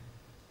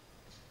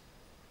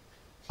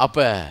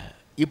 அப்போ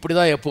இப்படி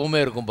தான்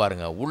எப்போவுமே இருக்கும்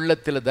பாருங்கள்.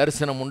 உள்ளத்தில்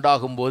தரிசனம்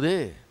உண்டாகும்போது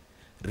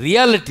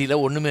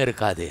ரியாலிட்டியில் ஒன்றுமே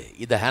இருக்காது.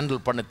 இதை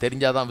ஹேண்டில் பண்ண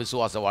தெரிஞ்சால் தான்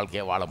விசுவாச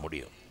வாழ்க்கையை வாழ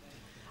முடியும்.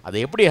 அதை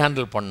எப்படி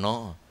ஹேண்டில்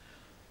பண்ணணும்,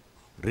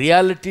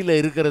 ரியாலிட்டியில்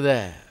இருக்கிறத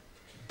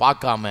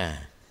பார்க்காம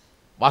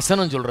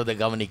வசனம் சொல்கிறத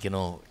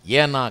கவனிக்கணும்.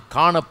 ஏன்னா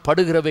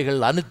காணப்படுகிறவைகள்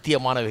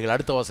அநித்தியமானவைகள்.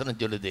 அடுத்த வசனம்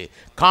சொல்லுது,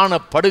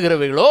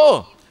 காணப்படுகிறவைகளோ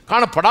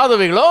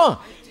காணப்படாதவைகளோ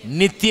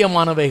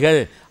நித்தியமானவைகள்.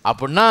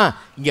 அப்படின்னா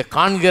இங்கே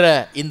காண்கிற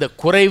இந்த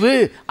குறைவு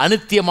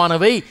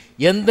அநித்தியமானவை,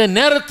 எந்த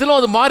நேரத்திலும்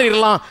அது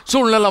மாறிடலாம்,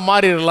 சூழ்நிலை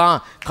மாறிடலாம்.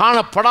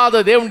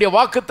 காணப்படாத தேவனுடைய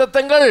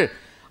வாக்குத்தத்தங்கள்,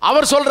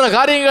 அவர் சொல்கிற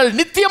காரியங்கள்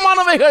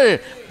நித்தியமானவைகள்.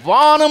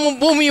 வானமும்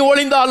பூமியும்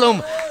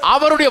ஒளிந்தாலும்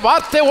அவருடைய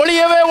வார்த்தை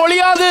ஒளியவே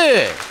ஒளியாது.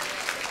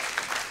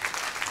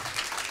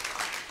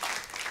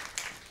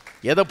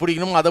 எதை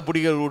பிடிக்கணுமோ அதை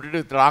பிடிக்க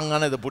விட்டுட்டு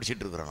ராங்கான இதை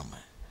பிடிச்சிட்டு இருக்கிறோம். நம்ம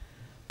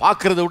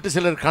பார்க்குறத விட்டு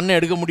சிலர் கண்ணை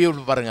எடுக்க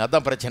முடியும் பாருங்கள்,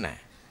 அதுதான் பிரச்சனை.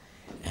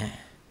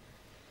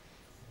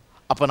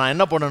 அப்போ நான்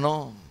என்ன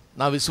பண்ணணும்,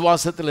 நான்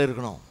விசுவாசத்தில்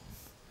இருக்கணும்.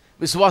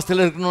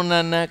 விசுவாசத்தில் இருக்கணும்னா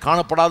என்ன,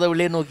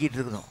 காணப்படாதவளே நோக்கிட்டு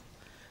இருக்கணும்,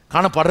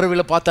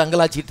 காணப்படுறவளை பார்த்து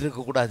அங்கலாச்சிட்டு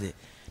இருக்கக்கூடாது.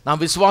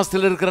 நான்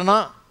விசுவாசத்தில் இருக்கிறேன்னா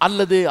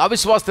அல்லது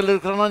அவிசுவாசத்தில்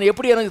இருக்கிறேன்னா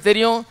எப்படி எனக்கு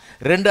தெரியும்?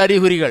 2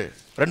 அறிகுறிகள்,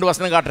 2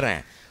 வசனம்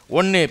காட்டுறேன்.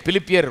 1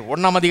 பிலிப்பியர்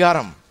 1ஆம்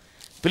அதிகாரம்,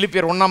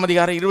 பிலிப்பியர் 1ஆம்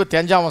அதிகாரம்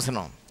 25ஆம்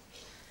வசனம்.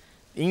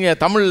 இங்கே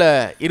தமிழில்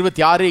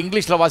 26,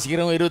 இங்கிலீஷில்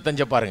வாசிக்கிறவங்க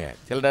 25 பாருங்கள்.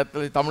 சில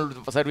இடத்துல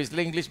தமிழ்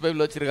சர்வீஸில் இங்கிலீஷ்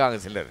பைபிள் வச்சுருக்காங்க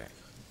சிலர்.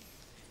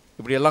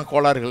 இப்படியெல்லாம்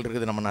கோளாறுகள்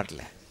இருக்குது நம்ம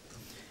நாட்டில்.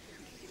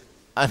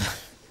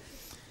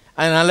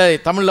 அதனால்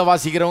தமிழில்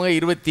வாசிக்கிறவங்க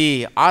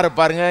 26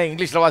 பாருங்கள்,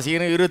 இங்கிலீஷில்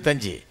வாசிக்கிறவங்க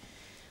 25.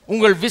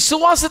 உங்கள்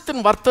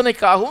விசுவாசத்தின்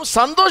வர்த்தனைக்காகவும்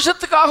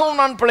சந்தோஷத்துக்காகவும்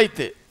நான்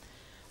பிழைத்து.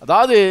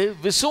 அதாவது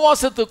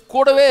விசுவாசத்துக்கு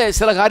கூடவே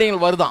சில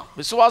காரியங்கள் வருதான்.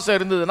 விசுவாசம்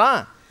இருந்ததுன்னா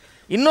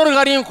இன்னொரு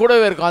காரியம்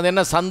கூடவே இருக்கும். அது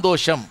என்ன?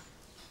 சந்தோஷம்.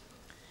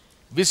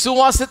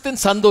 விசுவாசத்தின்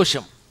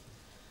சந்தோஷம்.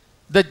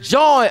 த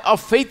ஜாய்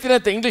ஆஃப்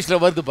ஃபெய்த்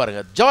இங்கிலீஷில் வருது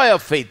பாருங்கள், ஜாய்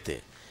ஆஃப் ஃபெய்த்.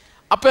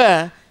 அப்போ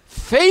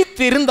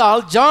ஃபெய்த்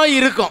இருந்தால் ஜாய்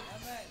இருக்கும்,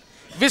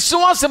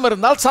 விசுவாசம்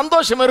இருந்தால்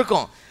சந்தோஷம்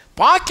இருக்கும்.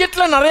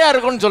 பாக்கெட்டில் நிறையா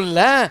இருக்கும்னு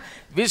சொல்லல,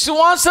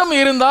 விசுவாசம்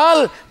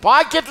இருந்தால்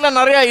பாக்கெட்டில்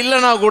நிறையா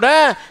இல்லைனா கூட,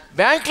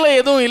 பேங்க்கில்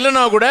எதுவும்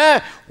இல்லைனா கூட,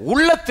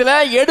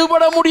 உள்ளத்தில்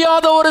எடுபட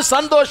முடியாத ஒரு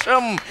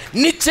சந்தோஷம்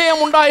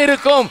நிச்சயம்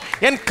உண்டாயிருக்கும்.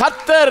 என்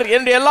கர்த்தர்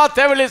என்று எல்லா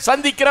தேவைகளையும்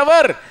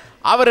சந்திக்கிறவர்,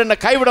 அவர் என்னை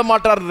கைவிட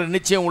மாட்டார்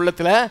நிச்சயம்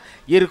உள்ளத்தில்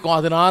இருக்கும்.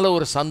 அதனால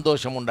ஒரு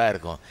சந்தோஷம்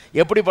உண்டாயிருக்கும்.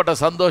 எப்படிப்பட்ட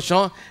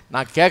சந்தோஷம்?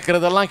 நான்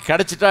கேட்குறதெல்லாம்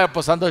கிடைச்சிட்டா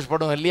இப்போ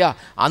சந்தோஷப்படுவேன் இல்லையா,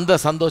 அந்த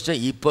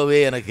சந்தோஷம் இப்போவே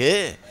எனக்கு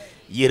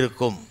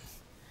இருக்கும்.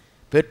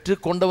 பெற்று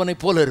கொண்டவனை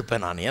போல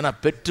இருப்பேன் நான், ஏன்னா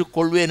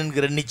பெற்றுக்கொள்வேன்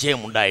என்கிற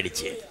நிச்சயம்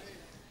உண்டாயிடுச்சு.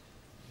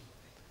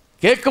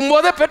 கேட்கும்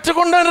போதே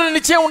பெற்றுக்கொண்ட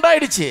நிச்சயம்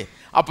உண்டாயிடுச்சு.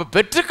 அப்போ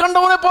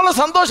பெற்றுக்கொண்டவனை போல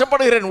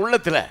சந்தோஷப்படுகிறேன்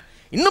உள்ளத்தில்.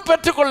 இன்னும்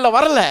பெற்றுக்கொள்ள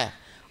வரல,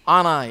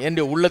 ஆனால்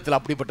என்னுடைய உள்ளத்தில்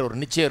அப்படிப்பட்ட ஒரு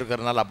நிச்சயம்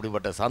இருக்கிறதுனால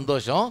அப்படிப்பட்ட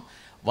சந்தோஷம்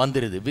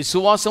வந்துடுது.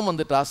 விசுவாசம்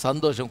வந்துட்டா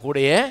சந்தோஷம்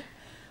கூடயே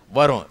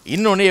வரும்.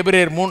 இன்னொன்று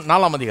எபிரேயர்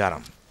 4ஆம்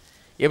அதிகாரம்,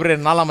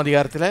 எபிரேயர் 4ஆம்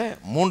அதிகாரத்தில்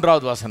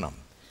 3வது வசனம்,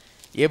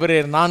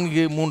 எபிரேயர்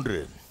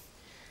 4:3.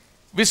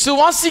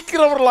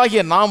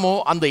 விசுவாசிக்கிறவர்களாகிய நாமோ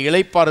அந்த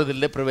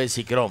இளைப்பாறுதலில்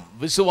பிரவேசிக்கிறோம்.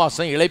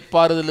 விசுவாசம்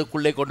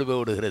இளைப்பாறுதலுக்குள்ளே கொண்டு போய்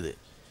விடுகிறது.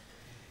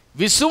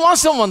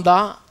 விசுவாசம்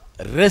வந்தால்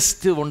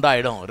ரெஸ்ட்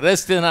உண்டாயிடும்.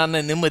 ரெஸ்ட் நான்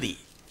நிம்மதி.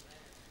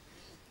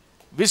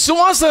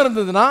 விசுவாசம்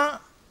இருந்ததுன்னா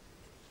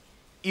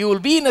you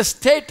will be in a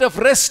state of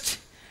rest.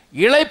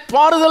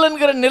 இளைப்பாறுதல்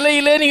என்கிற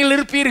நிலையிலே நீங்கள்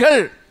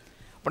இருப்பீர்கள்.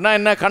 அப்படின்னா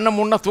என்ன? கண்ணை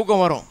மூடினா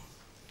தூக்கம் வரும்.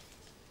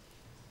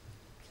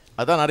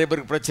 அதுதான் நிறைய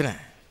பேருக்கு பிரச்சனை.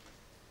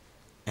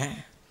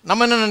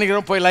 நம்ம என்ன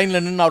நினைக்கிறோம்? போய்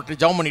லைனில் நின்று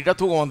அவர்கிட்ட ஜாம் பண்ணிட்டா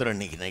தூக்கம் வந்துடும்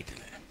இன்றைக்கி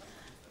நைட்டில்.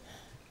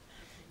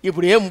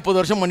 இப்படியே 30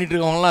 வருஷம் பண்ணிட்டு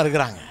இருக்கவங்களாம்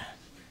இருக்கிறாங்க.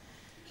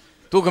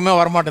 தூக்கமே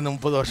வரமாட்டேன்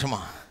 30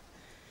 வருஷமாக.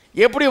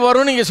 எப்படி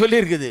வரும்னு நீங்கள்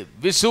சொல்லியிருக்குது.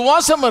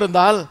 விசுவாசம்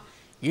இருந்தால்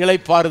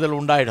இளைப்பாறுதல்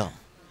உண்டாயிடும்.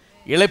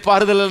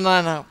 இளைப்பாறுதல்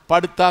நான்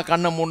படுத்தா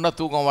கண்ணை மூடினா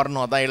தூக்கம்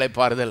வரணும், அதான்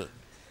இளைப்பாறுதல்.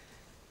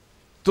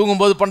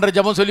 தூங்கும்போது பண்ணுற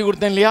ஜபம் சொல்லி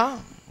கொடுத்தேன் இல்லையா?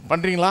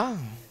 பண்ணுறீங்களா?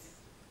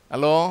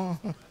 ஹலோ,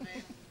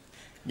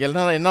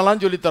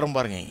 என்னெல்லாம் சொல்லித்தரோம்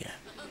பாருங்க. இங்கே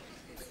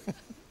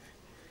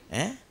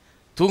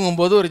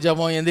தூங்கும்போது ஒரு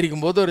ஜபம்,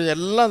 எந்திரிக்கும் போது ஒரு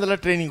எல்லாம்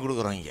இதெல்லாம் ட்ரைனிங்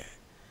கொடுக்குறோம். இங்கே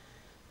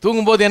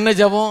தூங்கும்போது என்ன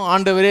ஜபம்?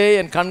 ஆண்டவரே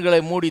என் கண்களை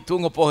மூடி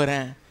தூங்க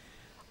போகிறேன்,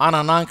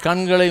 ஆனால் நான்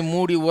கண்களை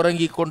மூடி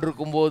உறங்கி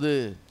கொண்டிருக்கும் போது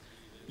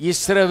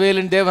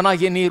இஸ்ரவேலின்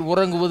தேவனாகிய நீர்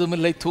உறங்குவதும்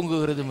இல்லை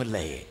தூங்குகிறதும்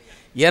இல்லை.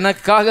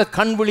 எனக்காக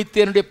கண்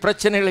விழித்து என்னுடைய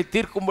பிரச்சனைகளை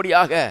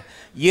தீர்க்கும்படியாக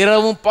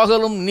இரவும்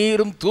பகலும்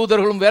நீரும்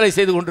தூதர்களும் வேலை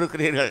செய்து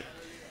கொண்டிருக்கிறீர்கள்.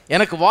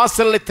 எனக்கு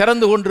வாசலை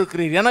திறந்து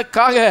கொண்டிருக்கிறீர்.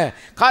 எனக்காக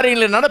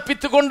காரியங்களை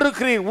நடப்பித்து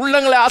கொண்டிருக்கிறீர்.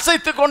 உள்ளங்களை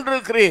அசைத்து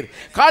கொண்டிருக்கிறீர்.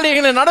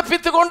 காரியங்களை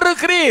நடப்பித்து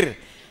கொண்டிருக்கிறீர்.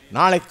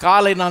 நாளை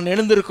காலை நான்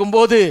எழுந்திருக்கும்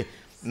போது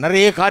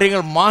நிறைய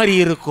காரியங்கள் மாறி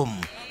இருக்கும்,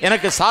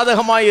 எனக்கு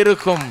சாதகமாய்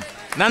இருக்கும்,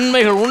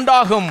 நன்மைகள்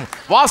உண்டாகும்,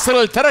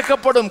 வாசல்கள்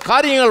திறக்கப்படும்,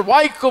 காரியங்கள்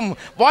வாய்க்கும்,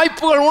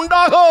 வாய்ப்புகள்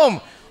உண்டாகும்.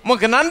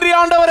 உமக்கு நன்றி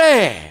ஆண்டவரே.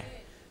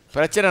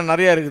 பிரச்சனை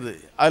நிறையா இருக்குது,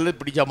 அதில்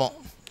இப்படி ஜபம்.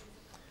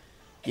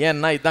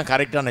 ஏன்னா இதுதான்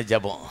கரெக்டான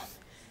ஜபம்.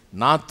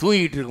 நான்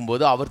தூங்கிட்டு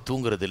இருக்கும்போது அவர்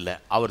தூங்குறது இல்லை,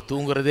 அவர்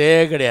தூங்குறதே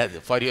கிடையாது.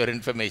 ஃபார் யுவர்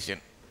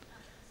இன்ஃபர்மேஷன்,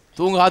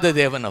 தூங்காத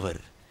தேவன் அவர்.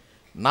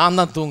 நான்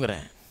தான்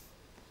தூங்குறேன்.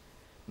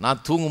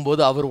 நான்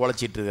தூங்கும்போது அவர்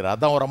உழைச்சிட்டு இருக்கிறார்.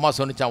 அதான் ஒரு அம்மா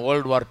சொன்னிச்சான்,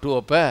 World War II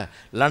அப்போ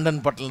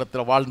லண்டன்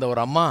பட்டணத்தில் வாழ்ந்த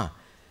ஒரு அம்மா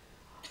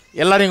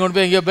எல்லாரையும் கொண்டு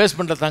போய் எங்கேயோ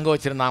பேஸ்மெண்ட்டில் தங்க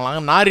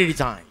வச்சுருந்தாங்களாங்க.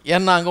 நாரிடிச்சான்.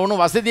 ஏன்னா அங்கே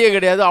ஒன்றும் வசதியே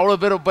கிடையாது, அவ்வளோ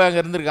பேர் போய் அங்கே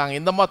இருந்திருக்காங்க.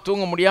 இந்த அம்மா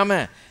தூங்க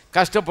முடியாமல்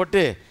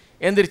கஷ்டப்பட்டு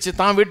எந்திரிச்சு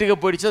தான் வீட்டுக்கு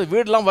போயிடுச்சு. அது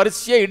வீடெலாம்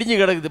வரிசையாக இடிஞ்சு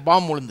கிடக்குது,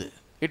 பாம்பு விழுந்து,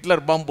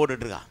 ஹிட்லர் பாம்பு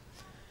போட்டுட்ருக்கான்.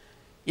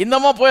 இந்த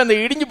அம்மா போய் அந்த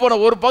இடிஞ்சு போன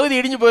ஒரு பகுதி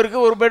இடிஞ்சு போயிருக்கு,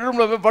 ஒரு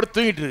பெட்ரூமில் போய் படுத்து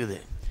தூங்கிட்டு இருக்குது.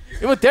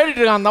 இவன் தேடிட்டு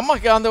இருக்கான். அந்த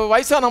அம்மாக்கு அந்த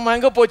வயசாக நம்ம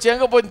எங்கே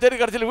போச்சு தேடி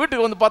கடைசியில்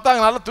வீட்டுக்கு வந்து பார்த்தா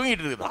அங்கே நல்லா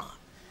தூங்கிட்டு இருக்குதான்.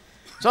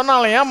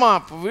 சொன்னாங்களே, ஏம்மா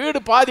இப்போ வீடு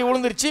பாதி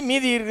விழுந்துருச்சு,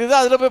 மீதி இருக்குது,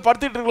 அதில் போய்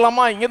படுத்துட்டு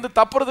இருக்கலாமா, இங்கேருந்து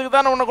தப்புறதுக்கு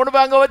தானே உன்னை கொண்டு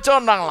போய் அங்கே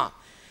வச்சோன்னாங்களாம்.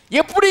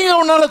 எப்படிங்க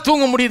உன்னால்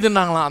தூங்க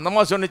முடியுதுன்னாங்களாம். அந்த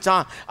அம்மா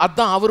சொன்னிச்சான்,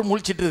 அதான் அவர்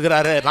முழிச்சிட்டு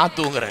இருக்கிறாரு, நான்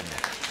தூங்குறேன்.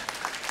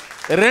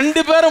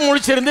 2 பேரும்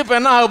முழிச்சிருந்து இப்போ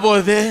என்ன ஆக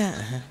போகுது?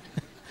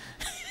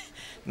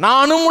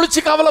 நானும் முழிச்சு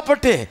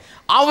கவலைப்பட்டு,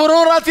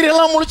 அவரும்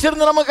ராத்திரியெல்லாம்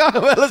முழிச்சிருந்து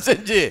நமக்காக வேலை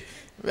செஞ்சு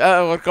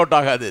ஒர்க் அவுட்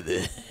ஆகாது இது.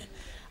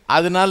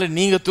 அதனால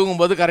நீங்கள்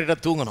தூங்கும்போது கரெக்டாக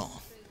தூங்கணும்.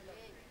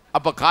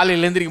 அப்போ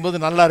காலையில் எழுந்திரிக்கும் போது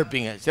நல்லா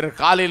இருப்பீங்க. சரி,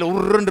 காலையில்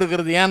உருன்னு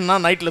இருக்கிறது ஏன்னா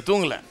நைட்டில்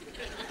தூங்கலை.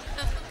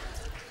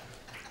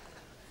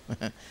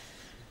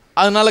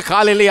 அதனால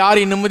காலையில்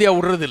யாரையும் நிம்மதியாக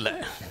விடுறதில்லை.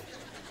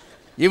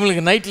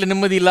 இவங்களுக்கு நைட்டில்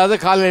நிம்மதி இல்லாத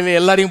காலையில்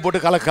எல்லாரையும் போட்டு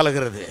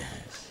கலக்கிறது.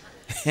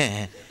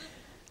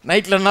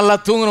 நைட்டில் நல்லா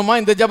தூங்கணுமா,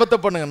 இந்த ஜபத்தை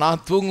பண்ணுங்க.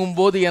 நான்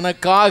தூங்கும்போது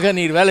எனக்காக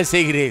நீர் வேலை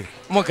செய்கிறீர்,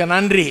 உமக்கு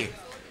நன்றி.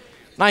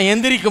 நான்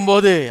எந்திரிக்கும்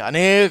போது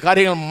அநேக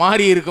காரியங்கள்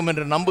மாறி இருக்கும்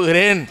என்று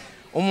நம்புகிறேன்.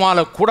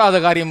 உம்மால் கூடாத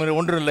காரியம்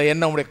ஒன்றும் இல்லை,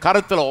 என்ன உங்களுடைய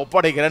கருத்தில்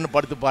ஒப்படைக்கிறேன்னு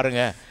படுத்து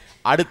பாருங்க.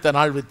 அடுத்த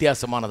நாள்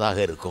வித்தியாசமானதாக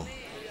இருக்கும்.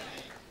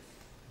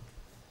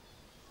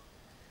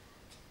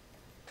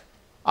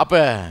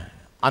 அப்போ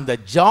அந்த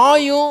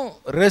ஜாயும்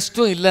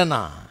ரெஸ்ட்டும்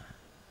இல்லைன்னா,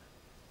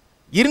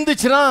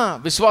 இருந்துச்சுன்னா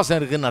விசுவாசம்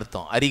இருக்குதுன்னு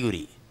அர்த்தம்,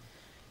 அறிகுறி.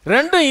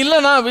 ரெண்டும்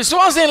இல்லைன்னா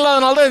விசுவாசம்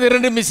இல்லாதனால தான் இது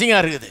ரெண்டும்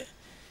மிஸ்ஸிங்காக இருக்குது.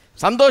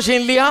 சந்தோஷம்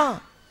இல்லையா,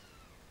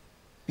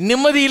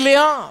 நிம்மதி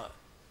இல்லையா,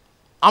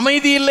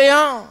 அமைதி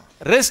இல்லையா,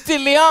 ரெஸ்ட்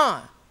இல்லையா,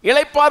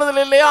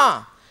 இளைப்பாறுதல் இல்லையா,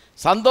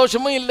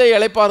 சந்தோஷமும் இல்லை,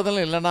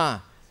 இளைப்பாறுதலும் இல்லைன்னா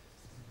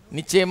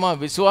நிச்சயமாக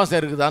விசுவாசம்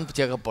இருக்குதான்னு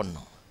செக்அப்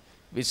பண்ணணும்.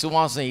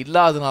 விசுவாசம்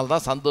இல்லாதனால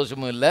தான்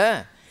சந்தோஷமும் இல்லை,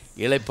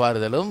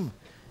 இளைப்பாறுதலும்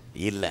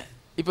இல்லை.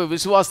 இப்போ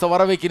விசுவாசத்தை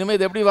வர வைக்கணுமே,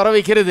 இது எப்படி வர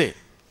வைக்கிறது?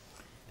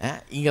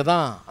 இங்கே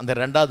தான் அந்த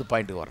ரெண்டாவது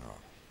பாயிண்ட்டுக்கு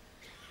வரணும்.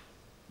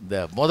 இந்த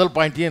முதல்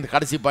பாயிண்ட்டையும் இந்த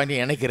கடைசி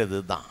பாயிண்ட்டையும் இணைக்கிறது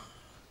தான்.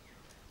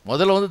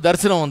 முதல்ல வந்து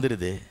தரிசனம்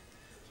வந்துடுது,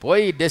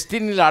 போய்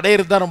டெஸ்டினியில்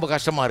அடையிறது தான் ரொம்ப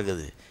கஷ்டமாக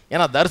இருக்குது.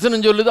 ஏன்னா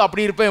தரிசனம் சொல்லுது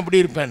அப்படி இருப்பேன்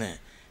இப்படி இருப்பேன்னு,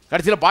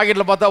 கடைசியில்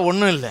பாக்கெட்டில் பார்த்தா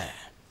ஒன்றும் இல்லை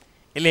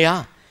இல்லையா?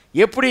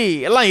 எப்படி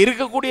எல்லாம்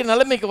இருக்கக்கூடிய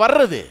நிலைமைக்கு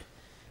வர்றது?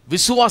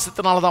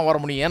 விசுவாசத்தினால தான் வர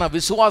முடியும். ஏன்னா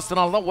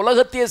விசுவாசத்தினால தான்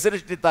உலகத்தையே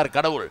சிருஷ்டித்தார்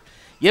கடவுள்.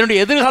 என்னுடைய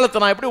எதிர்காலத்தை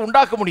நான் எப்படி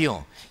உண்டாக்க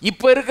முடியும்?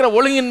 இப்போ இருக்கிற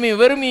ஒழுங்கின்மையும்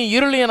வெறுமையும்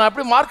இருளையும் நான்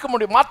எப்படி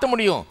மாற்ற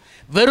முடியும்?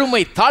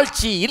 வெறுமை,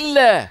 தாழ்ச்சி,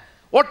 இல்லை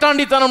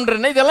ஓட்டாண்டித்தனம்,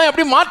 இதெல்லாம்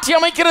எப்படி மாற்றி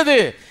அமைக்கிறது?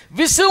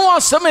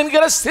 விசுவாசம்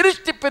என்கிற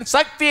சிருஷ்டிப்பின்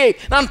சக்தியை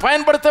நான்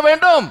பயன்படுத்த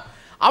வேண்டும்.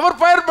 அவர்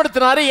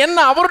பயன்படுத்தினாரு, என்ன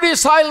அவருடைய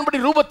சாயலின்படி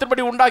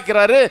ரூபத்தின்படி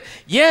உண்டாக்கிறாரு.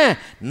 ஏன்?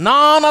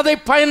 நான் அதை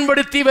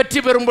பயன்படுத்தி வெற்றி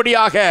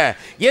பெறும்படியாக,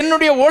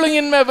 என்னுடைய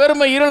ஒழுங்கின்மை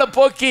வெறுமை இருளை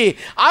போக்கி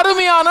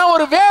அருமையான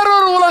ஒரு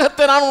வேறொரு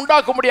உலகத்தை நான்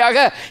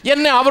உண்டாக்கும்படியாக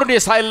என்னை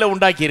அவருடைய சாயலில்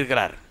உண்டாக்கி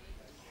இருக்கிறார்.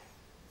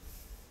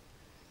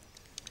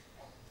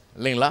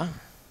 இல்லைங்களா?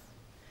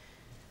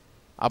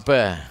 அப்போ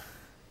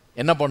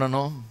என்ன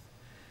பண்ணணும்?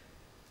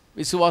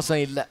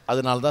 விசுவாசம் இல்லை,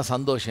 அதனால தான்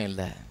சந்தோஷம்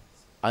இல்லை,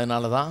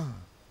 அதனால தான்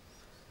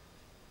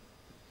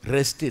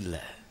ரெஸ்ட் இல்லை.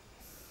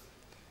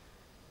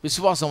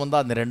 விசுவாசம்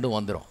வந்தால் அந்த ரெண்டும்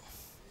வந்துடும்.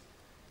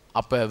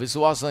 அப்போ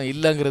விசுவாசம்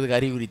இல்லைங்கிறதுக்கு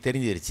அறிகுறி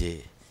தெரிஞ்சிருச்சு.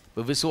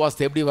 இப்போ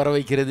விசுவாசத்தை எப்படி வர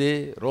வைக்கிறது?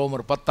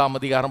 ரோமர்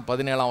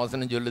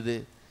 10:17 சொல்லுது,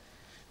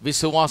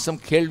 விசுவாசம்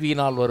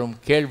கேள்வியினால் வரும்,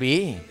 கேள்வி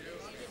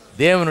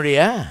தேவனுடைய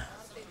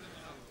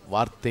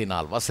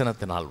வார்த்தையினால்,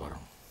 வசனத்தினால்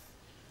வரும்.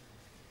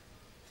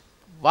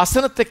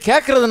 வசனத்தை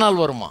கேட்கறதுனால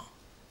வருமா?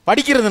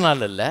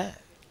 படிக்கிறதுனால இல்லை,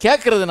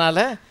 கேட்கறதுனால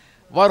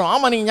வரும்.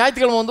 ஆமாம், நீங்கள்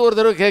ஞாயிற்றுக்கிழமை வந்து ஒரு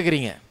தடவை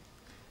கேட்குறீங்க,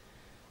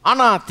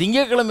 ஆனால்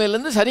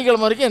திங்கக்கிழமையிலேருந்து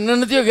சனிக்கிழமை வரைக்கும்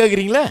என்னென்னத்தையோ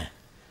கேட்குறீங்களே,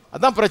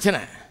 அதுதான்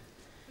பிரச்சனை.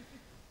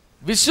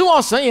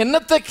 விசுவாசம்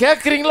என்னத்தை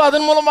கேட்குறீங்களோ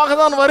அதன் மூலமாக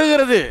தான்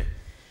வருகிறது.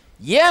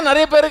 ஏன்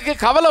நிறைய பேருக்கு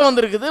கவலை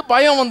வந்திருக்குது,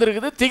 பயம்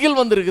வந்திருக்குது, திகில்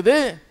வந்திருக்குது?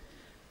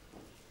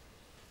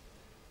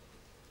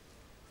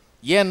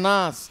 ஏன்னா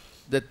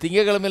இந்த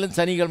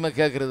திங்கக்கிழமையிலேருந்து சனிக்கிழமை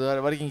கேட்குறது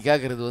வரைக்கும்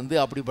கேட்குறது வந்து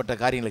அப்படிப்பட்ட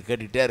காரியங்களை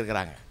கேட்டுக்கிட்டே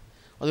இருக்கிறாங்க.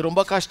 அது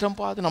ரொம்ப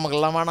கஷ்டம்ப்பா, அது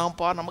நமக்கெல்லாம்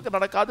வேணாம்ப்பா, நமக்கு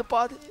நடக்காதுப்பா,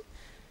 அது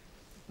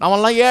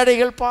நம்மெல்லாம்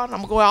ஏழைகள்ப்பா,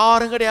 நமக்கு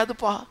யாரும்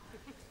கிடையாதுப்பா,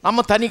 நம்ம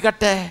தனி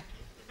கட்டை,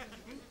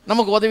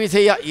 நமக்கு உதவி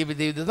செய்ய.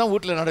 இதுதான்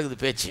வீட்டில் நடக்குது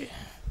பேச்சு.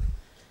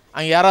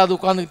 அங்கே யாராவது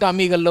உட்காந்துக்கிட்டு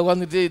அம்மிகளில்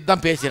உட்காந்துக்கிட்டு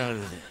இதுதான் பேச்சு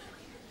நடக்குது.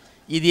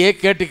 இதையே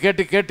கேட்டு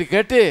கேட்டு கேட்டு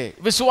கேட்டு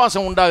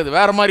விசுவாசம் உண்டாகுது.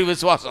 வேறு மாதிரி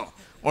விசுவாசம்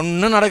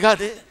ஒன்றும்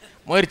நடக்காது,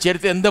 முயற்சி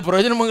எடுத்து எந்த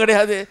பிரயோஜனமும்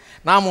கிடையாது,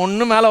 நாம்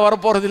ஒன்றும் மேலே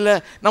வரப்போகிறதில்ல,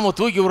 நம்ம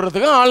தூக்கி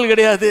விடுறதுக்கும் ஆள்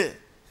கிடையாது.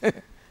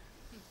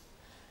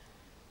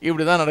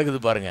 இப்படி தான் நடக்குது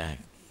பாருங்கள்.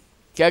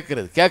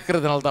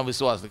 கேட்கறதுனால தான்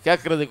விசுவாசம்.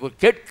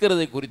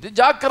 கேட்கறதை குறித்து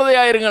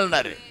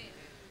ஜாக்கிரதையாயிருங்கள்னாரு.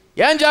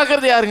 ஏன்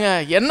ஜாக்கிரதையாருங்க?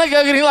 என்ன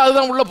கேட்குறீங்களோ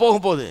அதுதான் உள்ளே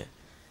போகும் போது.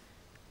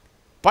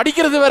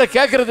 படிக்கிறது வேற,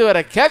 கேட்கறது வேற.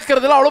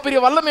 கேட்கறதுல அவ்வளோ பெரிய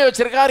வல்லமையை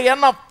வச்சிருக்காரு,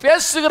 ஏன்னா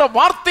பேசுகிற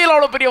வார்த்தையில்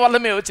அவ்வளோ பெரிய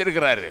வல்லமையை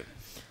வச்சிருக்கிறாரு.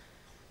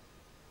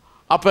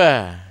 அப்போ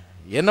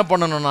என்ன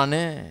பண்ணணும்? நான்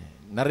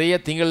நிறைய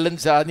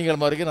திங்கள்லேருந்து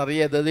சனிக்கிழமை வரைக்கும்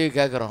நிறைய எதாவது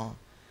கேட்குறோம்.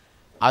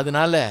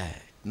 அதனால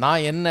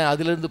நான் என்ன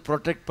அதிலிருந்து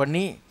ப்ரொடெக்ட்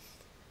பண்ணி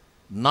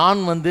நான்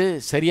வந்து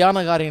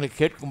சரியான காரியங்களை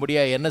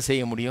கேட்கும்படியாக என்ன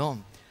செய்ய முடியும்?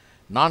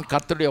 நான்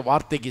கர்த்தருடைய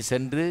வார்த்தைக்கு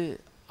சென்று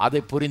அதை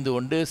புரிந்து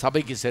கொண்டு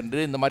சபைக்கு சென்று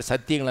இந்த மாதிரி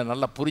சத்தியங்களை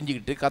நல்லா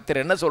புரிஞ்சுக்கிட்டு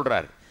கர்த்தர் என்ன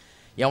சொல்கிறார்,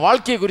 என்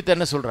வாழ்க்கையை குறித்து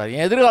என்ன சொல்கிறார்,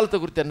 என் எதிர்காலத்தை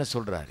குறித்து என்ன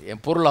சொல்கிறார்,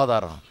 என்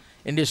பொருளாதாரம்,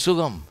 என்னுடைய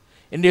சுகம்,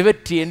 என்னுடைய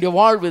வெற்றி, என்னுடைய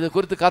வாழ்வு, இதை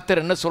குறித்து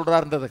கர்த்தர் என்ன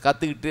சொல்கிறாருன்றதை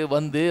கற்றுக்கிட்டு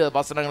வந்து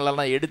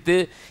வசனங்களெல்லாம் எடுத்து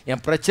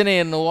என் பிரச்சனை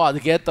என்னவோ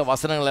அதுக்கேற்ற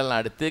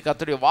வசனங்களெல்லாம் எடுத்து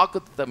கர்த்தருடைய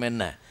வாக்குத்தத்தம்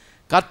என்ன,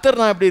 கர்த்தர்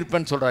நான் எப்படி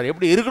இருப்பேன்னு சொல்கிறார்,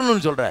 எப்படி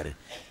இருக்கணும்னு சொல்கிறாரு,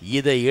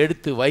 இதை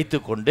எடுத்து வைத்து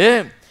கொண்டு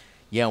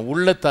என்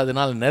உள்ளத்தை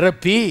அதனால்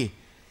நிரப்பி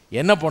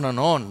என்ன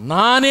பண்ணணும்?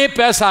 நானே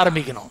பேச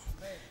ஆரம்பிக்கணும்.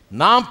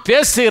 நான்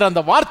பேசுகிற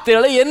அந்த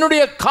வார்த்தைகளை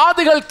என்னுடைய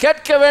காதுகள்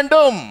கேட்க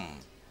வேண்டும்.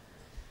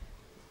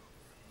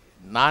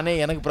 நானே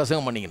எனக்கு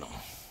பிரசங்கம் பண்ணிக்கணும்.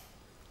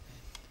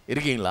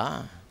 இருக்கீங்களா?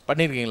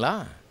 பண்ணியிருக்கீங்களா?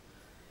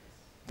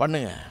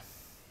 பண்ணுங்க.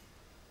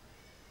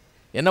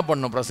 என்ன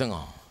பண்ணணும்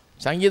பிரசங்கம்?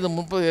 சங்கீதம்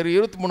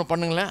 23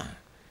 பண்ணுங்களேன்.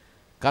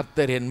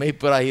 கர்த்தர் என்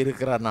மெய்ப்பராக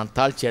இருக்கிறார், நான்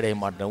தாழ்ச்சி அடைய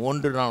மாட்டேன்,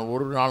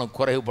 ஒரு நாளும்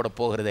குறைவுபட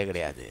போகிறதே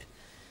கிடையாது.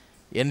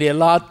 என்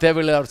எல்லா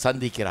தேவைகளையும் அவர்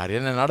சந்திக்கிறார்,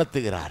 என்னை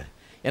நடத்துகிறார்.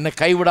 என்னை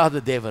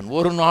கைவிடாத தேவன்,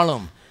 ஒரு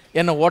நாளும்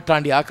என்னை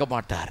ஓட்டாண்டி ஆக்க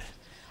மாட்டார்.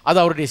 அது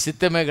அவருடைய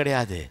சித்தமே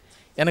கிடையாது.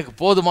 எனக்கு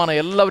போதுமான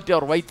எல்லாவற்றையும்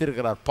அவர்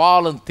வைத்திருக்கிறார்.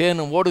 பாலும்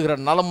தேனும் ஓடுகிற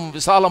நலமும்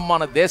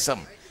விசாலமான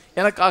தேசம்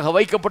எனக்காக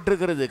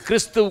வைக்கப்பட்டிருக்கிறது.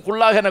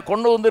 கிறிஸ்துவுக்குள்ளாக என்னை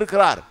கொண்டு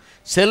வந்திருக்கிறார்.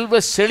 செல்வ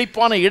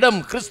செழிப்பான இடம்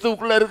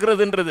கிறிஸ்துவுக்குள்ளே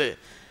இருக்கிறதுன்றது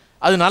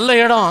அது நல்ல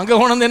இடம். அங்கே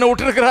கொண்டு வந்து என்ன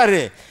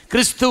விட்டுருக்கிறாரு.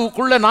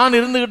 கிறிஸ்துவுக்குள்ளே நான்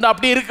இருந்துக்கிட்டு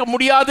அப்படி இருக்க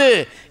முடியாது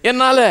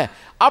என்னால்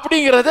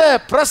அப்படிங்கிறத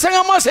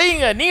பிரசங்கமாக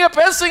செய்யுங்க. நீங்கள்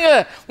பேசுங்க,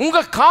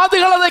 உங்கள்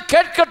காதுகள் அதை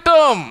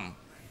கேட்கட்டும்.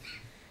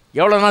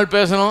 எவ்வளோ நாள்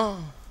பேசணும்?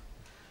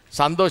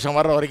 சந்தோஷம்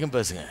வர்ற வரைக்கும்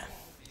பேசுங்க.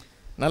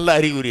 நல்ல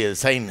அறிகுறி அது,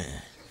 சைனு.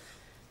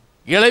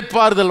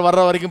 இளைப்பாறுதல்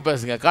வர்ற வரைக்கும்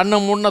பேசுங்க. கண்ணை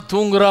முன்ன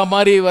தூங்குற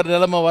மாதிரி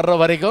நிலைமை வர்ற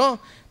வரைக்கும்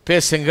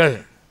பேசுங்கள்.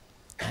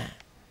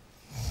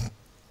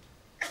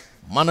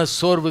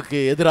 மனசோர்வுக்கு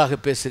எதிராக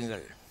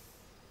பேசுங்கள்,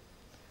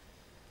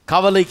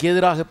 கவலைக்கு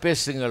எதிராக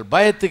பேசுங்கள்,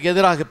 பயத்துக்கு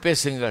எதிராக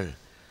பேசுங்கள்,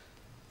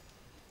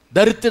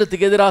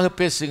 தரித்திரத்துக்கு எதிராக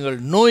பேசுங்கள்,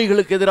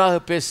 நோய்களுக்கு எதிராக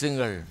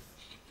பேசுங்கள்,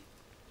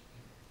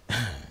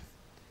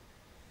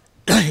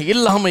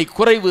 இல்லாமை,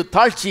 குறைவு,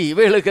 தாழ்ச்சி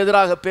இவைகளுக்கு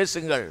எதிராக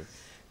பேசுங்கள்,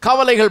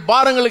 கவலைகள்,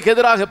 பாரங்களுக்கு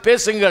எதிராக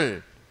பேசுங்கள்.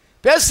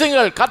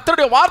 பேசுங்கள்.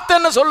 கர்த்தருடைய வார்த்தை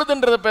என்ன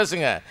சொல்லுதுன்றதை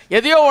பேசுங்க.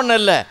 எதையோ ஒன்றும்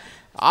இல்லை,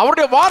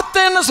 அவருடைய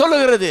வார்த்தை என்ன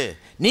சொல்லுகிறது,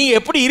 நீங்கள்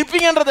எப்படி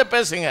இருப்பீங்கன்றதை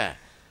பேசுங்க.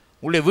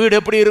 உங்களுடைய வீடு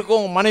எப்படி இருக்கும்,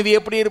 உங்கள் மனைவி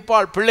எப்படி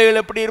இருப்பாள்,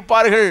 பிள்ளைகள் எப்படி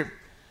இருப்பார்கள்,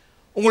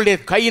 உங்களுடைய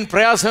கையின்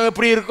பிரயாசம்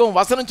எப்படி இருக்கும்.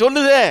 வசனம்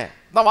சொல்லுதே,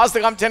 தான்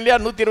வாஸ்து காமிச்சேன் இல்லையா,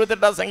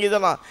 128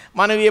 சங்கீதம்.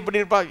 மனைவி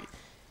எப்படி இருப்பா,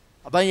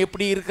 அதான்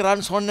எப்படி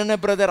இருக்கிறான்னு சொன்னேன்னே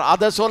பிரதர்,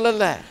 அதை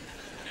சொல்லலை.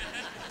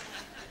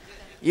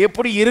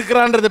 எப்படி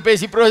இருக்கிறான்றதை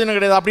பேசி பிரயோஜனம்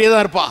கிடையாது, அப்படியே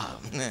தான் இருப்பா.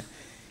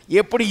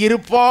 எப்படி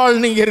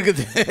இருப்பாள் நீங்கள்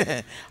இருக்குது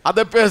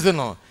அதை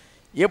பேசணும்.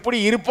 எப்படி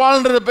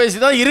இருப்பாள்ன்றதை பேசி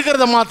தான்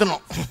இருக்கிறத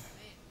மாற்றணும்.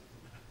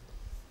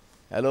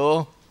 ஹலோ,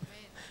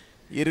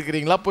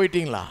 இருக்கிறீங்களா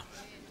போயிட்டீங்களா?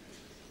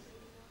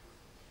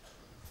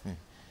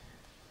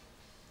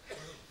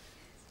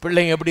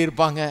 பிள்ளைங்க எப்படி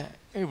இருப்பாங்க,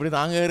 இப்படி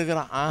தாங்க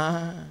இருக்கிறான்.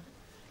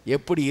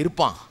 எப்படி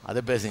இருப்பான்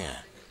அதை பேசுங்க.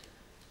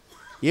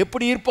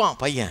 எப்படி இருப்பான்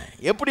பையன்,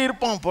 எப்படி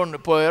இருப்பான் பொண்ணு,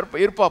 இப்போ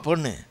இருப்பா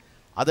பொண்ணு,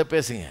 அதை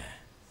பேசுங்க.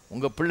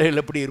 உங்கள்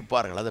பிள்ளைகள் எப்படி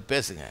இருப்பார்கள் அதை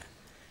பேசுங்க.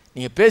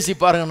 நீங்கள் பேசி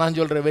பாருங்கள். நான்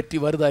சொல்கிற வெற்றி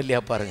வருதா இல்லையா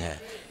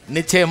பாருங்கள்.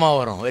 நிச்சயமாக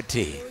வரும்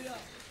வெற்றி.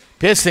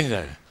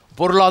 பேசுங்கள்.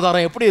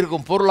 பொருளாதாரம் எப்படி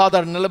இருக்கும்,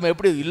 பொருளாதார நிலைமை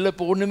எப்படி இல்லை,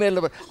 இப்போ ஒன்றுமே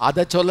இல்லை,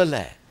 அதை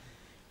சொல்லலை.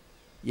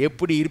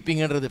 எப்படி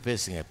இருப்பீங்கன்றதை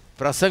பேசுங்க.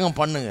 பிரசங்கம்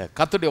பண்ணுங்க.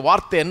 கர்த்தருடைய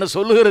வார்த்தை என்ன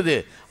சொல்லுகிறது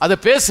அதை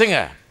பேசுங்க.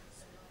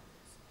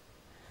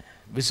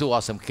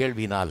 விசுவாசம்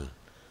கேள்வியினால்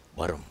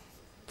வரும்,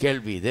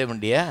 கேள்வி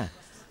தேவனுடைய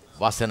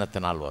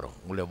வசனத்தினால் வரும்.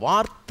 உங்களுடைய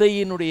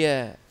வார்த்தையினுடைய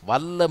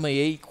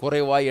வல்லமையை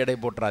குறைவாய் எடை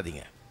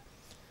போட்டுறாதீங்க.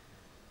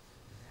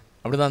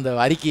 அப்படி தான் அந்த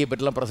அறிக்கையை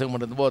பற்றிலாம் பிரசங்கம்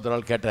பண்ணுறது ஒரு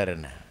நாள் கேட்டார்.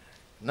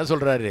 என்ன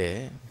சொல்கிறாரு,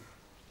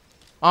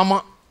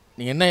 ஆமாம்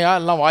நீங்கள் என்னையா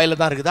எல்லாம் வாயில்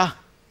தான் இருக்குதா,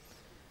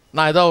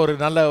 நான் ஏதோ ஒரு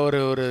நல்ல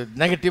ஒரு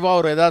நெகட்டிவாக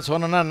ஒரு ஏதாவது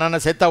சொன்னேன்னா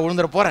நான் செத்தா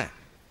விழுந்துட போகிறேன்.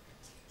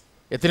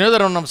 எத்தனையோ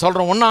தடவை நம்ம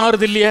சொல்கிறோம், ஒன்றும்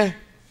ஆகுறது இல்லையே.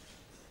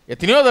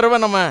 எத்தனையோ தடவை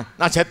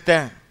நான்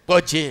செத்தேன்,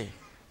 போச்சு,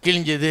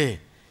 கிழிஞ்சது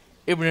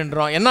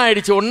இப்படின்றோம். என்ன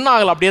ஆகிடுச்சு, ஒன்றும்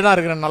ஆகலை, அப்படியே தான்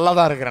இருக்கிறேன், நல்லா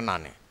தான் இருக்கிறேன்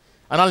நான்.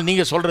 அதனால்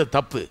நீங்கள் சொல்கிறது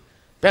தப்பு,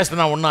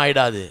 பேசினா ஒன்றும்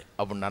ஆகிடாது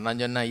அப்படின்னா.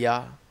 நான் சொன்னேன், ஐயா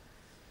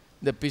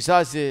இந்த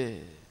பிசாசு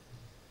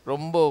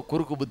ரொம்ப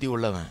குறுக்கு புத்தி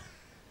உள்ளவன்.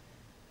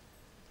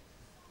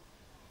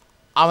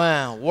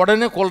 அவன்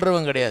உடனே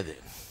கொல்றவன் கிடையாது.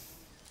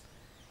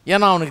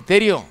 ஏன்னா அவனுக்கு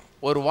தெரியும்,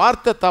 ஒரு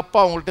வார்த்தை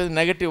தப்பாக அவங்கள்ட்ட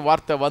நெகட்டிவ்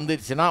வார்த்தை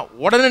வந்துடுச்சுன்னா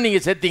உடனே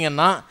நீங்கள்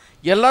செத்தீங்கன்னா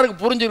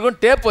எல்லாருக்கும் புரிஞ்சிருக்கும்.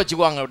 டேப்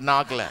வச்சுக்குவாங்க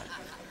நாக்கில்,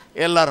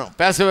 எல்லாரும்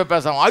பேசவே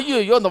பேசாமல்.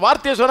 ஐயோ இந்த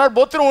வார்த்தையை சொன்னார்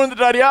பொத்துன்னு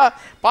விழுந்துட்டாரியா,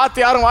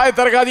 பார்த்து யாரும் வாயை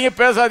திறக்காதீங்க,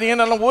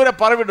 பேசாதீங்கன்னு எல்லாம் ஊரே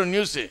பரவிடும்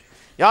நியூஸு.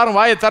 யாரும்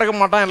வாயை திறக்க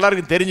மாட்டான்,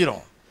 எல்லாருக்கும்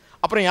தெரிஞ்சிடும்.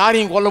 அப்புறம்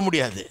யாரையும் கொல்ல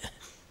முடியாது.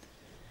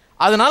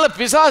 அதனால்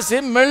பிசாசு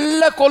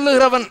மெல்ல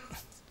கொல்லுகிறவன்,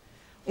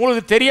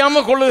 உங்களுக்கு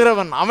தெரியாமல்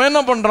கொல்லுகிறவன். அவன்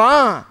என்ன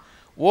பண்ணுறான்,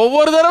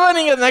 ஒவ்வொரு தடவை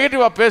நீங்கள்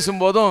நெகட்டிவாக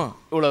பேசும்போதும்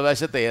இவ்வளோ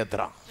விஷத்தை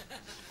ஏற்றுறான்.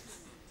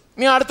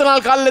 நீ அடுத்த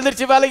நாள் காலையில்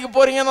எந்திரிச்சு வேலைக்கு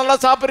போகிறீங்க, நல்லா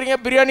சாப்பிட்றீங்க,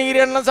 பிரியாணி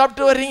கிரியாணிலாம்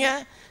சாப்பிட்டு வர்றீங்க,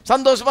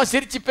 சந்தோஷமாக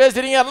சிரித்து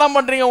பேசுகிறீங்க, எல்லாம்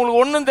பண்ணுறீங்க,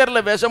 உங்களுக்கு ஒன்றும்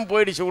தெரில, விஷம்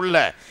போயிடுச்சு உள்ள.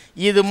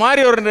 இது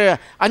மாதிரி ஒரு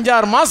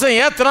 5-6 மாதம்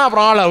ஏற்றுனா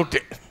அப்புறம் ஆள்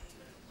அவுட்டு.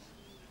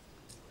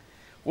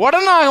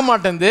 உடனே ஆக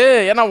மாட்டேங்குது.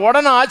 ஏன்னா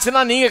உடனே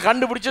ஆச்சுன்னா நீங்கள்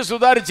கண்டுபிடிச்சி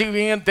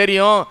சுதாரிச்சுக்குவீங்கன்னு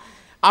தெரியும்.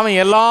 அவன்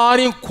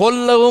எல்லாரையும்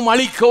கொல்லவும்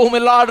அழிக்கவும்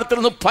எல்லா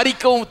இடத்துலேருந்தும்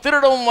பறிக்கவும்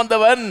திருடவும்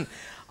வந்தவன்.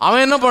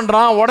 அவன் என்ன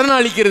பண்ணுறான், உடனே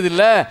அழிக்கிறது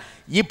இல்லை,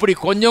 இப்படி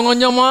கொஞ்சம்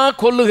கொஞ்சமாக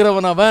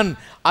கொல்லுகிறவன் அவன்.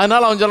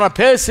 அதனால் அவன் சொல்கிறான்,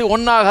 பேசு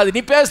ஒன்றாகாது.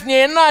 நீ பேசு, நீ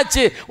என்ன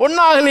ஆச்சு,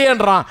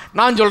 ஒன்றாகலையேன்றான்.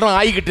 நான் சொல்கிறேன்,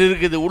 ஆகிக்கிட்டு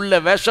இருக்குது, உள்ள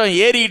விஷம்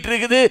ஏறிக்கிட்டு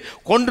இருக்குது,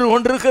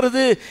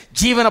 கொண்டிருக்கிறது,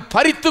 ஜீவனை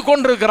பறித்து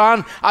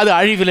கொண்டிருக்கிறான், அது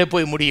அழிவிலே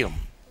போய் முடியும்.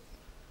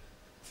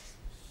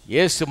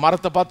 இயேசு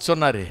மரத்தை பார்த்து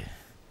சொன்னார்,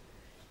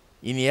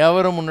 இனி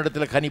எவரும்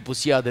முன்னிடத்தில் கனி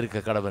புசியாது இருக்க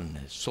கடவன்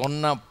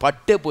சொன்னால்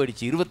பட்டே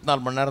போயிடுச்சு.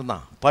 24 மணி நேரம்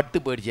தான் பட்டு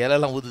போயிடுச்சு,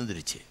 இலையெல்லாம்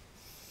உதிர்ந்துருச்சு.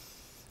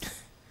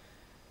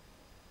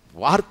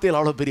 வார்த்தையில்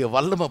அவ்வளோ பெரிய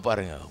வல்லமை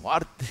பாருங்கள்.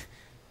 வார்த்தை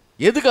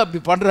எதுக்கு அப்படி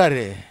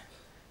பண்ணுறாரு,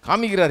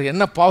 காமிக்கிறாரு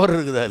என்ன பவர்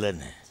இருக்குது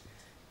அதில்ன்னு.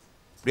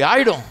 இப்படி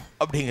ஆகிடும்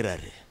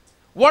அப்படிங்கிறாரு.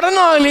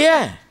 உடனே ஆகலையே,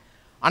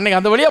 அன்னைக்கு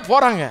அந்த வழியாக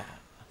போகிறாங்க,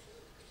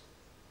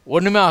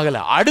 ஒன்றுமே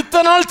ஆகலை.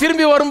 அடுத்த நாள்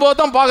திரும்பி வரும்போது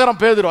தான்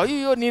பார்க்குறான் பேதுரு,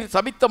 ஐயோ நீ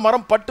சபித்த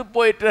மரம் பட்டு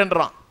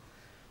போயிட்டுன்றான்.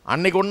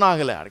 அன்னைக்கு ஒன்றும்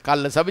ஆகலை.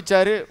 காலைல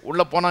சபிச்சார்,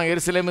 உள்ளே போனாங்க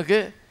எருசலேமுக்கு.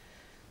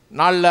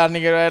 நாளில்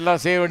அன்றைக்கி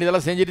எல்லாம் செய்ய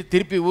வேண்டியதெல்லாம் செஞ்சுட்டு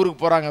திருப்பி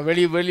ஊருக்கு போகிறாங்க.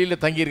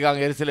 வெளியில்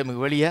தங்கியிருக்காங்க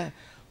எருசலேமுக்கு வெளியே.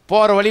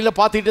 போகிற வழியில்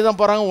பார்த்துக்கிட்டு தான்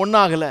போகிறாங்க,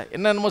 ஒன்றும் ஆகலை.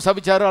 என்னென்னமோ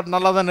சபிச்சாரு, அது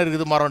நல்லா தானே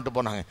இருக்குது மரம்ட்டு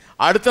போனாங்க.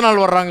 அடுத்த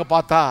நாள் வர்றாங்க,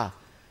 பார்த்தா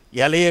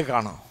இலையே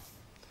காணோம்.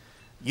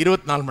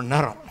 24 மணி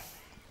நேரம்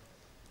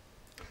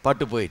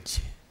பட்டு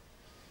போயிடுச்சு.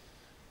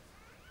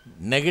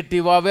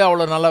 நெகட்டிவாகவே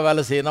அவ்வளோ நல்லா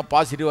வேலை செய்யணும்,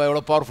 பாசிட்டிவாக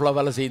எவ்வளோ பவர்ஃபுல்லாக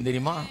வேலை செய்யும்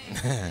தெரியுமா?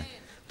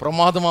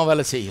 பிரமாதமாக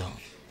வேலை செய்யும்.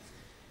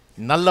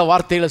 நல்ல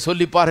வார்த்தைகளை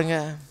சொல்லி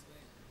பாருங்கள்,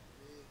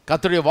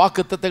 கர்த்தருடைய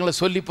வாக்குத்தத்தங்களை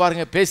சொல்லி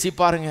பாருங்கள், பேசி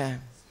பாருங்கள்,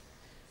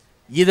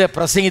 இதை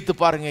பிரசங்கித்து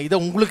பாருங்கள், இதை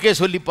உங்களுக்கே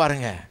சொல்லி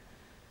பாருங்கள்,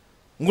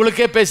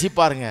 உங்களுக்கே பேசி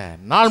பாருங்கள்.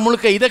 நாள்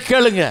முழுக்க இதை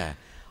கேளுங்க.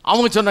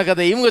 அவங்க சொன்ன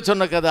கதை, இவங்க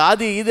சொன்ன கதை,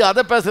 அது இது,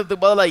 அதை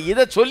பேசுறதுக்கு பதிலாக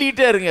இதை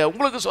சொல்லிகிட்டே இருங்க.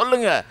 உங்களுக்கு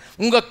சொல்லுங்கள்,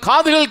 உங்கள்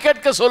காதுகள்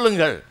கேட்க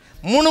சொல்லுங்கள்,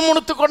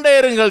 முணுமுணுத்து கொண்டே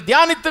இருங்கள்,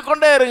 தியானித்து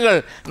கொண்டே இருங்கள்.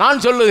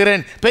 நான்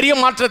சொல்லுகிறேன், பெரிய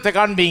மாற்றத்தை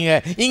காண்பீங்க.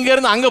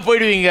 இங்கேருந்து அங்கே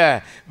போயிடுவீங்க,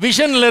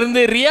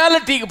 விஷன்லேருந்து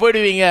ரியாலிட்டிக்கு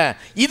போயிடுவீங்க.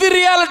 இது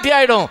ரியாலிட்டி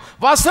ஆகிடும்.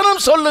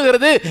 வசனம்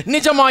சொல்லுகிறது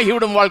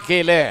நிஜமாகிவிடும்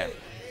வாழ்க்கையில்.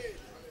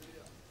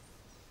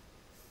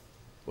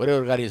 ஒரே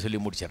ஒரு காரியம்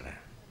சொல்லி முடிச்சிடுறேன்.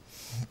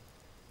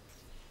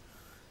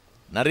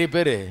 நிறைய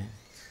பேர்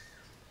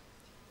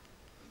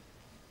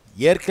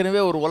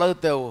ஏற்கனவே ஒரு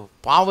உலகத்தை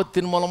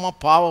பாவத்தின் மூலமாக,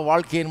 பாவ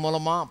வாழ்க்கையின்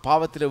மூலமாக,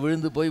 பாவத்தில்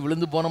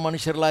விழுந்து போன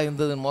மனுஷர்களாக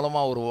இருந்ததன்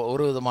மூலமாக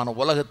ஒரு விதமான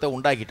உலகத்தை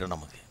உண்டாக்கிட்டோம்.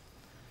 நமக்கு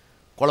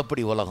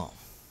குழப்படி உலகம்.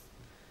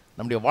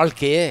 நம்முடைய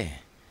வாழ்க்கையே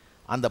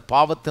அந்த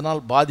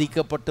பாவத்தினால்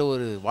பாதிக்கப்பட்ட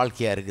ஒரு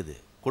வாழ்க்கையாக இருக்குது.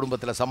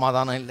 குடும்பத்தில்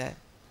சமாதானம் இல்லை,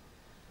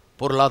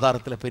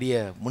 பொருளாதாரத்தில்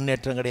பெரிய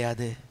முன்னேற்றம்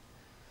கிடையாது,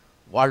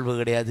 வாழ்வு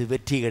கிடையாது,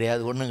 வெற்றி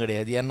கிடையாது, ஒன்றும்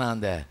கிடையாது. ஏன்னா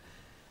அந்த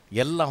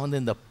எல்லாம்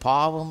இந்த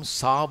பாவம்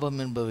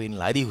சாபம்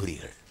என்பவையின்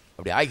அறிகுறிகள்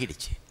அப்படி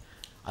ஆகிடுச்சு.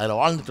 அதில்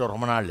வாழ்ந்துட்டோம்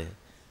ரொம்ப நாள்.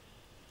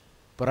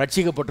 இப்போ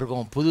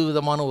ரட்சிக்கப்பட்டிருக்கோம், புது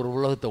விதமான ஒரு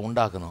உலகத்தை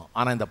உண்டாக்கணும்.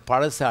 ஆனால் இந்த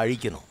பழசை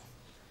அழிக்கணும்.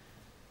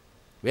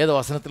 வேத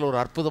வசனத்தில் ஒரு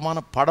அற்புதமான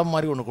படம்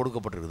மாதிரி ஒன்று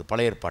கொடுக்கப்பட்டிருக்குது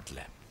பழைய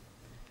ஏற்பாட்டில்.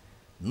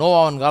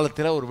 நோவாவின்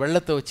காலத்தில் ஒரு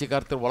வெள்ளத்தை வச்சு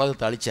கர்த்தர்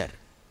உலகத்தை அழித்தார்.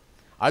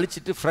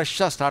 அழிச்சிட்டு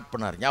ஃப்ரெஷ்ஷாக ஸ்டார்ட்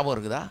பண்ணார். ஞாபகம்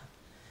இருக்குதா?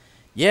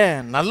 ஏன்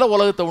நல்ல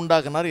உலகத்தை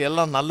உண்டாக்குனார்?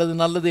 எல்லாம் நல்லது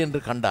நல்லது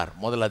என்று கண்டார்.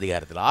 முதல்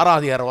அதிகாரத்தில். 6ஆம்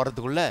அதிகாரம்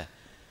வரத்துக்குள்ளே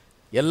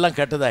எல்லாம்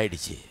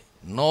கெட்டதாகிடுச்சு.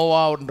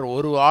 நோவான்ற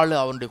ஒரு ஆள்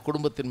அவனுடைய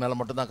குடும்பத்தின் மேலே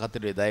மட்டும்தான்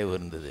கர்த்தருடைய தயவு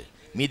இருந்தது.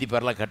 மீதி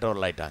பேரெல்லாம்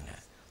கெட்டவர்களாயிட்டாங்க,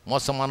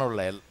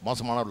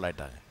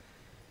 மோசமானவர்களாயிட்டாங்க.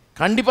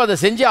 கண்டிப்பாக அதை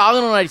செஞ்சே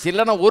ஆகணும்னு ஆயிடுச்சு.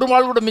 இல்லைன்னா ஒரு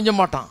நாள் கூட மிஞ்ச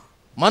மாட்டான்.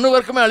 மனு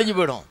வர்க்கமே அழிஞ்சு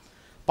போயிடும்,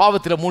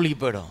 பாவத்தில் மூழ்கி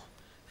போயிடும்.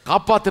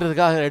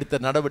 காப்பாற்றுறதுக்காக எடுத்த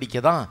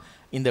நடவடிக்கை தான்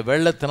இந்த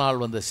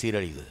வெள்ளத்தினால் வந்த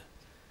சீரழிவு.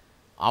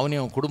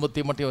 அவனையும் அவன்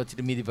குடும்பத்தையும் மட்டும்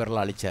வச்சுட்டு மீதி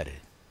பேரெல்லாம் அழிச்சார்.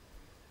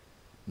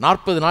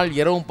 40 நாள்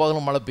இரவும்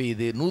பகலும் மழை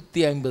பெய்யுது.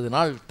 150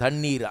 நாள்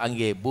தண்ணீர்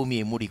அங்கே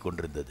பூமியை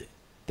மூடிக்கொண்டிருந்தது.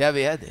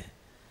 தேவையாது?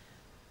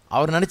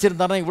 அவர்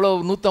நினச்சிருந்தாருன்னா இவ்வளோ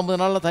 150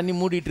 நாளில் தண்ணி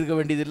மூடிட்டு இருக்க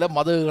வேண்டியதில்லை.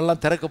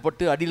 மதகுகள்லாம்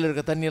திறக்கப்பட்டு அடியில்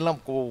இருக்க தண்ணியெல்லாம்,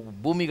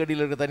 பூமிக்கு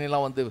அடியில் இருக்க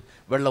தண்ணியெல்லாம்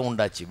வெள்ளம்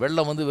உண்டாச்சு.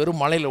 வெள்ளம்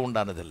வெறும் மழையில்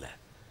உண்டானதில்லை,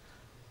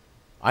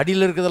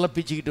 அடியில் இருக்கிறதெல்லாம்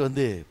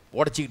பீச்சிக்கிட்டு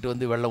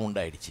உடச்சிக்கிட்டு வெள்ளம்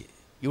உண்டாயிடுச்சு.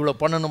 இவ்வளோ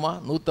பண்ணணுமா?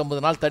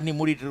 150 நாள் தண்ணி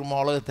மூடிட்டு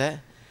இருக்குமா உலகத்தை?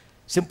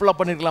 சிம்பிளாக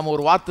பண்ணியிருக்கலாமா?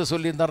 ஒரு வார்த்தை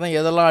சொல்லியிருந்தாருன்னா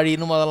எதெல்லாம்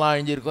அழியணுமோ அதெல்லாம்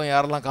அழிஞ்சிருக்கும்,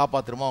 யாரெல்லாம்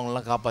காப்பாற்றுமோ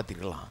அவங்களெல்லாம்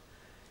காப்பாற்றிருக்கலாம்.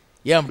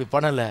 ஏன் அப்படி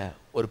பண்ணலை?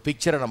 ஒரு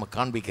பிக்சரை நம்ம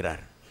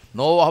காண்பிக்கிறார்.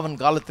 நோவாவின்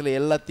காலத்தில்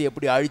எல்லாத்தையும்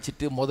எப்படி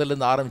அழிச்சிட்டு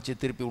முதல்லேருந்து ஆரம்பித்து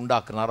திருப்பி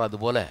உண்டாக்குனாரோ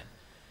அதுபோல்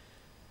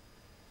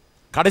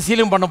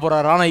கடைசியிலும் பண்ண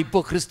போகிறார். ஆனால் இப்போ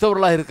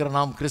கிறிஸ்தவர்களாக இருக்கிற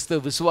நாம்,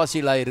 கிறிஸ்தவ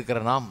விசுவாசிகளாக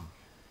இருக்கிற நாம்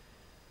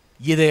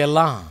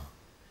இதையெல்லாம்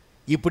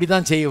இப்படி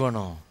தான் செய்ய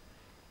வேணும்.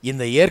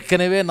 இந்த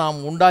ஏற்கனவே நாம்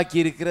உண்டாக்கி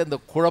இருக்கிற இந்த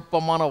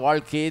குழப்பமான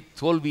வாழ்க்கையை,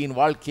 தோல்வியின்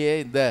வாழ்க்கையை,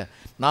 இந்த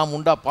நாம்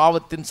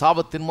பாவத்தின்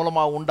சாபத்தின்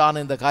மூலமாக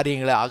உண்டான இந்த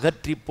காரியங்களை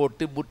அகற்றி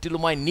போட்டு,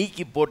 முற்றிலுமாய்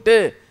நீக்கி போட்டு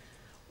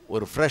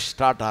ஒரு ஃப்ரெஷ்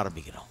ஸ்டார்ட்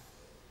ஆரம்பிக்கணும்.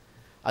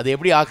 அது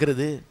எப்படி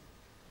ஆக்குறது?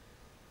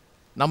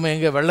 நம்ம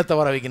எங்கே வெள்ளத்தை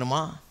வர வைக்கணுமா?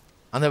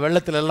 அந்த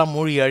வெள்ளத்தில் எல்லாம்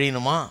மூழ்கி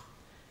அழியணுமா?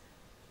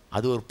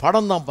 அது ஒரு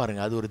படம் தான்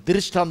பாருங்கள். அது ஒரு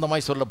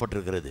திருஷ்டாந்தமாய்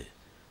சொல்லப்பட்டிருக்கிறது.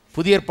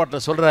 புதிய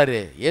ஏற்பாட்டில் சொல்கிறாரு,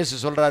 இயேசு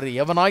சொல்கிறாரு,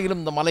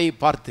 எவனாகிலும் இந்த மலையை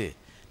பார்த்து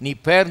நீ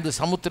பெயர்ந்து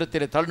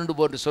சமுத்திரத்திலே தள்ளுண்டு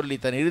போன்று சொல்லி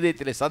தன்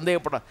இருதயத்திலே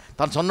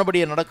தான்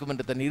சொன்னபடியே நடக்கும்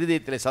என்று தன்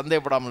இருதயத்திலே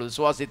சந்தேகப்படாமல்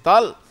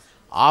விசுவாசித்தால்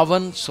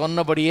அவன்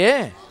சொன்னபடியே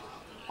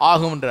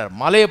ஆகும் என்றார்.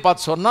 மலையை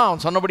பார்த்து சொன்னால்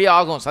அவன் சொன்னபடியே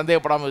ஆகும்,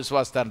 சந்தேகப்படாமல்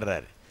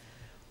விசுவாசித்தான்றார்.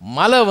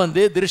 மலை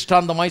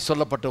திருஷ்டாந்தமாய்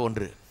சொல்லப்பட்ட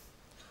ஒன்று.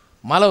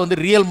 மலை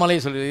ரியல் மலையை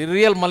சொல்லி,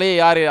 ரியல் மலையை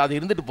யார் அது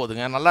இருந்துட்டு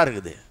போதுங்க, நல்லா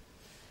இருக்குது,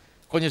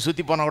 கொஞ்சம்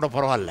சுற்றி போனால் கூட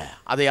பரவாயில்ல,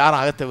 அதை யாரும்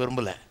அகற்ற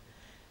விரும்பலை.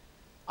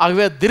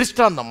 ஆகவே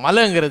திருஷ்டாந்தம்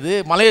மலைங்கிறது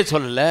மலையை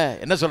சொல்லலை.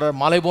 என்ன சொல்கிறார்?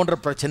 மலை போன்ற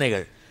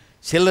பிரச்சனைகள்.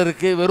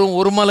 சிலருக்கு வெறும்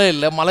ஒரு மலை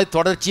இல்லை, மலை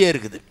தொடர்ச்சியே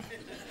இருக்குது,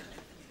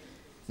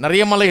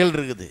 நிறைய மலைகள்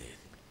இருக்குது,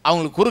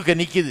 அவங்களுக்கு குறுக்க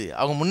நிற்கிது,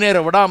 அவங்க முன்னேற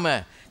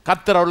விடாமல்,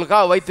 கர்த்தர்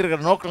அவர்களுக்காக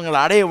வைத்திருக்கிற நோக்கங்களை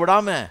அடைய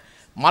விடாமல்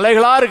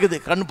மலைகளாக இருக்குது.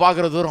 கண்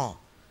பார்க்குற தூரம்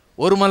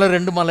ஒரு மலை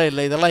 2 மலை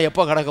இல்லை, இதெல்லாம்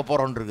எப்போ கடக்க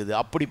போகிறோன்னு இருக்குது.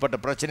 அப்படிப்பட்ட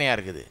பிரச்சனையாக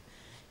இருக்குது.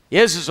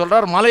 இயேசு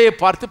சொல்கிறார், மலையை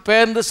பார்த்து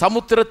பெயர்ந்து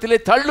சமுத்திரத்திலே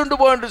தள்ளுண்டு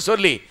போ என்று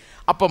சொல்லி.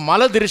 அப்போ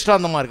மலை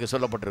திருஷ்டாந்தமாக இருக்குது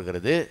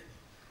சொல்லப்பட்டிருக்கிறது.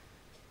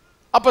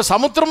 அப்போ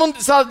சமுத்திரமும்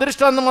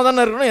திருஷ்டாந்தமாக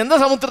தானே இருக்கணும். எந்த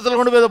சமுத்திரத்தில்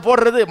கொண்டு போய் அதை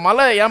போடுறது?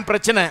 மலை என்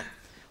பிரச்சனை,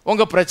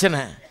 உங்கள்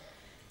பிரச்சனை.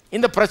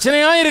 இந்த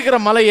பிரச்சனையாக இருக்கிற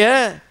மலையை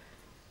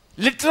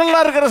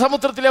லிட்ரலாக இருக்கிற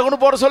சமுத்திரத்தில் கொண்டு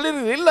போட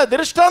சொல்லியிருக்குது. இல்லை,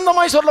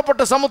 திருஷ்டாந்தமாய்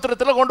சொல்லப்பட்ட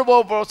சமுத்திரத்தில் கொண்டு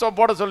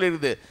போட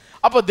சொல்லியிருக்குது.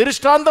 அப்போ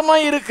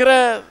திருஷ்டாந்தமாய் இருக்கிற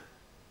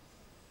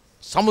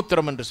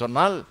சமுத்திரம் என்று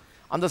சொன்னால்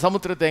அந்த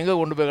சமுத்திரத்தை எங்கே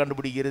கொண்டு போய்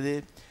கண்டுபிடிக்கிறது?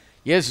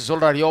 இயேசு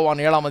சொல்கிறார்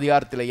யோவான் 7ஆம்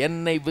அதிகாரத்தில்,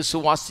 என்னை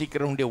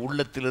விசுவாசிக்கிறவனுடைய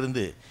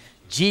உள்ளத்திலிருந்து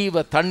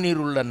ஜீவ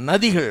தண்ணீர் உள்ள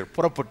நதிகள்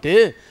புறப்பட்டு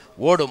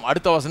ஓடும்.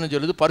 அடுத்த வசனம்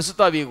சொல்லுது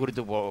பரிசுத்தாவியை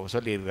குறித்து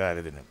சொல்லியிருக்கிறார்.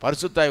 இதுன்னு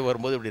பரிசுத்தாவி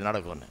வரும்போது இப்படி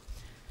நடக்கும்னு.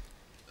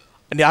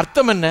 அந்த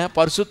அர்த்தம் என்ன?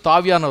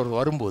 பரிசுத்தாவியானவர்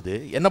வரும்போது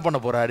என்ன பண்ண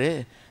போகிறாரு?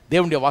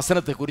 தேவனுடைய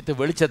வசனத்தை குறித்து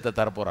வெளிச்சத்தை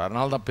தரப்போகிறார்.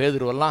 அதனால தான்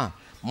பேதுருவெல்லாம்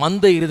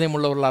மந்த இருதயம்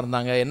உள்ளவர்களாக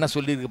இருந்தாங்க. என்ன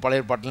சொல்லியிருக்கு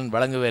பழைய பாட்டில்னு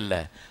விளங்கவே இல்லை.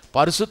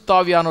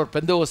 பரிசுத்தாவியானவர்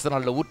பெந்தெகோஸ்து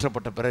நாளில்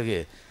ஊற்றப்பட்ட பிறகு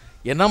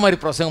என்ன மாதிரி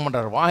பிரசங்கம்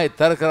பண்ணுறார்? வாயை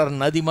திறக்கிறார்,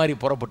 நதி மாதிரி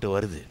புறப்பட்டு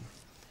வருது.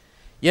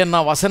 ஏன்னா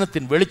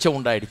வசனத்தின் வெளிச்சம்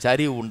உண்டாயிடுச்சு,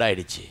 அறிவு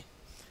உண்டாயிடுச்சு,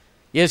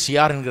 இயேசு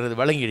யாருங்கிறது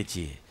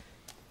விளங்கிடுச்சு.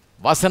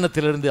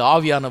 வசனத்திலிருந்து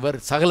ஆவியானவர்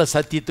சகல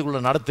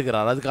சத்தியத்துக்குள்ளே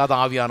நடத்துகிறார். அதுக்காக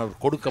தான்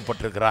ஆவியானவர்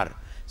கொடுக்கப்பட்டிருக்கிறார்,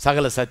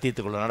 சகல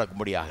சத்தியத்துக்குள்ளே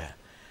நடக்கும்படியாக.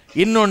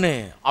 இன்னொன்று,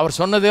 அவர்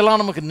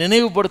சொன்னதெல்லாம் நமக்கு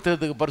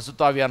நினைவுபடுத்துறதுக்கு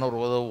பரிசுத்தாவியானவர்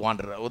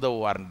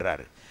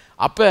உதவுவார்ன்றார்.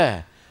 அப்போ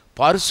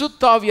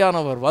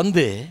பரிசுத்தாவியானவர்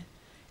வந்து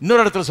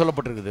இன்னொரு இடத்துல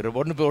சொல்லப்பட்டிருக்குது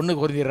 1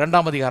 கொரிந்தியர்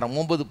 2ஆம் அதிகாரம்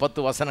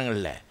 9-10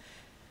 வசனங்களில்,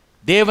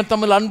 தேவன்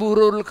தம்மில் அன்பு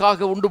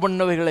உறவுகளுக்காக உண்டு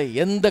பண்ணவைகளை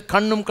எந்த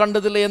கண்ணும்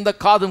கண்டதில்லை, எந்த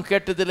காதும்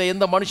கேட்டதில்லை,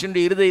 எந்த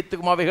மனுஷனுடைய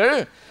இருதயத்துக்கும் அவைகள்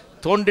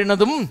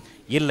தோன்றினதும்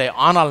இல்லை.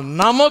 ஆனால்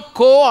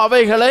நமக்கோ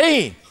அவைகளை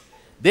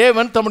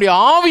தேவன் தம்முடைய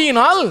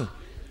ஆவியினால்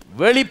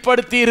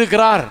வெளிப்படுத்தி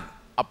இருக்கிறார்.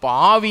 அப்போ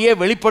ஆவியே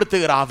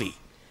வெளிப்படுத்துகிற ஆவி.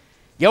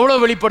 எவ்வளோ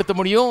வெளிப்படுத்த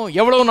முடியும்,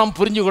 எவ்வளோ நாம்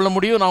புரிஞ்சு கொள்ள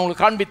முடியும்? நான்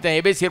உங்களுக்கு காண்பித்தேன்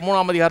எபேசியர்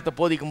 3ஆம் அதிகாரத்தை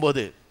போதிக்கும்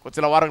போது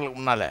சில வாரங்களுக்கு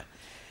முன்னால்.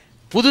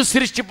 புது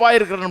சிருஷ்டிப்பாக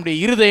இருக்கிற நம்முடைய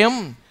இருதயம்,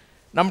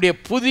 நம்முடைய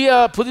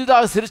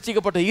புதிதாக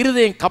சிருஷ்டிக்கப்பட்ட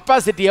இருதயம்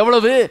கப்பாசிட்டி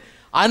எவ்வளவு?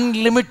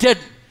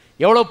 அன்லிமிட்டெட்.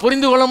 எவ்வளோ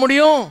புரிந்து கொள்ள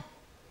முடியும்?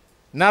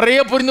 நிறைய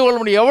புரிந்து கொள்ள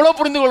முடியும். எவ்வளோ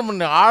புரிந்து கொள்ள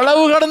முடியும்?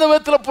 அளவு கடந்த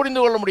விதத்தில்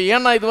புரிந்து கொள்ள முடியும்.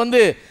 ஏன்னா இது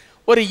வந்து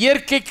ஒரு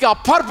இயற்கைக்கு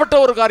அப்பாற்பட்ட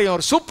ஒரு காரியம்,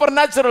 ஒரு சூப்பர்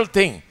நேச்சுரல்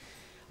திங்.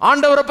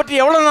 ஆண்டவரை பற்றி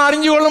எவ்வளோ நான்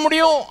அறிஞ்சு கொள்ள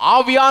முடியும்?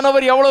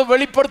 ஆவியானவர் எவ்வளோ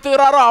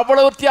வெளிப்படுத்துகிறாரோ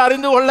அவ்வளோத்தையும்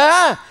அறிந்து கொள்ள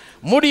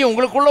முடியும்.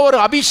 உங்களுக்குள்ள ஒரு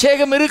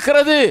அபிஷேகம்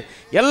இருக்கிறது,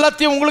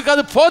 எல்லாத்தையும் உங்களுக்கு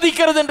அது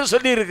போதிக்கிறது என்று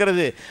சொல்லி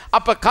இருக்கிறது.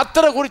 அப்போ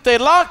கர்த்தரை குறித்த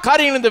எல்லா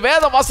காரியங்களும் இந்த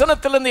வேத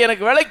வசனத்திலிருந்து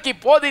எனக்கு விளக்கி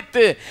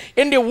போதித்து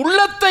என்னுடைய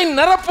உள்ளத்தை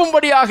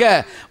நிரப்பும்படியாக,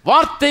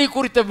 வார்த்தை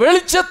குறித்த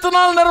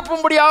வெளிச்சத்தினால்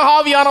நிரப்பும்படியாக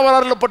ஆவியானவர்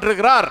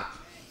அருளப்பட்டிருக்கிறார்.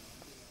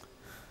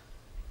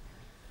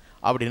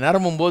 அப்படி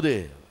நிரம்பும் போது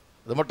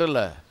அது மட்டும்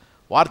இல்லை,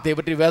 வார்த்தையை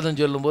பற்றி வேதம்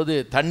சொல்லும்போது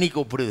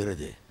தண்ணிக்கு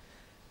ஒப்பிடுகிறது.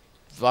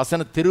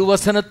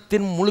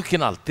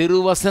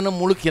 திருவசனம்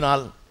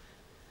முழுக்கினால்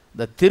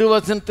இந்த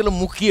திருவசனத்தில்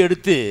முக்கி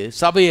எடுத்து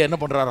சபையை என்ன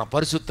பண்ணுறாரா?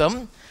 பரிசுத்தம்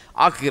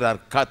ஆக்குகிறார்.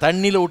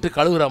 தண்ணியில் விட்டு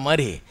கழுவுற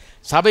மாதிரி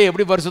சபையை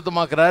எப்படி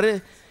பரிசுத்தமாக்குறாரு?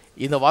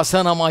 இந்த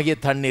வசனமாகிய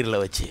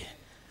தண்ணீரில் வச்சு.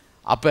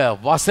 அப்போ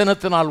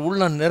வசனத்தினால்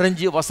உள்ள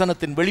நிறைஞ்சு,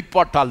 வசனத்தின்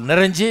வெளிப்பாட்டால்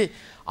நிறைஞ்சு,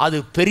 அது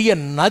பெரிய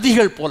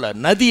நதிகள் போல,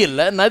 நதி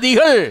இல்லை,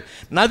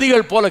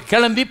 நதிகள் போல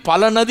கிளம்பி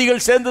பல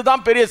நதிகள் சேர்ந்து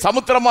தான் பெரிய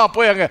சமுத்திரமாக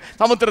போய் அங்கே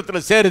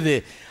சமுத்திரத்தில் சேருது.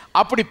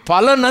 அப்படி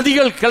பல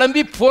நதிகள்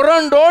கிளம்பி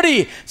புரண்டோடி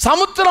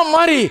சமுத்திரம்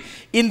மாதிரி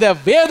இந்த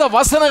வேத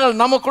வசனங்கள்,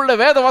 நமக்குள்ள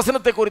வேத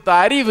வசனத்தை குறித்த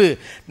அறிவு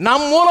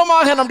நம்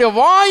மூலமாக, நம்முடைய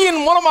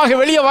வாயின் மூலமாக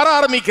வெளியே வர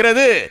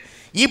ஆரம்பிக்கிறது.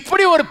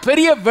 இப்படி ஒரு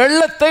பெரிய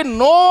வெள்ளத்தை,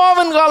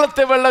 நோவாவின்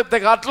காலத்தை வெள்ளத்தை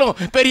காட்டிலும்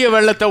பெரிய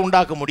வெள்ளத்தை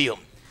உண்டாக்க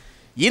முடியும்.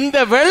 இந்த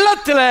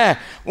வெள்ளத்தில்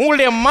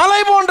உங்களுடைய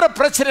மலை போன்ற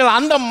பிரச்சனைகள்,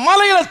 அந்த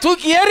மலைகளை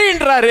தூக்கி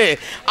எறின்றாரு.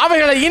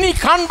 அவைகளை இனி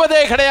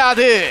காண்பதே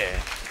கிடையாது.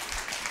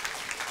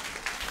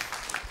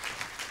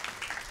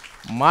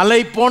 மலை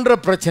போன்ற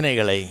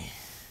பிரச்சனைகளை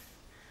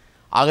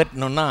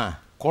அகற்றணும்னா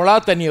குழா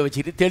தண்ணியை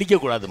வச்சுட்டு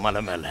தெளிக்கக்கூடாது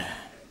மலை மேலே.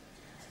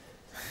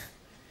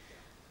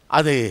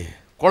 அது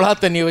குழா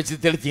தண்ணியை வச்சு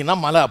தெளிச்சிங்கன்னா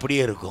மலை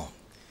அப்படியே இருக்கும்.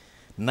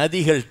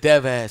 நதிகள்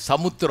தேவை,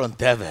 சமுத்திரம்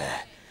தேவை.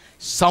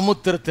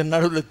 சமுத்திரத்தின்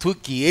நடுவில்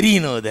தூக்கி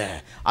எரியணும்.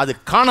 அது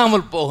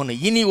காணாமல்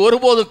போகணும். இனி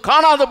ஒருபோதும்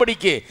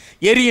காணாதபடிக்கு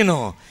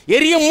எரியணும்.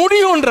 எரிய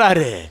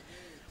முடியும்ன்றாரு.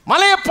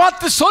 மலையை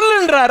பார்த்து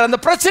சொல்லுன்றாரு, அந்த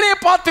பிரச்சனையை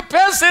பார்த்து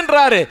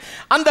பேசுன்றாரு,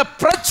 அந்த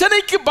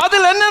பிரச்சனைக்கு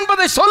பதில் என்ன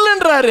என்பதை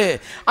சொல்லுன்றாரு,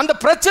 அந்த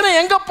பிரச்சனை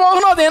எங்க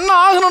போகணும், அது என்ன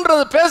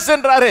ஆகணும்ன்றது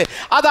பேசுன்றாரு.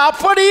 அது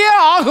அப்படியே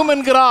ஆகும்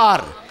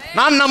என்கிறார்.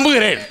 நான்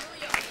நம்புகிறேன்,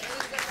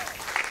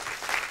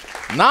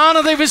 நான்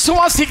அதை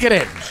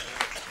விசுவாசிக்கிறேன்.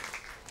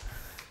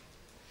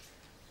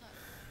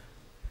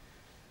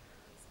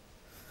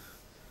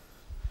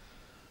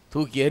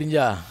 தூக்கி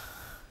எறிஞ்சா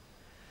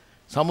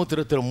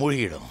சமுத்திரத்தில்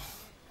மூழ்கிடும்.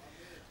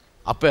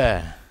 அப்போ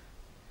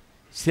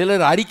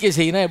சிலர் அறிக்கை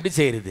செய்யணும். எப்படி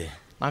செய்கிறது?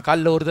 நான்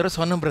காலைல ஒரு தடவை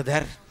சொன்னேன்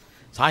பிரதர்,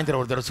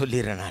 சாயந்தரம் ஒரு தடவை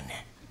சொல்லிடுறேன். நான்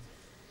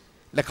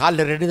இல்லை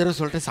காலைல 2 தடவை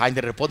சொல்லிட்டேன்,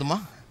 சாயந்தரம் போதுமா?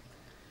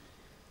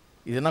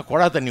 இதுனா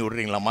குழா தண்ணி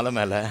விடுறீங்களா மலை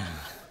மேலே?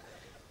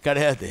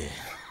 கிடையாது.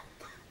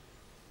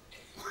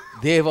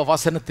 தேவ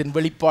வசனத்தின்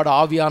வெளிப்பாடு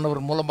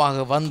ஆவியானவர்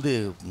மூலமாக வந்து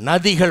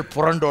நதிகள்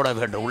புரண்டோட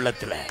வேண்டும்.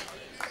 உள்ளத்தில்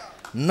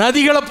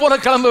நதிகளை போல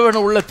கிளம்ப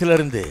வேண்டும்.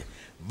 உள்ளத்திலிருந்து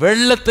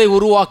வெள்ளத்தை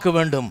உருவாக்க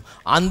வேண்டும்.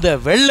 அந்த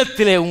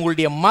வெள்ளத்திலே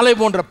உங்களுடைய மலை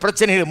போன்ற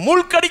பிரச்சனைகளை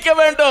மூழ்கடிக்க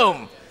வேண்டும்.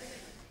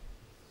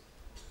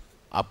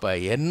 அப்போ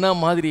என்ன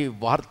மாதிரி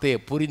வார்த்தையை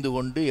புரிந்து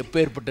கொண்டு,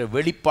 எப்பேற்பட்ட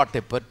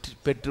வெளிப்பாட்டை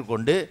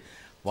பெற்றுக்கொண்டு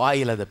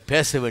வாயில் அதை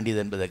பேச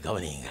வேண்டியது என்பதை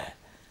கவனியுங்க.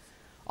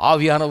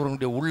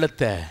 ஆவியானவர்களுடைய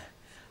உள்ளத்தை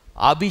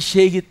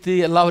அபிஷேகித்து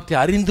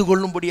எல்லாவற்றையும் அறிந்து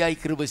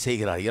கொள்ளும்படியாய் கிருபை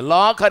செய்கிறார்.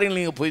 எல்லா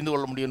காரியங்களையும் நீங்கள் புரிந்து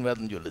கொள்ள முடியும்னு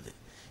வேதம் சொல்லுது.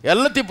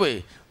 எல்லாத்தையும் போய்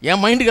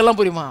என் மைண்டுக்கெல்லாம்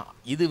புரியுமா?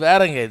 இது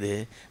வேறங்க, இது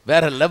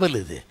வேற லெவல்.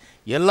 இது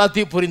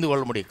எல்லாத்தையும் புரிந்து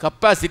கொள்ள முடியும்.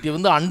 கப்பாசிட்டி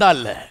அண்டா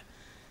இல்லை,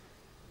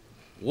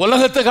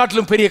 உலகத்தை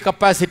காட்டிலும் பெரிய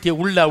கப்பாசிட்டியை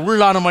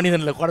உள்ளான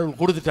மனிதனில்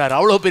கடவுள் கொடுத்துட்டார்.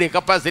 அவ்வளோ பெரிய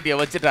கப்பாசிட்டியை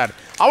வச்சுட்டார்.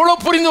 அவ்வளோ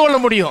புரிந்து கொள்ள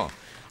முடியும்.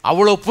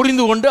 அவ்வளோ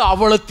புரிந்து கொண்டு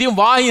அவ்வளோத்தையும்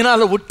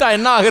வாயினால் விட்டா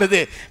என்ன ஆகிறது?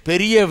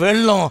 பெரிய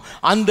வெள்ளம்.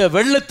 அந்த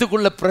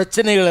வெள்ளத்துக்குள்ள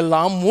பிரச்சனைகள்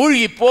எல்லாம்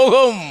மூழ்கி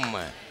போகும்.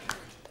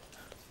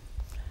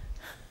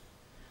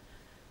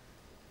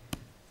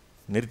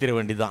 நிறுத்திட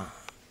வேண்டிதான்.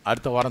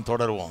 அடுத்த வாரம்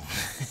தொடருவோம்.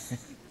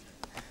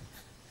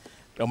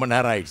 ரொம்ப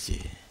நேரம் ஆயிடுச்சு.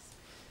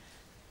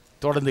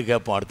 தொடர்ந்து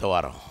கேட்போம் அடுத்த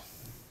வாரம்.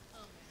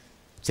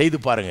 செய்து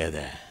பாருங்கள்.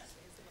 இதை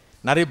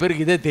நிறைய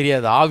பேருக்கு இதே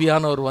தெரியாது.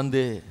 ஆவியானவர்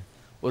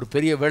ஒரு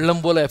பெரிய வெள்ளம்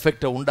போல்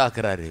எஃபெக்டை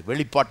உண்டாக்குறாரு,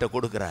 வெளிப்பாட்டை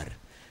கொடுக்குறாரு.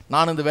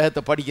 நான் இந்த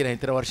வேதத்தை படிக்கிறேன்,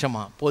 இத்தனை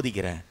வருஷமாக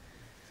போதிக்கிறேன்.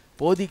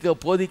 போதிக்க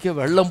போதிக்க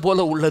வெள்ளம்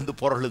போல் உள்ளேருந்து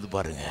புரளுது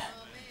பாருங்கள்.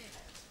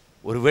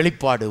 ஒரு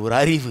வெளிப்பாடு, ஒரு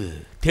அறிவு,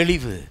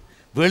 தெளிவு,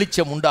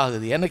 வெளிச்சம்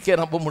உண்டாகுது. எனக்கே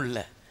நம்ப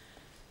முடியல.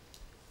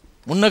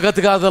 முன்ன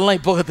கற்றுக்காதெல்லாம்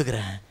இப்போ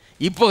கற்றுக்கிறேன்,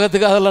 இப்போ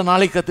கற்றுக்காதெல்லாம்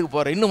நாளைக்கு கற்றுக்க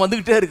போகிறேன். இன்னும்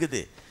வந்துக்கிட்டே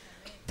இருக்குது.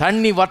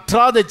 தண்ணி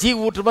வற்றாத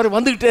ஜீவ ஊற்று மாதிரி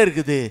வந்துக்கிட்டே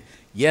இருக்குது.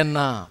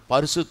 ஏன்னா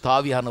பரிசுத்த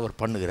ஆவியானவர்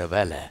பண்ணுகிற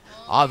வேலை.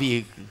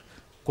 ஆவியை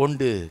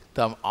கொண்டு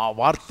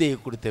வார்த்தையை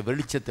கொடுத்த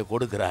வெளிச்சத்தை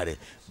கொடுக்குறாரு.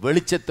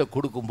 வெளிச்சத்தை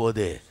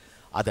கொடுக்கும்போது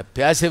அதை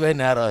பேசவே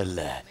நேரம்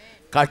இல்லை.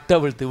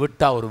 கட்டவிழ்த்து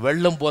விட்டால் ஒரு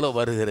வெள்ளம் போல்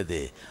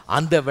வருகிறது.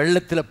 அந்த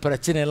வெள்ளத்தில்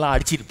பிரச்சனையெல்லாம்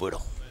அடிச்சிட்டு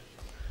போயிடும்,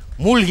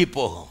 மூழ்கி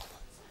போகும்.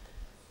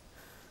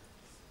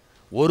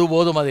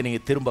 ஒருபோதும் அதை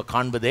நீங்கள் திரும்ப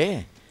காண்பதே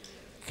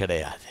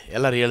கிடையாது.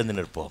 எல்லாரும் எழுந்து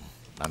நிற்போம்,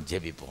 நாம்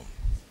ஜெபிப்போம்.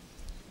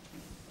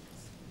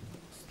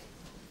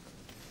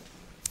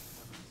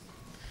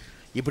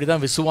 இப்படி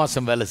தான்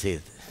விசுவாசம் வேலை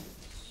செய்யுது.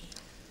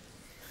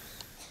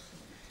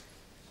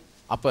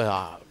 அப்போ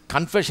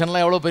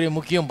கன்ஃபெஷன்லாம் எவ்வளோ பெரிய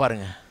முக்கியம்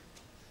பாருங்கள்.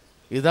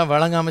 இதுதான்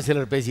விளங்காமல்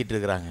சிலர் பேசிகிட்டு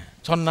இருக்கிறாங்க.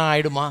 சொன்னால்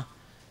ஆயிடுமா?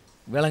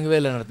 விளங்கவே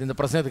இல்லை. நடத்து இந்த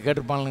பிரசங்கத்தை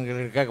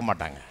கேட்டிருப்பாங்கன்னு கேட்க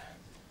மாட்டாங்க.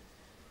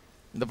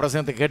 இந்த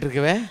பிரசங்கத்தை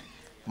கேட்டிருக்கவே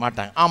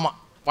மாட்டாங்க. ஆமாம்,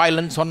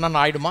 வாயிலன்னு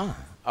சொன்னான்னு ஆயிடுமா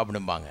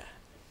அப்படிம்பாங்க.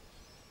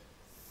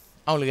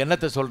 அவங்களுக்கு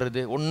என்னத்தை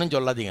சொல்கிறது? ஒன்றும்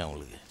சொல்லாதீங்க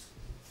அவங்களுக்கு.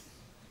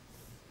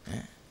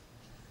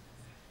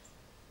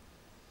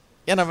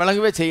 ஏன்னா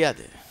விளங்கவே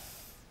செய்யாது.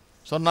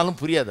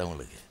 சொன்னாலும் புரியாது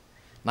அவங்களுக்கு.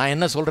 நான்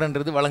என்ன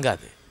சொல்கிறேன்றது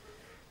விளங்காது.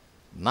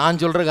 நான்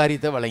சொல்கிற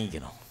காரியத்தை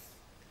விளங்கிக்கணும்.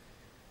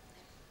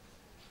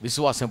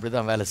 விசுவாசம் இப்படி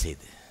தான் வேலை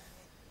செய்யுது.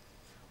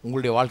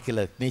 உங்களுடைய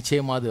வாழ்க்கையில்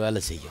நிச்சயமாக அது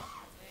வேலை செய்யும்.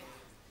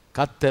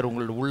 கர்த்தர்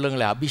உங்களுடைய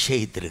உள்ளங்களை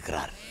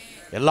அபிஷேகித்திருக்கிறார்.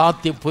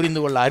 எல்லாத்தையும் புரிந்து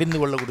கொள்ள, அறிந்து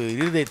கொள்ளக்கூடிய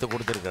இருதயத்தை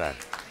கொடுத்திருக்கிறார்.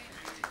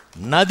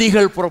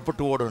 நதிகள்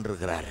புறப்பட்டு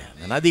ஓடுன்றிருக்கிறார்.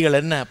 அந்த நதிகள்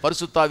என்ன?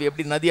 பரிசுத்தாவி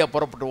எப்படி நதியாக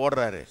புறப்பட்டு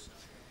ஓடுறாரு?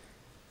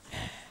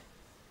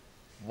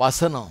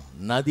 வசனம்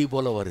நதி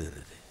போல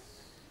வருகிறது,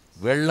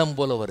 வெள்ளம்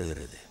போல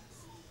வருகிறது.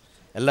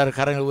 எல்லாரும்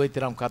கரங்களை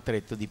உயர்த்தி நாம் கர்த்தரை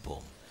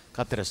துதிப்போம்,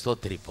 கர்த்தரை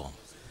ஸ்தோத்தரிப்போம்.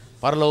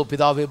 பரலோக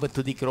பிதாவே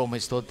துதிக்கிறோம்,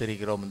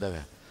 ஸ்தோத்தரிக்கிறோம். இந்த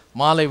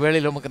மாலை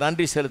வேளையில் நமக்கு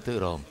நன்றி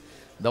செலுத்துகிறோம்.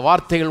 இந்த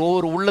வார்த்தைகள்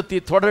ஒவ்வொரு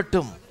உள்ளத்தையும்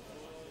தொடரட்டும்,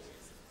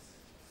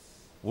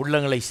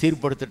 உள்ளங்களை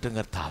சீர்படுத்தட்டும்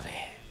கர்த்தாவே,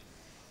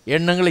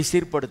 எண்ணங்களை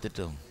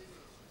சீர்படுத்தட்டும்.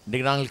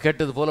 இன்றைக்கு நாங்கள்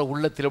கேட்டது போல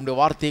உள்ளத்தில் உடைய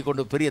வார்த்தையை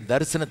கொண்டு பெரிய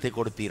தரிசனத்தை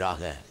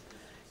கொடுப்பீராக.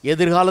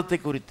 எதிர்காலத்தை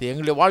குறித்து,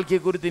 எங்களுடைய வாழ்க்கை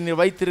குறித்து நீர்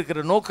வைத்திருக்கிற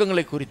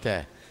நோக்கங்களை குறித்த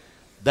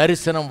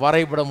தரிசனம்,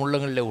 வரைபடம்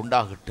உள்ளங்களில்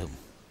உண்டாகட்டும்.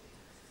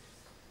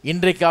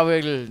 இன்றைக்கு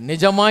அவைகள்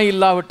நிஜமாய்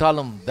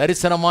இல்லாவிட்டாலும்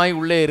தரிசனமாய்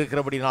உள்ளே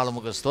இருக்கிறபடினாலும்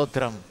உமக்கு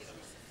ஸ்தோத்திரம்.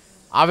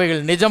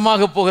 அவைகள்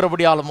நிஜமாக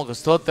போகிறபடியாலும்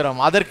உமக்கு ஸ்தோத்திரம்.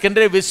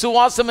 அதற்கென்றே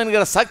விசுவாசம்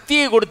என்கிற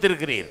சக்தியை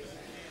கொடுத்திருக்கிறீர்,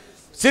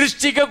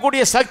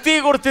 சிருஷ்டிக்கக்கூடிய சக்தியை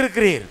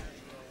கொடுத்திருக்கிறீர்,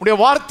 உடைய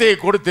வார்த்தையை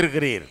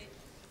கொடுத்திருக்கிறீர்.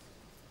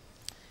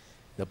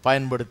 இதை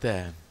பயன்படுத்த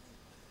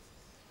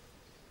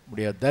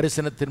உடைய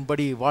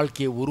தரிசனத்தின்படி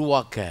வாழ்க்கையை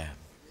உருவாக்க,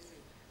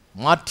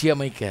 மாற்றி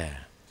அமைக்க,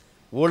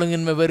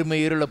 ஒழுங்கின்மை வெறுமை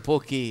இருளை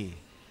போக்கி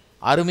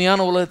அருமையான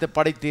உலகத்தை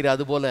படைத்தீர்.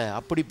 அதுபோல்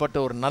அப்படிப்பட்ட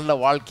ஒரு நல்ல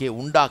வாழ்க்கையை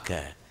உண்டாக்க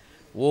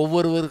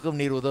ஒவ்வொருவருக்கும்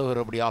நீர்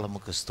உதவுகிறபடியால்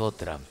உமக்கு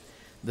ஸ்தோத்திரம்.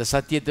 இந்த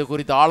சத்தியத்தை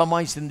குறித்து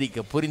ஆழமாய்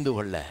சிந்திக்க, புரிந்து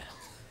கொள்ள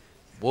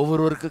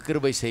ஒவ்வொருவருக்கும்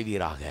கிருபை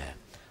செய்வீராக,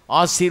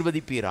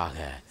 ஆசீர்வதிப்பீராக.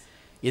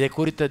 இதை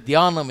குறித்த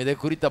தியானம், இதை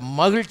குறித்த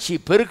மகிழ்ச்சி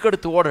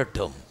பெருக்கெடுத்து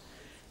ஓடட்டும்.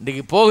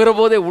 இன்றைக்கு போகிற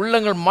போதே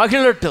உள்ளங்கள்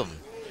மகிழட்டும்.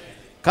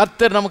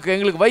 கர்த்தர் நமக்கு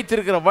எங்களுக்கு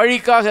வைத்திருக்கிற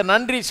வழிக்காக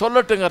நன்றி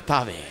சொல்லட்டும்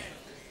கர்த்தாவே.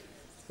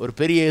 ஒரு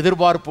பெரிய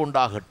எதிர்பார்ப்பு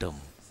உண்டாகட்டும்,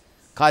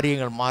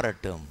 காரியங்கள்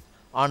மாறட்டும்.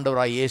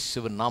 ஆண்டவராய்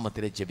இயேசுவின்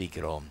நாமத்திலே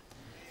ஜெபிக்கிறோம்,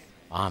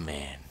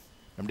 ஆமென்.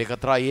 நம்முடைய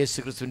கர்த்தராய் இயேசு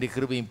கிறிஸ்துவின்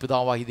கிருபையும்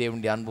பிதாவாகிய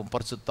தேவனுடைய அன்பும்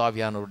பரிசுத்த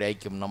ஆவியானவருடைய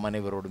ஐக்கியம் நம்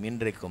அனைவரோடும்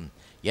இன்றைக்கும்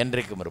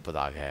என்றைக்கும்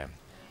இருப்பதாக,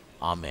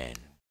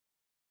 ஆமென்.